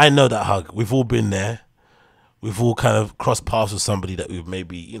you. I know that hug. We've all been there. We've all kind of crossed paths with somebody that we've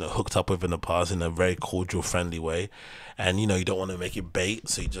maybe, hooked up with in the past in a very cordial, friendly way. And, you don't want to make it bait.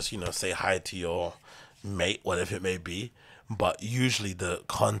 So you just, say hi to your mate, whatever it may be. But usually the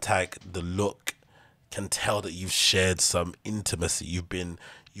contact, the look can tell that you've shared some intimacy. You've been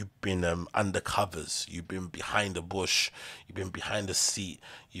under covers. You've been behind a bush. You've been behind a seat.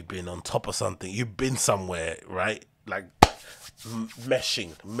 You've been on top of something. You've been somewhere, right? Like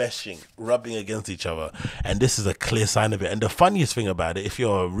meshing, rubbing against each other, and this is a clear sign of it. And the funniest thing about it, if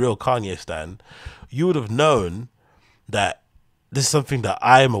you're a real Kanye stan, you would have known that this is something that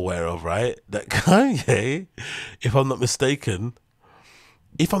I'm aware of, right? That Kanye, if I'm not mistaken,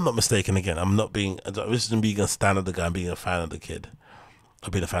 again, this isn't being a stan of the guy, I'm being a fan of the kid,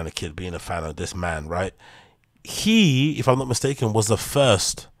 being a fan of this man, right? He, if I'm not mistaken, was the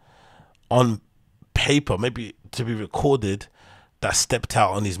first on paper, maybe to be recorded, that stepped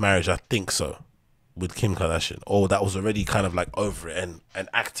out on his marriage. I think so, with Kim Kardashian, or that was already kind of like over it and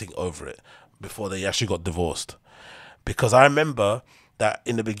acting over it before they actually got divorced. Because I remember that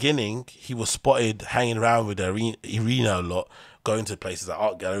in the beginning he was spotted hanging around with Irina a lot, going to places like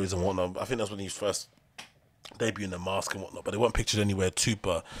art galleries and whatnot. I think that's when he was first debuting the mask and whatnot, but they weren't pictured anywhere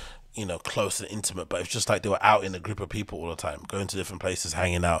super close and intimate. But it's just like they were out in a group of people all the time, going to different places,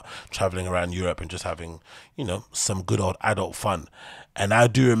 hanging out, traveling around Europe, and just having some good old adult fun. And I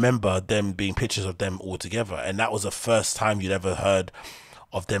do remember them being pictures of them all together, and that was the first time you'd ever heard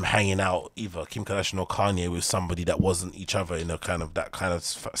of them hanging out, either Kim Kardashian or Kanye, with somebody that wasn't each other in that kind of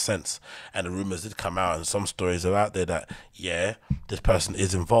sense. And the rumors did come out, and some stories are out there that this person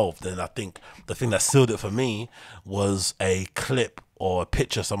is involved. And I think the thing that sealed it for me was a clip or a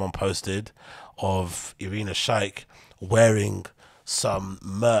picture someone posted of Irina Shayk wearing some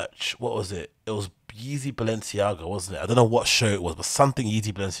merch. What was it? It was Yeezy Balenciaga, wasn't it? I don't know what show it was, but something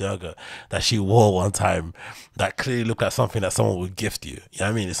Yeezy Balenciaga that she wore one time that clearly looked like something that someone would gift you. You know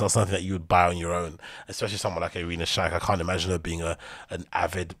what I mean? It's not something that you would buy on your own, especially someone like Irina Shayk. I can't imagine her being an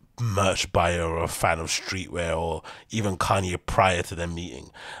avid merch buyer or a fan of streetwear, or even Kanye prior to them meeting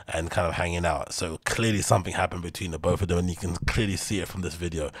and kind of hanging out. So clearly something happened between the both of them, and you can clearly see it from this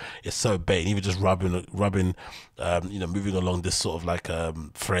video. It's so bait. Even just rubbing you know, moving along this sort of like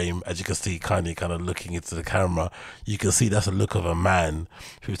frame, as you can see Kanye kind of looking into the camera, you can see that's a look of a man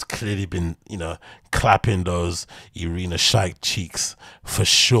who's clearly been, you know, clapping those Irina Shayk cheeks for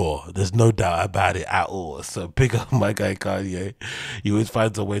sure. There's no doubt about it at all. So big up my guy Kanye. He always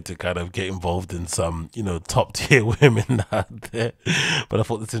finds a way to kind of get involved in some, you know, top tier women out there. But I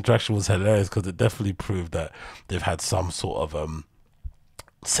thought this interaction was hilarious because it definitely proved that they've had some sort of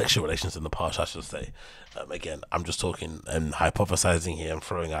sexual relations in the past, I should say. Again, I'm just talking and hypothesizing here and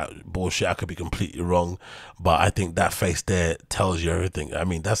throwing out bullshit. I could be completely wrong, but I think that face there tells you everything. I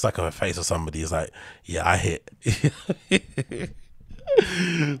mean, that's like a face of somebody is like, yeah, I hit.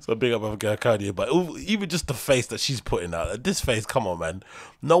 So big up Kanye, but even just the face that she's putting out, this face, come on, man.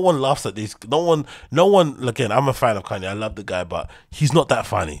 No one laughs at these. No one. Again, I'm a fan of Kanye. I love the guy, but he's not that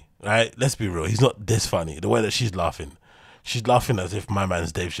funny, right? Let's be real. He's not this funny. The way that she's laughing as if my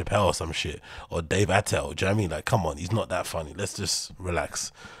man's Dave Chappelle or some shit, or Dave Attell. Do you know what I mean? Like, come on, he's not that funny. Let's just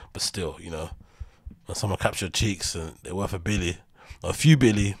relax. But still, you know, when someone captures your cheeks and they're worth a billy, or a few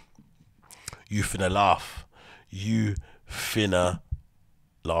billy, you finna laugh. You finna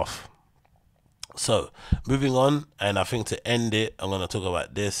laugh. So moving on, and I think to end it, I'm gonna talk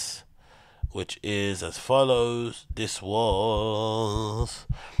about this, which is as follows. This was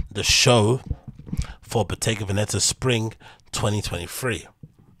the show for Bottega Veneta Spring 2023.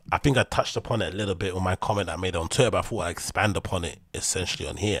 I think I touched upon it a little bit with my comment I made on Twitter, but I thought I'd expand upon it essentially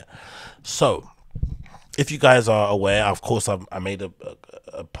on here. So if you guys are aware, of course, I made a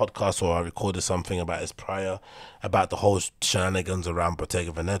podcast, or I recorded something about this prior, about the whole shenanigans around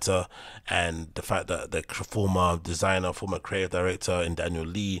Bottega Veneta and the fact that the former designer, former creative director in Daniel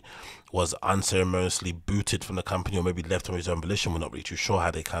Lee was unceremoniously booted from the company, or maybe left on his own volition. We're not really too sure how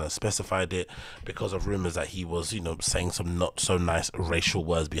they kind of specified it, because of rumors that he was, you know, saying some not so nice racial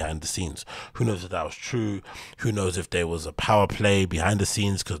words behind the scenes. Who knows if that was true? Who knows if there was a power play behind the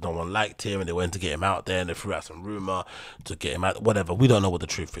scenes because no one liked him and they went to get him out there and they threw out some rumor to get him out, whatever. We don't know what the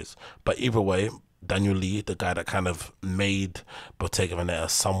truth is, but either way, Daniel Lee, the guy that kind of made Bottega Veneta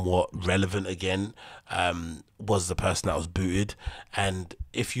somewhat relevant again, was the person that was booted. And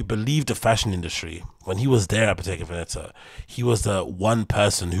if you believe the fashion industry, when he was there at Bottega Veneta, he was the one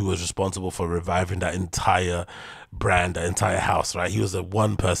person who was responsible for reviving that entire brand, that entire house, right? He was the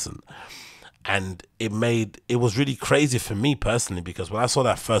one person. And it was really crazy for me personally, because when I saw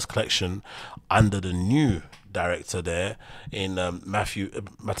that first collection under the new director there in Matteo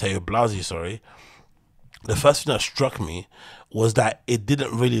Blasi, sorry, the first thing that struck me was that it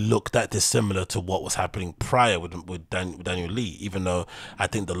didn't really look that dissimilar to what was happening prior with Daniel Lee, even though I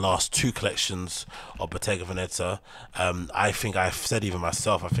think the last two collections of Bottega Veneta, I think I've said even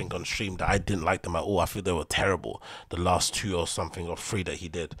myself, I think on stream, that I didn't like them at all. I think they were terrible. The last two or something, or three that he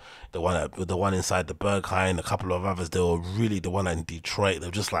did, the one inside the Berghain, a couple of others, they were really, the one in Detroit, they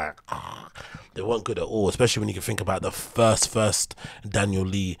were just like, they weren't good at all, especially when you can think about the first Daniel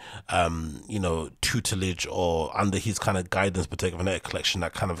Lee, you know, tutelage, or under his kind of guidance, Bottega Veneta collection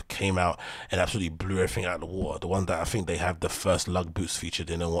that kind of came out and absolutely blew everything out of the water. The one that I think they have the first lug boots featured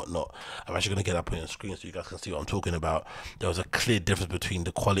in and whatnot. I'm actually going to get up on the screen so you guys can see what I'm talking about. There was a clear difference between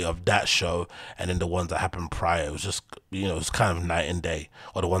the quality of that show and then the ones that happened prior. It was just, you know, it was kind of night and day.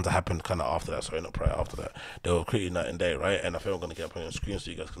 Or the ones that happened kind of after that, sorry, not prior, after that. They were pretty night and day, right? And I think I'm going to get up on the screen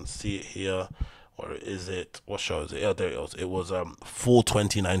so you guys can see it here. Or is it, what show is it? Oh, there it was. It was Fall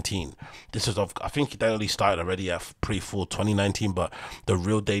 2019. This is I think Daniel Lee started already at pre-Fall 2019, but the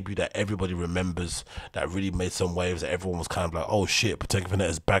real debut that everybody remembers, that really made some waves, that everyone was kind of like, oh shit, Bottega Veneta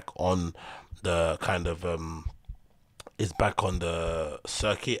is back on the kind of is back on the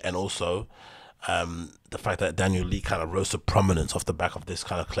circuit. And also the fact that Daniel Lee kind of rose to prominence off the back of this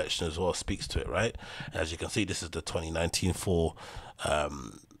kind of collection as well speaks to it, right? And as you can see, this is the 2019 Fall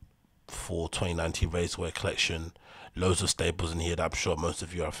 2019 racewear collection. Loads of staples in here that I'm sure most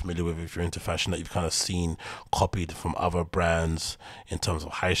of you are familiar with if you're into fashion, that you've kind of seen copied from other brands, in terms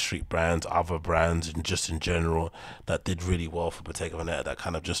of high street brands, other brands, and just in general, that did really well for Bottega Veneta, that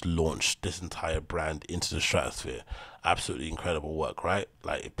kind of just launched this entire brand into the stratosphere. absolutely incredible work, right?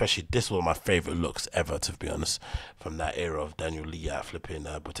 Like, especially this was one of my favorite looks ever, to be honest, from that era of Daniel Lee at flipping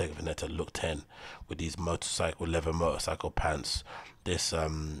Bottega Veneta look 10, with these leather motorcycle pants, this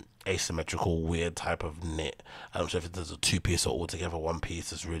asymmetrical weird type of knit. I'm sure if it does a two-piece or altogether one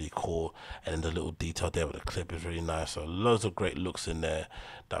piece, is really cool, and then the little detail there with the clip is really nice. So loads of great looks in there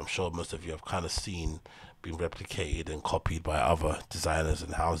that I'm sure most of you have kind of seen being replicated and copied by other designers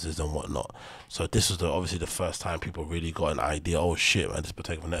and houses and whatnot. So this was obviously the first time people really got an idea, oh shit man, this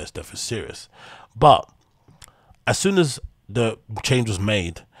Bottega Veneta stuff is serious. But as soon as the change was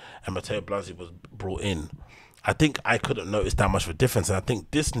made and Matteo Blasi was brought in, I think I couldn't notice that much of a difference. And I think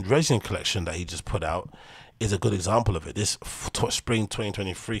this resin collection that he just put out is a good example of it. This spring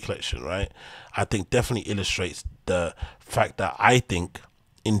 2023 collection, right, I think definitely illustrates the fact that I think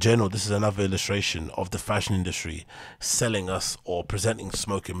in general this is another illustration of the fashion industry selling us or presenting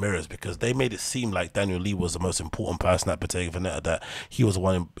smoke and mirrors, because they made it seem like Daniel Lee was the most important person at Bottega Veneta, that he was the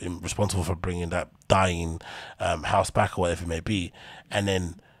one responsible for bringing that dying house back or whatever it may be, and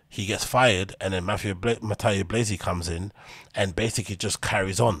then he gets fired, and then Matteo Blasi comes in and basically just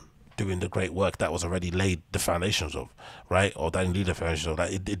carries on doing the great work that was already laid the foundations of, right? Or Daniel Lee the foundations of.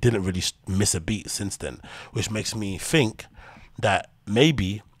 Like, it didn't really miss a beat since then, which makes me think that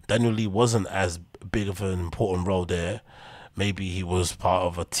maybe Daniel Lee wasn't as big of an important role there. Maybe he was part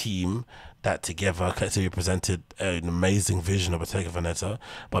of a team that together collectively presented an amazing vision of Bottega Veneta,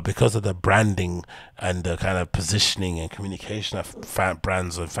 but because of the branding and the kind of positioning and communication that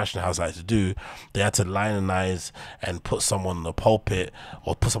brands and fashion houses like to do, they had to lionize and put someone on the pulpit,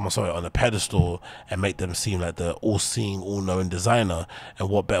 or put someone, sorry, on a pedestal, and make them seem like the all-seeing, all-knowing designer. And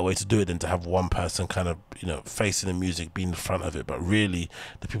what better way to do it than to have one person kind of, you know, facing the music, being in front of it, but really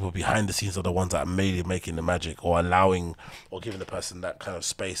the people behind the scenes are the ones that are making the magic, or allowing or giving the person that kind of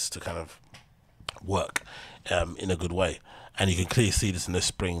space to kind of work in a good way. And you can clearly see this in this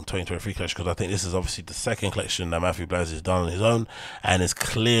spring 2023 collection, because I think this is obviously the second collection that Matteo Blasi has done on his own, and it's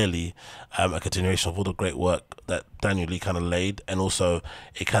clearly a continuation of all the great work that Daniel Lee kind of laid, and also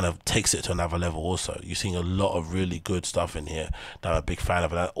it kind of takes it to another level. Also, you're seeing a lot of really good stuff in here that I'm a big fan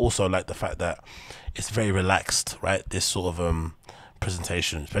of, and I also like the fact that it's very relaxed, right? This sort of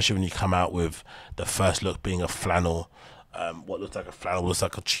presentation, especially when you come out with the first look being a flannel, what looks like a flannel, looks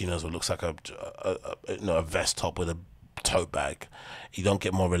like a chinos, or looks like a you know, a vest top with a tote bag. You don't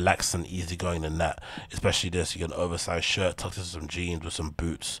get more relaxed and easygoing than that. Especially this, you get an oversized shirt tucked into some jeans with some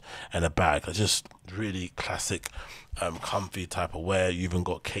boots and a bag. It's just really classic, comfy type of wear. You even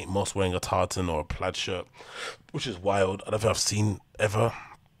got Kate Moss wearing a tartan or a plaid shirt, which is wild. I don't think I've seen ever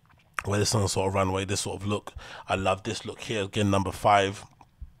wear this on a sort of runway, this sort of look. I love this look here, again, number 5,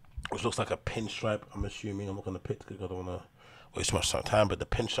 which looks like a pinstripe. I'm assuming, I'm not going to pick because I don't want to waste too much time, but the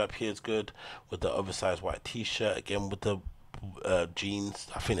pinstripe here is good, with the oversized white t-shirt, again with the jeans.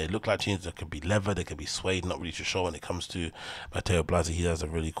 I think they look like jeans. They could be leather, they could be suede, not really too sure. When it comes to Matteo Blasi, he has a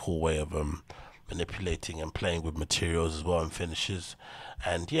really cool way of manipulating and playing with materials as well, and finishes.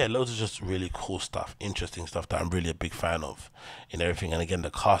 And yeah, loads of just really cool stuff, interesting stuff that I'm really a big fan of in everything. And again,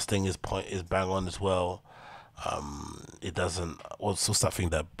 the casting is bang on as well. It doesn't, what's that thing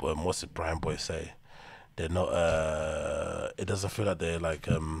that what's it Brian Boy say, they're not it doesn't feel like they're like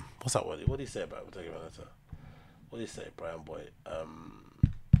what's that word, what do you say about Bottega Veneta? What do you say, Brian Boy?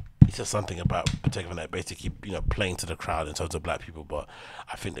 He says something about Bottega Veneta basically, you know, playing to the crowd in terms of black people, but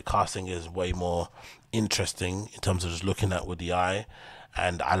I think the casting is way more interesting in terms of just looking at with the eye.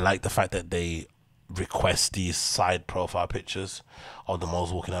 And I like the fact that they request these side profile pictures of the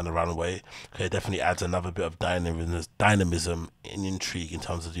models walking down the runway. It definitely adds another bit of dynamism and intrigue in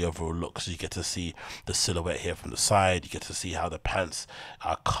terms of the overall look. So you get to see the silhouette here from the side, you get to see how the pants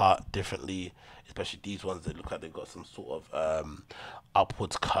are cut differently, especially these ones that look like they've got some sort of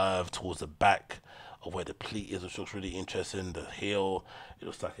upwards curve towards the back of where the pleat is, which looks really interesting. The heel, it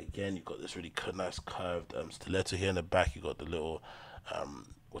looks like, again, you've got this really nice curved stiletto here in the back. You've got the little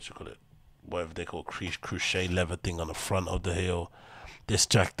what you call it, whatever they call crochet leather thing on the front of the heel. This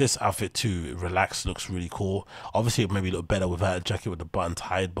outfit too, relaxed, looks really cool. Obviously it maybe look better without a jacket with the button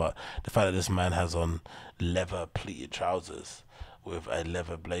tied, but the fact that this man has on leather pleated trousers with a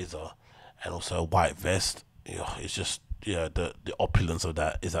leather blazer and also a white vest, you know, it's just, yeah, the opulence of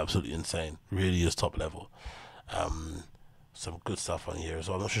that is absolutely insane. Really is top level. Some good stuff on here as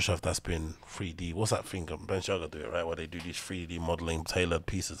well. I'm not sure if that's been 3D. What's that thing? Balenciaga do it, right? Where they do these 3D modeling tailored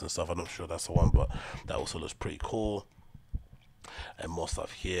pieces and stuff. I'm not sure that's the one, but that also looks pretty cool. And more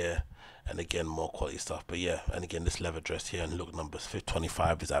stuff here. And again, more quality stuff. But yeah, and again, this leather dress here and look number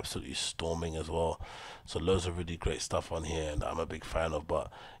 25 is absolutely storming as well. So loads of really great stuff on here, and I'm a big fan of.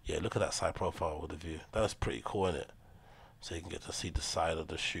 But yeah, look at that side profile with the view. That's pretty cool, isn't it? so you can get to see the side of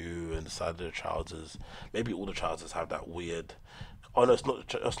the shoe and the side of the trousers. Maybe all the trousers have that weird. Oh no, it's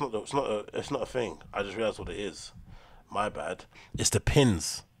not. It's not a thing. I just realized what it is. My bad. It's the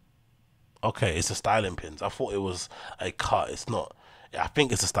pins. Okay, it's the styling pins. I thought it was a cut. It's not. I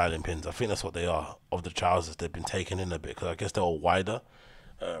think it's the styling pins. I think that's what they are of the trousers. They've been taken in a bit because I guess they were wider.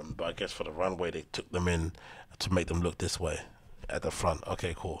 But I guess for the runway they took them in to make them look this way at the front.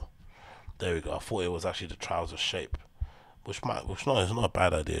 Okay, cool. There we go. I thought it was actually the trouser shape, which it's not a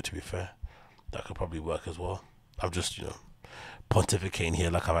bad idea, to be fair. That could probably work as well. I'm just pontificating here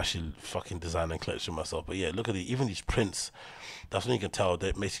like I'm actually fucking designing a collection myself. But yeah, look at even these prints. That's when you can tell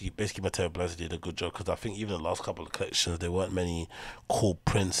that basically Matteo Blasi did a good job, because I think even the last couple of collections there weren't many cool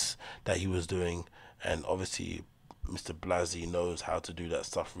prints that he was doing, and obviously Mr. Blasi knows how to do that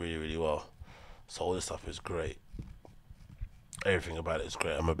stuff really, really well. So all this stuff is great. Everything about it is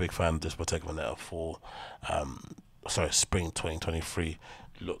great. I'm a big fan of this Bottega Veneta for spring 2023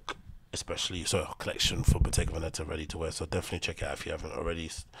 look, especially collection for Bottega Veneta ready to wear. So definitely check it out if you haven't already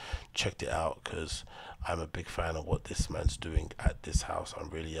checked it out, because I'm a big fan of what this man's doing at this house. I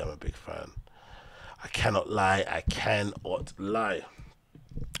really am a big fan. I cannot lie.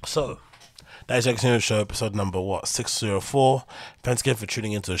 So that is Agostinho Show, episode number 604. Thanks again for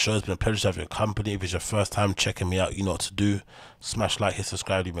tuning into the show. It's been a pleasure to have your company. If it's your first time checking me out, you know what to do. Smash like, hit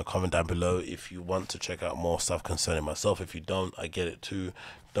subscribe, leave me a comment down below if you want to check out more stuff concerning myself. If you don't, I get it too.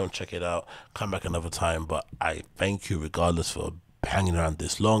 Don't check it out. Come back another time. But I thank you regardless for hanging around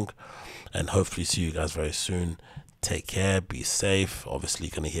this long, and hopefully see you guys very soon. Take care, be safe. Obviously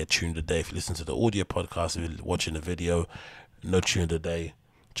you're going to hear tune of the day if you listen to the audio podcast. If you're watching the video, no tune of the day.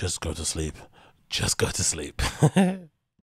 Just go to sleep. Just go to sleep.